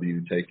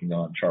MLW taking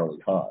on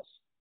Charlie Haas.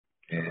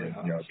 And,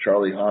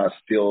 Charlie Haas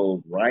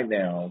still right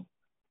now,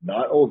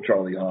 not old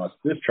Charlie Haas,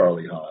 this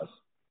Charlie Haas,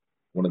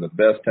 one of the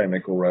best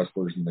technical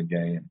wrestlers in the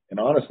game. And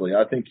honestly,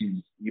 I think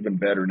he's even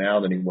better now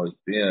than he was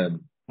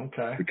then.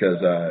 Okay.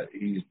 Because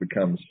he's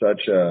become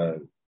such a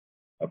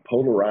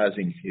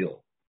polarizing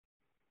heel.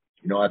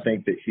 I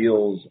think that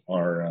heels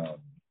are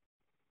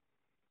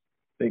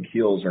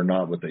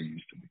not what they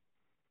used to be.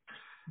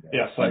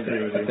 Yes, I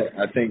agree with you.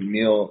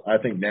 I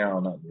think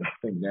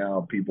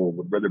now people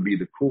would rather be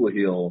the cool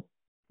heel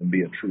than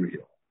be a true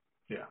heel.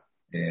 Yeah.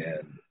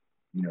 And,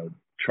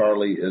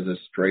 Charlie is a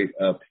straight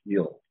up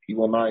heel. He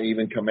will not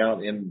even come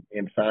out and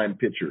sign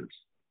pictures.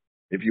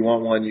 If you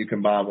want one, you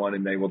can buy one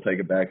and they will take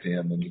it back to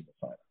him and he will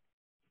sign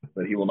it.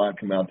 But he will not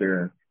come out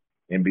there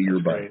and be your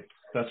buddy.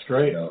 That's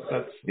great.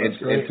 That's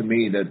great. And to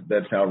me,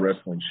 that's how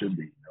wrestling should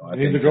be. I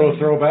need to go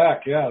throw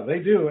back. Yeah, they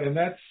do. And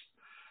I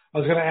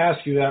was going to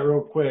ask you that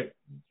real quick.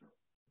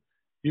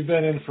 You've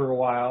been in for a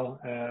while,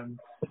 and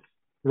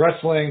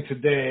wrestling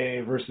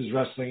today versus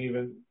wrestling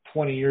even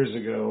 20 years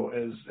ago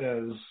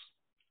is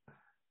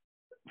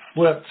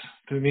flipped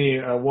to me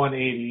a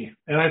 180.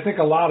 And I think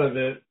a lot of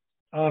it,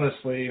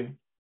 honestly,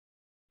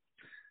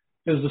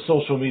 is the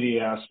social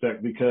media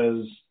aspect,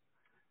 because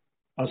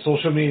on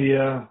social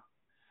media,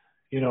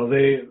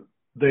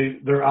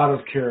 they're out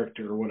of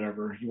character, or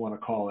whatever you want to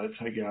call it,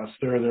 I guess.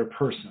 They're their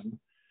person.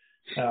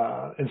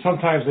 And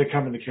sometimes they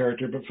come into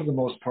character, but for the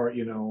most part,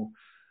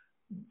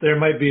 there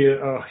might be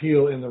a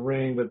heel in the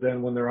ring, but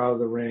then when they're out of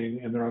the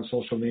ring and they're on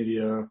social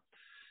media,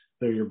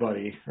 they're your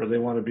buddy, or they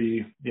want to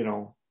be,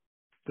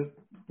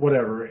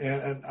 whatever.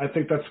 And I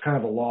think that's kind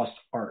of a lost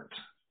art,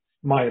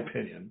 my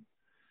opinion.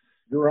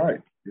 You're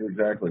right. You're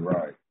exactly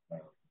right.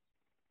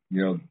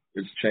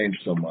 It's changed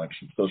so much.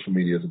 Social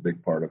media is a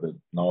big part of it,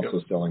 and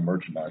also selling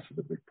merchandise is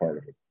a big part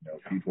of it.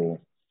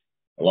 People,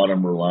 a lot of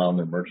them rely on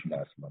their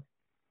merchandise money.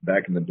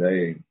 Back in the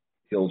day,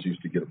 heels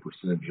used to get a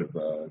percentage of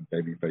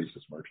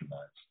babyface's merchandise.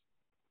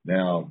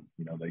 Now,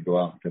 they go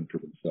out and fend for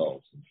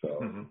themselves. And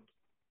so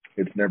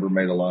it's never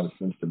made a lot of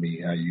sense to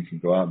me how you can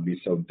go out and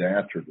be so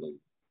dastardly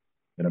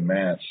in a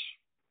match,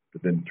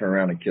 but then turn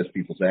around and kiss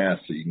people's ass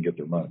so you can get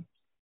their money.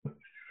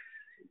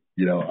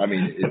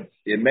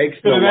 It makes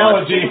no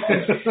analogy.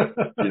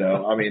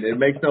 It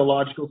makes no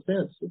logical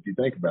sense if you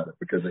think about it,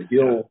 because a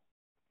heel,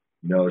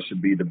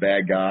 should be the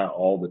bad guy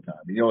all the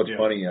time. It's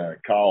funny,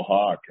 Kyle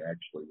Hawk,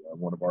 actually,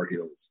 one of our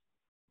heels,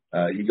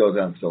 he goes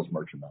out and sells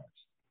merchandise,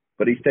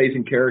 but he stays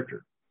in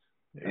character.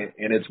 Yeah.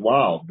 And it's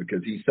wild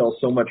because he sells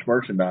so much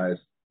merchandise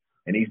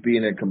and he's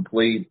being a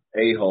complete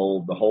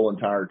a-hole the whole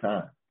entire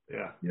time.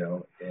 Yeah.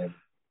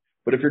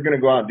 But if you're going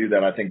to go out and do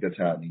that, I think that's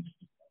how it needs to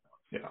be.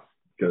 Yeah.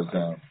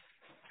 Because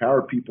how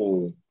are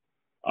people,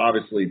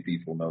 obviously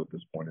people know at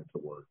this point it's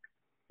a work.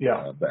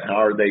 Yeah. But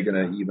how are they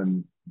going to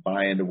even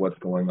buy into what's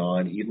going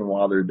on, even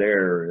while they're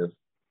there, if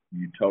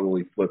you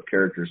totally flip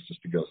characters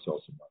just to go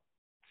sell some money.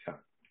 Yeah.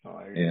 Oh,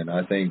 and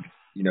I think,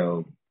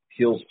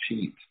 heels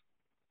cheat.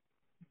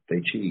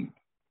 They cheat.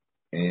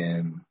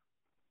 And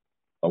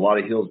a lot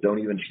of heels don't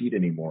even cheat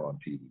anymore on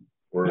TV.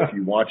 Or if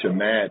you watch a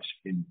match,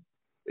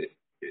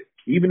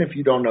 even if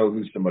you don't know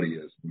who somebody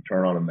is, you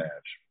turn on a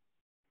match,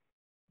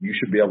 you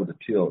should be able to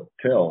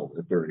tell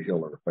if they're a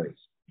heel or a face.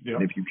 Yep.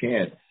 And if you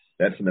can't,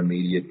 that's an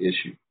immediate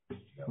issue.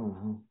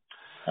 Mm-hmm.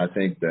 I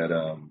think that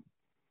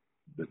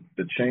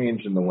the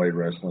change in the way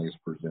wrestling is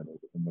presented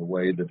and the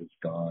way that it's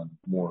gone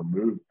more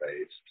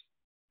move-based,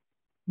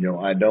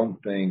 I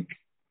don't think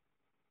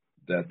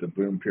that the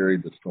boom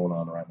period that's going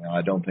on right now,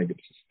 I don't think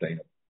it's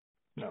sustainable.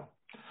 No.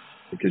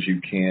 Because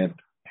you can't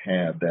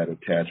have that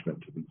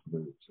attachment to these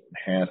moves. It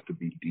has to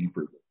be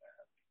deeper than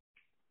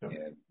that.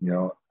 Yep.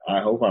 And,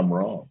 I hope I'm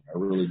wrong. I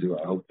really do.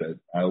 I hope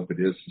it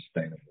is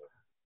sustainable.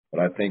 But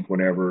I think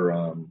whenever,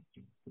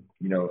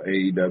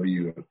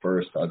 AEW at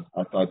first,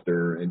 I thought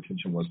their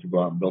intention was to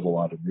go out and build a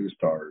lot of new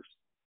stars.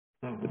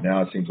 Mm-hmm. But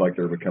now it seems like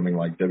they're becoming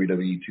like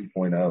WWE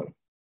 2.0.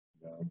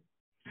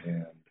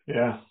 And,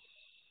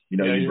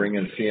 you bring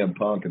in CM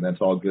Punk and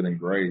that's all good and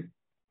great,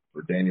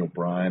 or Daniel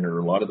Bryan or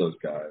a lot of those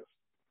guys.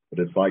 But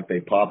it's like they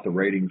pop the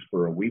ratings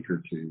for a week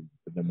or two,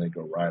 but then they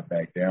go right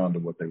back down to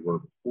what they were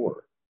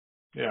before.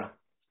 Yeah.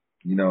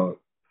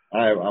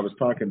 I was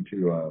talking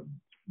to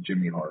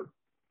Jimmy Hart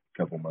a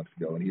couple months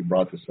ago, and he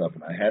brought this up,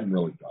 and I hadn't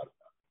really thought about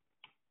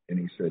it. And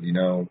he said,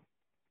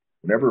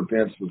 whenever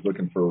Vince was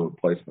looking for a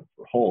replacement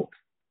for Hulk,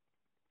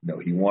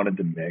 he wanted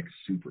the next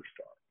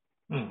superstar.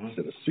 Mm-hmm. He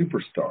said a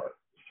superstar,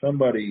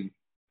 somebody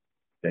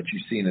that you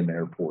see in an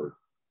airport,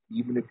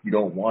 even if you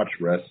don't watch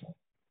wrestling,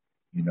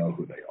 you know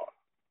who they are.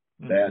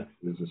 Mm-hmm. That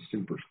is a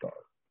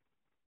superstar.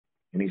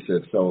 And he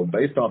said, so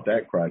based off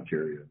that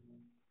criteria,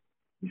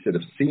 he said,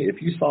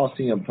 if you saw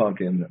CM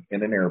Punk in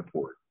an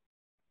airport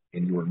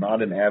and you were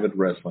not an avid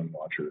wrestling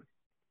watcher,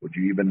 would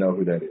you even know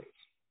who that is?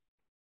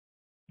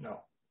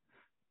 No.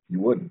 You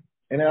wouldn't.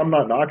 And I'm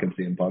not knocking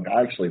CM Punk.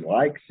 I actually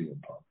like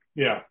CM Punk.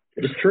 Yeah.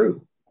 It's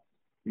true.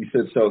 He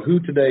said, so who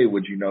today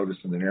would you notice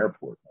in an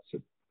airport? I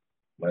said,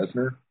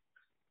 Lesnar.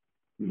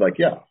 He's like,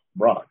 yeah,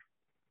 Brock.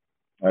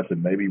 I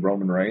said, maybe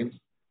Roman Reigns.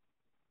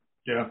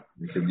 Yeah.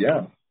 He said,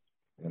 yeah.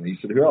 And he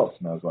said, who else?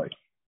 And I was like,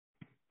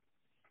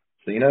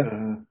 Cena?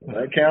 Does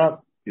that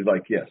count? He's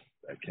like, yes,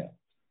 that counts.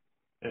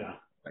 Yeah.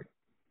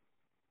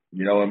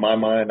 In my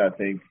mind, I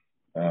think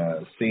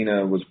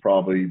Cena was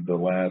probably the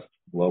last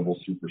global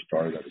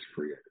superstar that was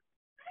created.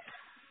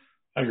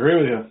 I agree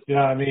with you.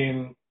 Yeah, I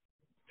mean,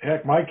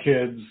 heck, some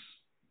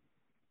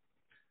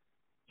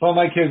of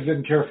my kids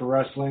didn't care for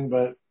wrestling,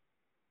 but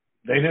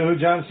they knew who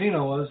John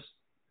Cena was.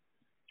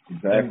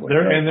 Exactly.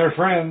 And their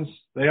friends,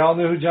 they all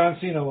knew who John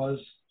Cena was.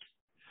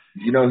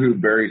 Do you know who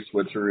Barry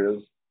Switzer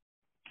is?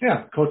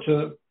 Yeah, coach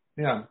of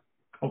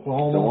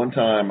Oklahoma. So one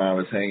time I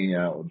was hanging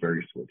out with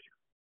Barry Switzer,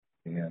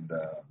 and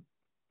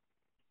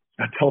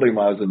I told him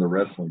I was in the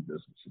wrestling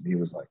business, and he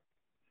was like,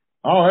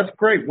 oh, that's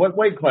great. What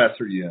weight class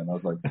are you in? I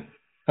was like,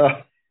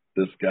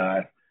 this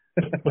guy.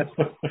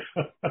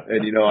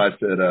 And, I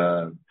said,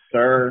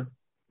 sir,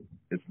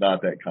 it's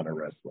not that kind of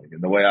wrestling.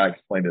 And the way I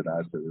explained it,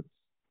 I said, it's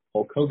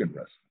Hulk Hogan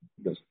wrestling.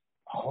 He goes,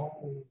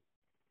 oh.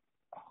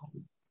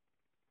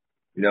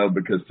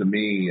 Because to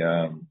me,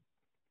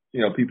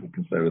 people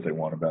can say what they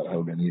want about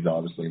Hogan. He's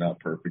obviously not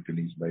perfect and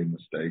he's made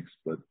mistakes,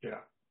 but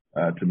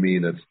to me,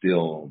 that's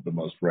still the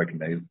most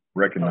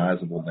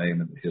recognizable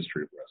name in the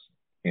history of wrestling,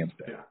 hands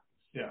down.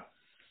 Yeah,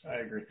 I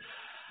agree.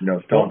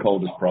 Stone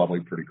Cold is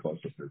probably pretty close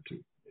up there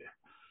too.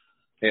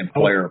 Yeah. And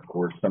Flair, of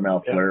course.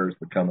 Somehow Flair has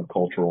become a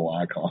cultural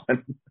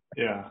icon.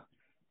 Yeah.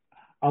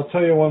 I'll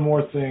tell you one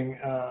more thing.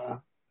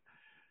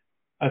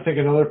 I think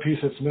another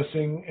piece that's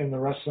missing in the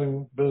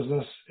wrestling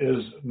business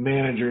is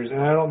managers.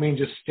 And I don't mean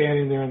just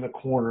standing there in the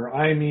corner.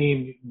 I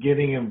mean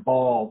getting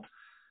involved,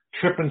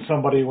 tripping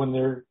somebody when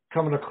they're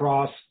coming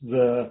across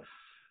the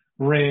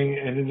ring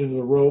and into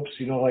the ropes,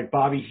 like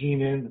Bobby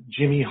Heenan,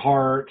 Jimmy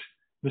Hart,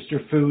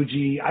 Mr.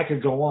 Fuji. I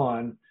could go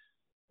on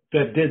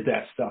that did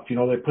that stuff.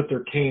 They put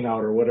their cane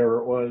out or whatever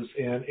it was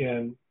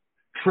and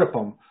trip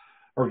them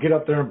or get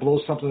up there and blow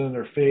something in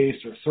their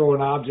face or throw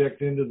an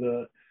object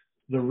into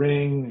the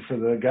ring for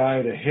the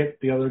guy to hit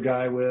the other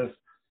guy with.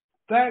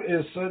 That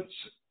is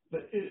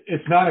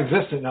it's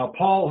non-existent now.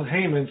 Paul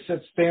Heyman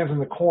stands in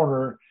the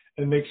corner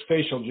and makes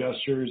facial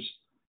gestures,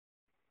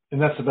 and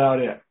that's about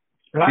it.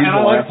 And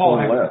I like Paul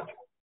Heyman.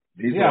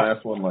 He's the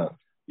last one left.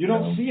 You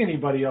don't see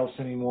anybody else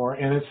anymore,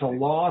 and it's a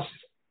lost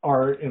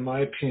art, in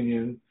my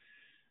opinion.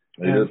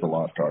 It is a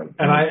lost art.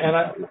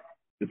 And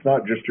it's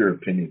not just your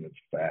opinion; it's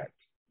fact.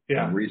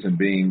 Yeah. And the reason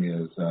being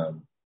is,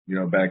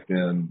 back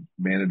then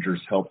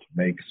managers helped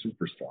make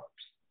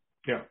superstars.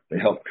 Yeah. They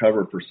helped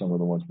cover for some of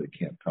the ones that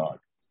can't talk.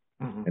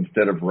 Mm-hmm.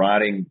 Instead of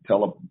writing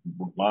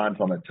lines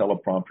on a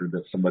teleprompter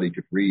that somebody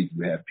could read,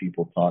 you have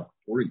people talk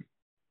for you.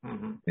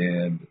 Mm-hmm.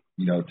 And,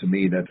 to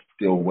me, that's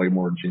still way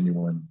more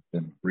genuine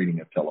than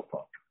reading a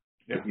teleprompter.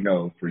 Yeah.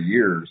 But, for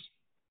years,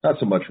 not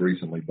so much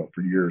recently, but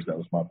for years, that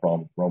was my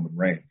problem with Roman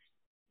Reigns.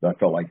 I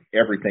felt like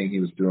everything he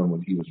was doing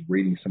was he was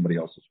reading somebody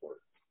else's words.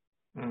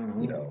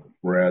 Mm-hmm. You know,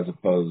 whereas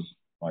opposed,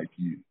 like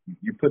you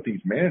put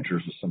these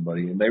managers with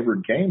somebody and they were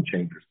game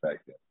changers back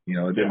then. You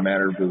know, it didn't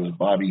matter if it was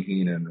Bobby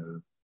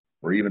Heenan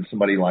or even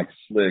somebody like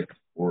Slick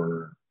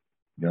or,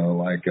 you know,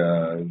 like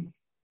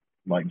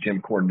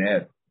Jim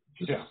Cornette.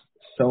 Just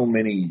so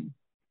many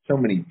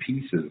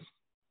pieces.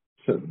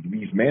 So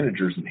these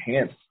managers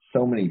enhanced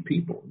so many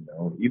people, you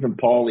know, even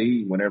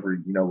Paulie, whenever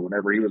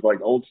he was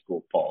like old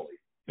school Paulie.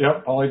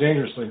 Yep. Paulie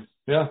Dangerously.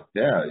 Yeah.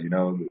 Yeah. You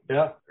know,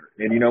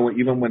 and, you know,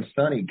 even when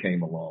Sonny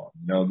came along,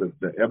 you know,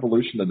 the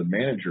evolution of the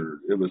manager,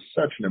 it was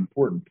such an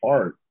important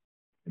part.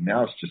 And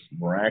now it's just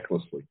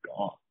miraculously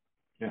gone.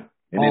 Yeah.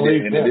 And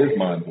it is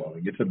mind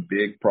blowing. It's a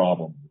big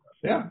problem.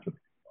 Yeah. You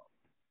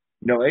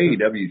know,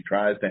 AEW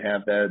tries to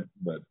have that,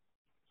 but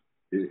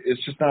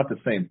it's just not the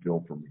same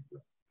feel for me.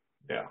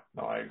 Yeah.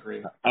 No, I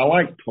agree. I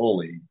like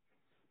Tully.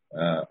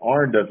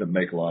 Arn doesn't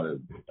make a lot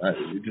of,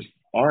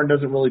 Arn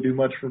doesn't really do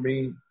much for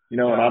me, you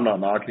know, and I'm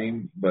not knocking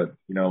him, but,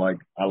 you know, like,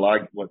 I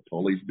like what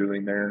Tully's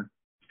doing there,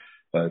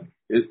 but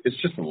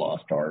it's just a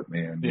lost art,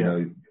 man. Yeah. You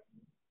know,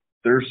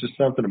 there's just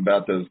something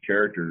about those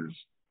characters,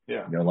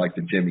 you know, like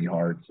the Jimmy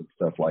Harts and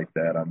stuff like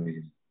that. I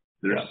mean,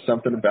 there's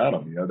something about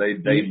them, you know, they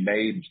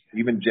made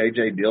even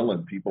J.J.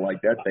 Dillon, people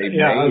like that, they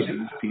made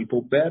these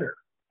people better.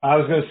 I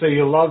was going to say,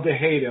 you love to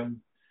hate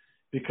them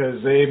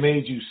because they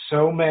made you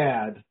so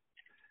mad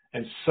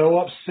and so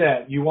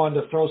upset, you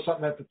wanted to throw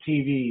something at the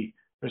TV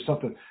or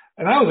something.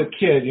 And I was a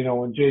kid, you know,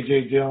 when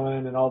J.J.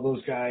 Dillon and all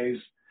those guys,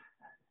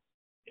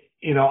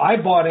 you know, I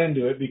bought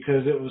into it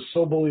because it was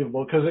so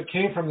believable because it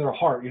came from their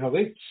heart. You know,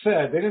 they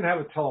said they didn't have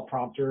a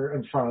teleprompter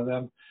in front of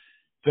them.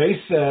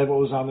 They said what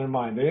was on their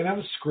mind. They didn't have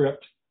a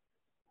script.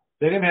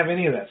 They didn't have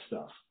any of that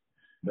stuff.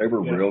 They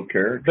were real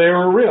characters. They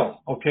were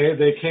real, okay?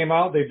 They came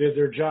out. They did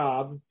their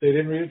job. They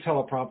didn't read a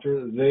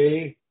teleprompter.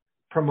 They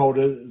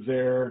promoted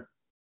their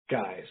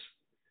guys.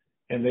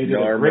 And they did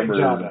a great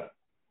job at it.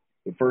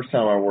 The first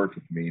time I worked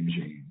with Mean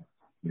Gene,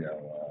 you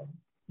know,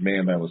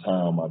 man, that was high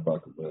on my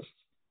bucket list.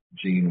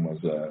 Gene was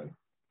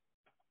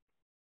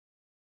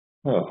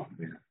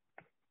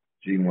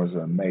Gene was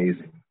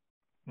amazing.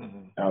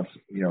 Mm-hmm.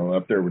 You know,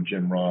 up there with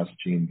Jim Ross,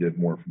 Gene did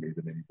more for me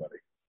than anybody,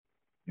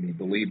 and he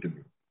believed in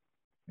me.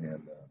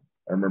 And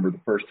I remember the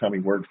first time he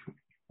worked for me.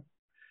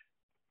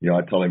 You know,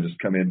 I told him just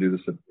come in and do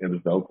this. It was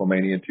the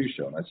Oklahomania 2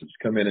 show, and I said just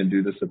come in and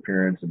do this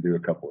appearance and do a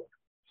couple of.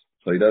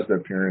 So he does the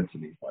appearance,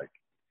 and he's like,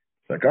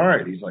 all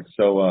right. He's like,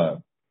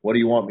 so what do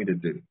you want me to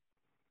do?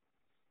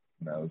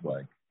 And I was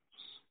like,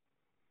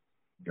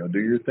 go do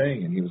your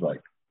thing. And he was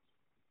like,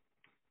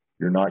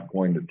 you're not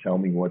going to tell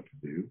me what to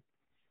do?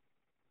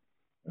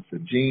 I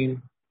said,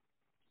 Gene,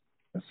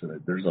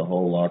 there's a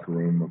whole locker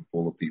room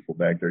full of people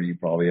back there you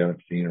probably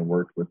haven't seen or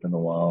worked with in a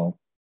while.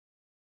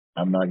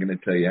 I'm not going to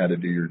tell you how to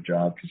do your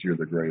job because you're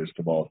the greatest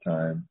of all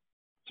time.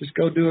 Just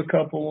go do a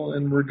couple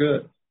and we're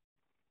good.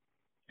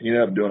 He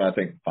ended up doing, I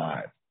think,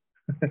 5.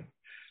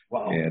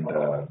 Wow. And,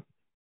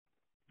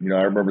 you know,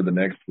 I remember the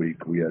next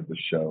week we had the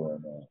show,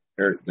 and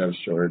Eric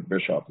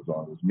Bischoff was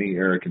on. It was me,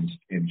 Eric,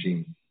 and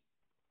Gene.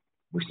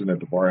 We're sitting at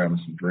the bar having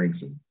some drinks,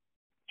 and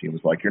Gene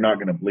was like, you're not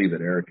going to believe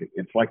it, Eric.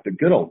 It's like the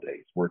good old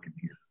days working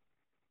here.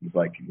 He's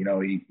like, you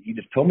know, he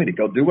just told me to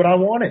go do what I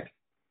wanted.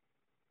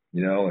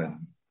 You know,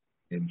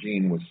 and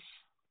Gene was,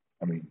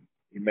 I mean,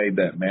 he made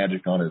that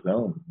magic on his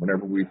own.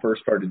 Whenever we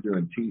first started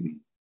doing TV,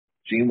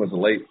 Gene was a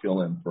late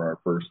fill-in for our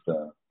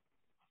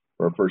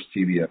first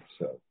TV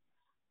episode.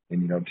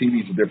 And, you know,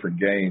 TV's a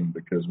different game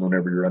because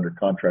whenever you're under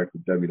contract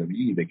with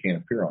WWE, they can't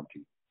appear on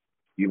TV.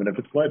 Even if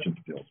it's Legends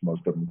deals,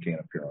 most of them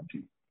can't appear on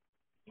TV.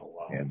 Oh,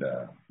 wow. And,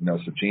 you know,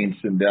 so Gene's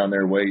sitting down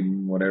there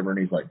waiting, whatever, and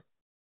he's like,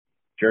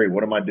 Jerry,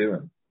 what am I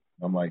doing?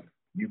 I'm like,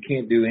 you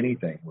can't do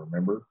anything,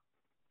 remember?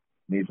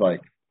 And he's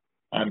like,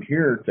 I'm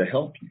here to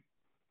help you.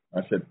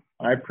 I said,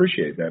 I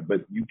appreciate that,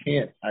 but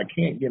I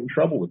can't get in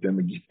trouble with them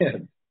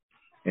again.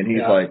 And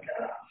he's like,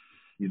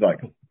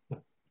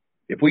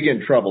 if we get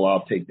in trouble,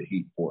 I'll take the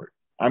heat for it.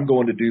 I'm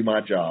going to do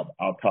my job.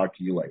 I'll talk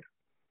to you later.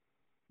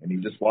 And he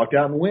just walked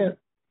out and went.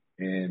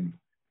 And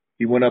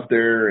he went up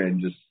there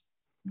and just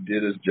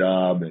did his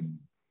job and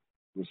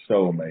was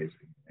so amazing.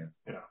 And,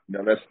 you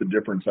know, that's the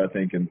difference, I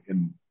think,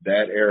 in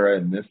that era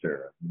and this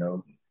era. You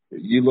know,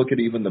 you look at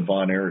even the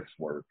Von Erichs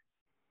work.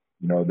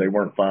 You know, they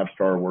weren't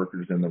 5-star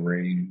workers in the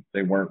ring.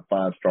 They weren't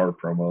 5-star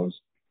promos,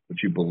 but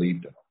you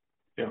believed in them.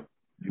 Yeah.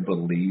 You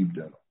believed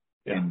in them.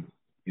 Yeah.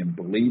 And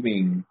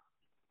believing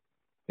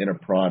in a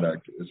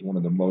product is one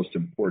of the most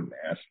important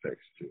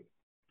aspects to it.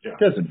 Yeah. It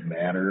doesn't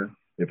matter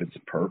if it's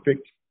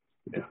perfect.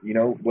 Yeah. You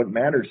know, what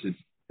matters is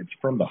it's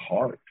from the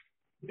heart.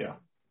 Yeah.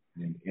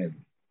 And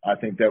I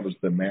think that was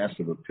the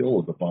massive appeal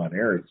of the Von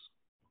Erichs,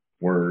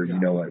 where, you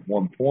know, at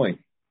one point,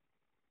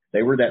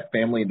 they were that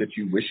family that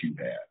you wish you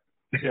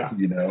had. Yeah.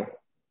 You know,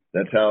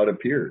 that's how it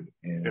appeared.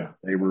 And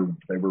they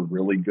were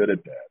really good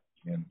at that.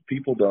 And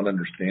people don't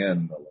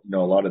understand, you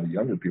know, a lot of the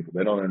younger people,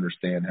 they don't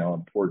understand how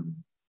important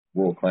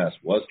World Class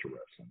was to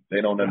wrestling.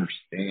 They don't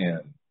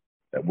understand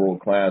that World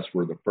Class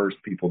were the first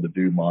people to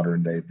do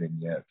modern day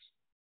vignettes.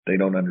 They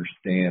don't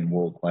understand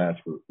world class.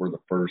 We're the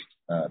first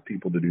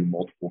people to do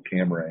multiple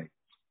camera angles.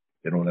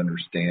 They don't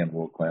understand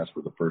world class.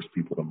 We're the first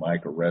people to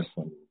mic a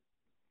wrestling.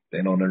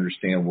 They don't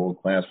understand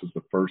world class was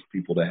the first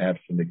people to have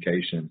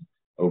syndication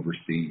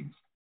overseas.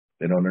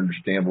 They don't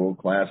understand world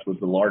class was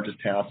the largest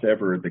house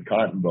ever at the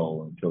Cotton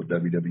Bowl until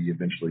WWE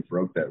eventually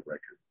broke that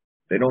record.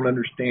 They don't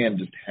understand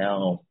just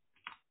how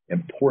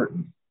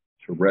important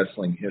to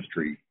wrestling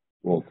history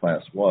world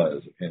class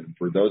was. And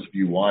for those of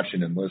you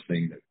watching and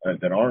listening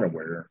that aren't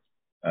aware,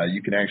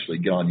 you can actually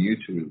get on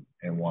YouTube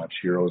and watch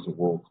Heroes of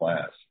World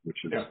Class, which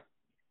is,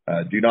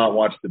 do not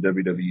watch the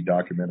WWE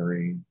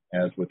documentary.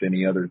 As with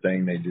any other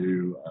thing they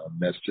do,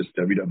 that's just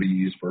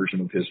WWE's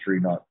version of history,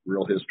 not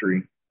real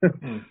history.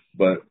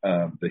 But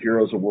the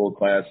Heroes of World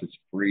Class is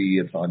free.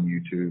 It's on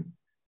YouTube.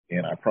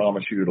 And I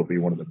promise you it'll be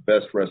one of the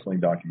best wrestling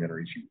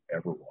documentaries you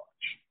ever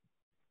watch.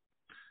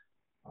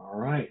 All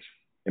right.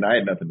 And I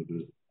had nothing to do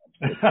with it.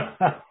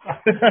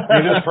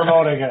 You're just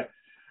promoting it.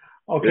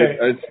 Okay.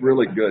 It's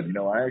really good. You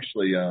know, I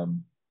actually,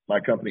 my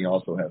company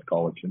also has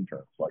college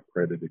interns, like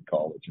credited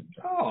college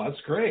interns. Oh,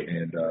 that's great.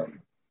 And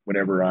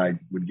whenever I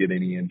would get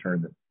any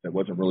intern that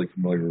wasn't really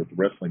familiar with the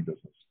wrestling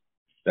business,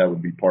 that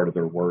would be part of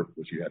their work,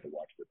 was you had to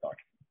watch the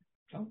documentary.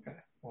 Okay,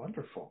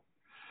 wonderful.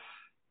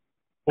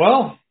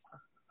 Well,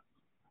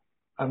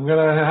 I'm going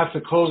to have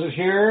to close it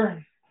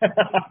here.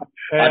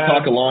 I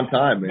talk a long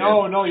time, man.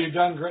 No, you've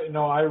done great.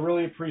 No, I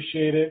really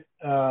appreciate it.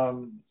 I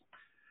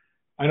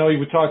know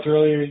we talked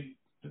earlier,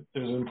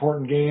 there's an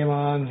important game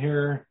on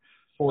here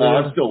for you.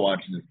 I'm still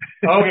watching it.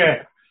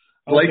 Okay.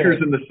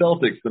 Lakers and the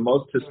Celtics, the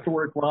most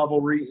historic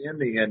rivalry in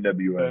the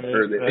NWA,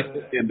 or the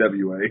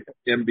NWA,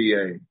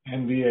 NBA.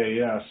 NBA,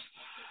 yes.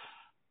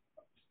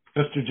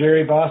 Mr.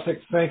 Jerry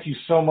Bostic, thank you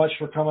so much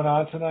for coming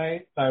on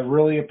tonight. I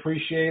really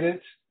appreciate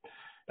it.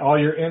 All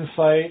your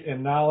insight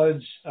and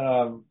knowledge.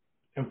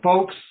 And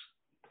folks,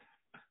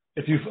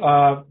 if you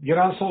get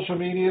on social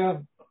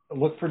media,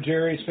 look for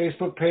Jerry's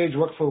Facebook page,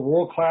 look for the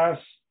World Class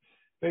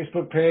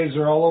Facebook page.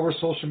 They're all over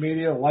social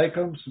media. Like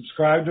them,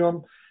 subscribe to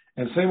them.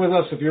 And same with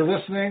us. If you're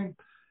listening,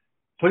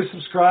 please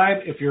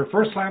subscribe. If you're a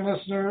first-time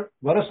listener,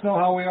 let us know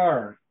how we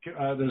are.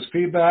 There's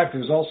feedback.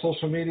 There's all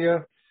social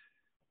media.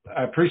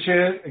 I appreciate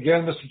it.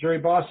 Again, Mr. Jerry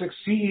Bostic,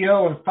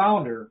 CEO and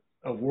founder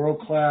of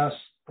World Class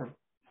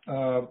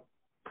Pro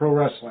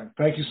Wrestling.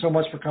 Thank you so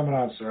much for coming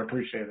on, sir. I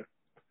appreciate it.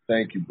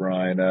 Thank you,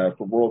 Brian.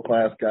 For World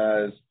Class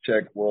guys,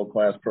 check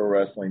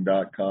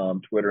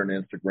worldclassprowrestling.com, Twitter and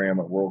Instagram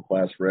at World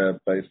Class Rev,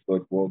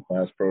 Facebook, World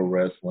Class Pro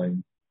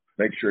Wrestling.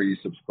 Make sure you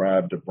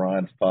subscribe to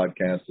Brian's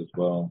podcast as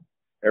well.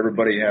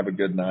 Everybody have a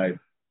good night.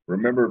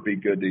 Remember, be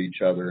good to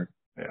each other.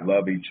 Yeah.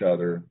 Love each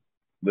other.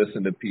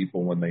 Listen to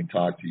people when they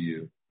talk to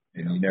you.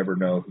 And you never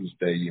know whose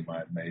day you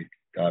might make.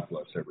 God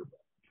bless everybody.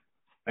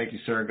 Thank you,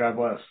 sir. God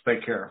bless.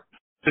 Take care.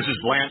 This is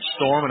Lance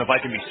Storm, and if I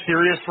can be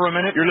serious for a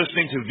minute, you're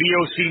listening to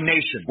VOC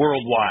Nation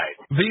Worldwide.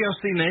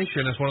 VOC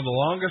Nation is one of the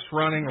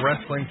longest-running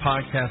wrestling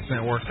podcast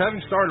networks,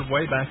 having started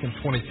way back in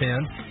 2010.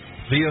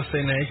 VOC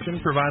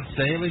Nation provides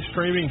daily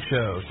streaming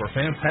shows where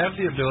fans have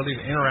the ability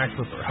to interact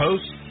with their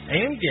hosts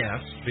and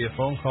guests via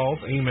phone calls,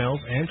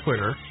 emails, and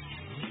Twitter.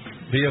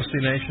 VOC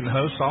Nation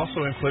hosts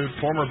also include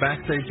former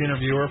backstage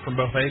interviewer from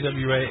both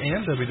AWA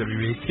and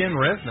WWE, Ken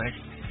Resnick,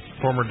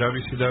 former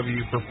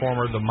WCW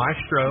performer The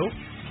Maestro,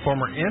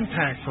 former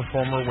Impact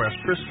performer Wes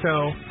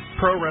Briscoe,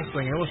 Pro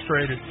Wrestling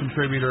Illustrated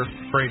contributor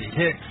Brady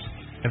Hicks,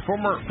 and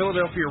former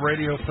Philadelphia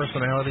radio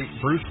personality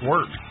Bruce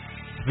Wirt.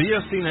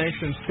 VOC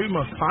Nation's two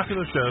most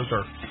popular shows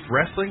are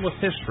Wrestling with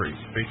History,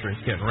 featuring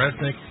Ken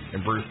Resnick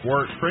and Bruce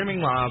Wirt, streaming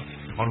live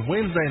on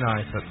Wednesday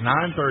nights at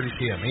 9:30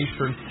 p.m.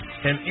 Eastern,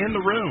 and In the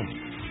Room,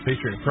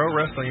 featuring Pro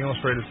Wrestling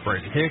Illustrated's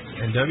Brady Hicks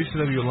and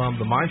WCW alum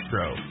The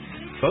Maestro.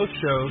 Both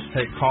shows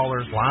take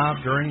callers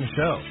live during the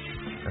show,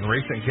 and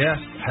recent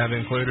guests have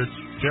included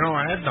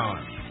General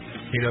Adnan,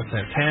 Tito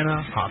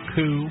Santana,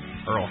 Haku,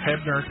 Earl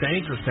Hebner,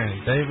 Dangerous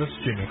Danny Davis,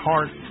 Jimmy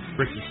Hart,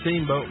 Ricky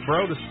Steamboat,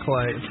 Brodus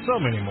Clay, and so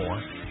many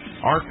more.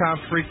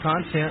 Archive-free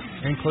content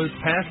includes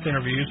past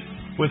interviews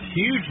with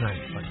huge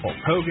names like Hulk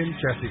Hogan,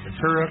 Jesse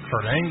Ventura,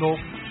 Kurt Angle,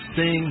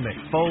 Sting,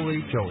 Mick Foley,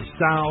 Joey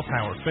Styles,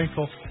 Howard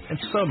Finkel, and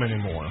so many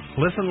more.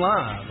 Listen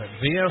live at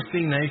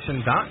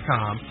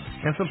VOCNation.com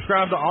and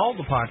subscribe to all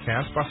the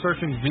podcasts by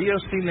searching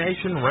VOC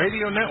Nation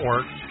Radio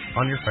Network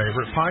on your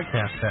favorite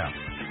podcast app.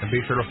 And be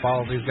sure to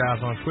follow these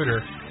guys on Twitter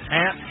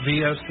at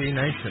VOC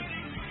Nation.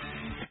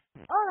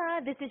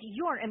 Hola, this is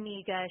your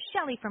amiga,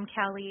 Shelly from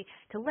Cali,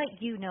 to let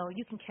you know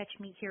you can catch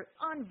me here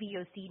on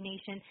VOC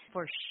Nation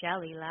for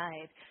Shelly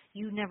Live.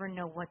 You never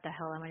know what the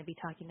hell I'm going to be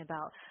talking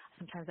about.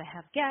 Sometimes I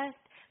have guests.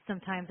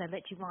 Sometimes I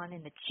let you on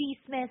in the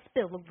cheese-mess,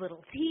 spill a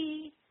little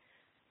tea.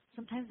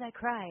 Sometimes I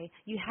cry.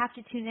 You have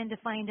to tune in to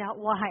find out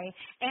why.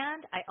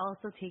 And I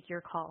also take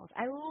your calls.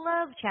 I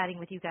love chatting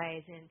with you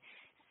guys and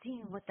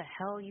seeing what the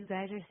hell you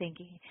guys are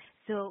thinking.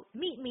 So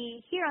meet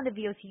me here on the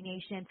VOC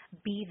Nation.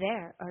 Be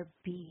there or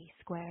be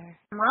square.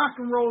 Rock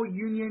and Roll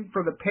Union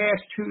for the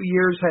past 2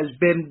 years has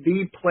been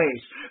the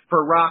place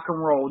for rock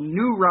and roll,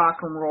 new rock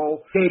and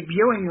roll,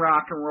 debuting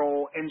rock and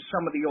roll, and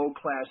some of the old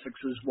classics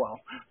as well.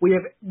 We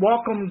have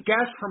welcomed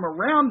guests from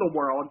around the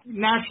world,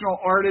 national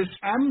artists,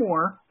 and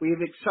more. We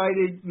have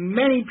excited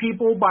many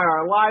people by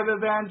our live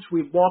events.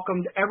 We've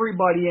welcomed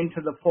everybody into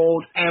the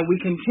fold, and we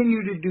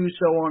continue to do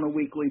so on a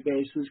weekly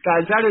basis.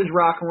 Guys, that is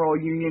Rock and Roll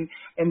Union,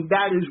 and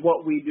that is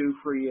what we do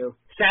for you.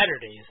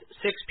 Saturdays,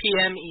 6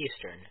 p.m.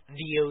 Eastern,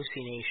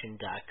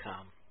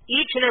 VOCNation.com.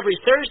 Each and every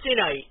Thursday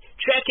night,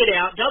 check it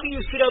out,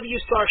 WCW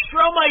star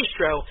Stro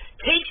Maestro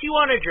takes you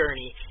on a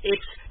journey.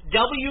 It's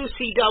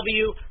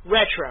WCW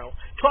Retro,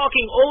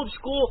 talking old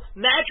school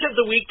match of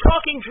the week,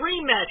 talking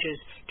dream matches,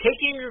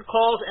 taking your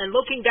calls and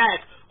looking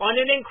back on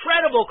an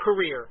incredible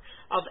career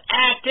of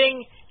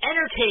acting,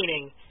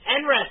 entertaining,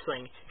 and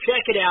wrestling.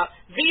 Check it out,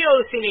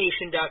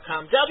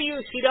 VOCNation.com,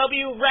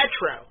 WCW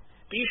Retro.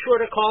 Be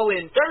sure to call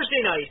in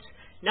Thursday nights,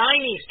 9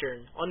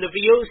 Eastern, on the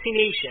VOC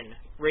Nation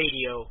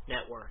Radio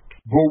Network.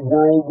 The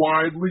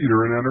worldwide leader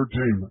in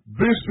entertainment.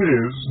 This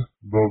is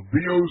the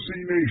VOC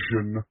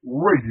Nation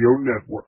Radio Network.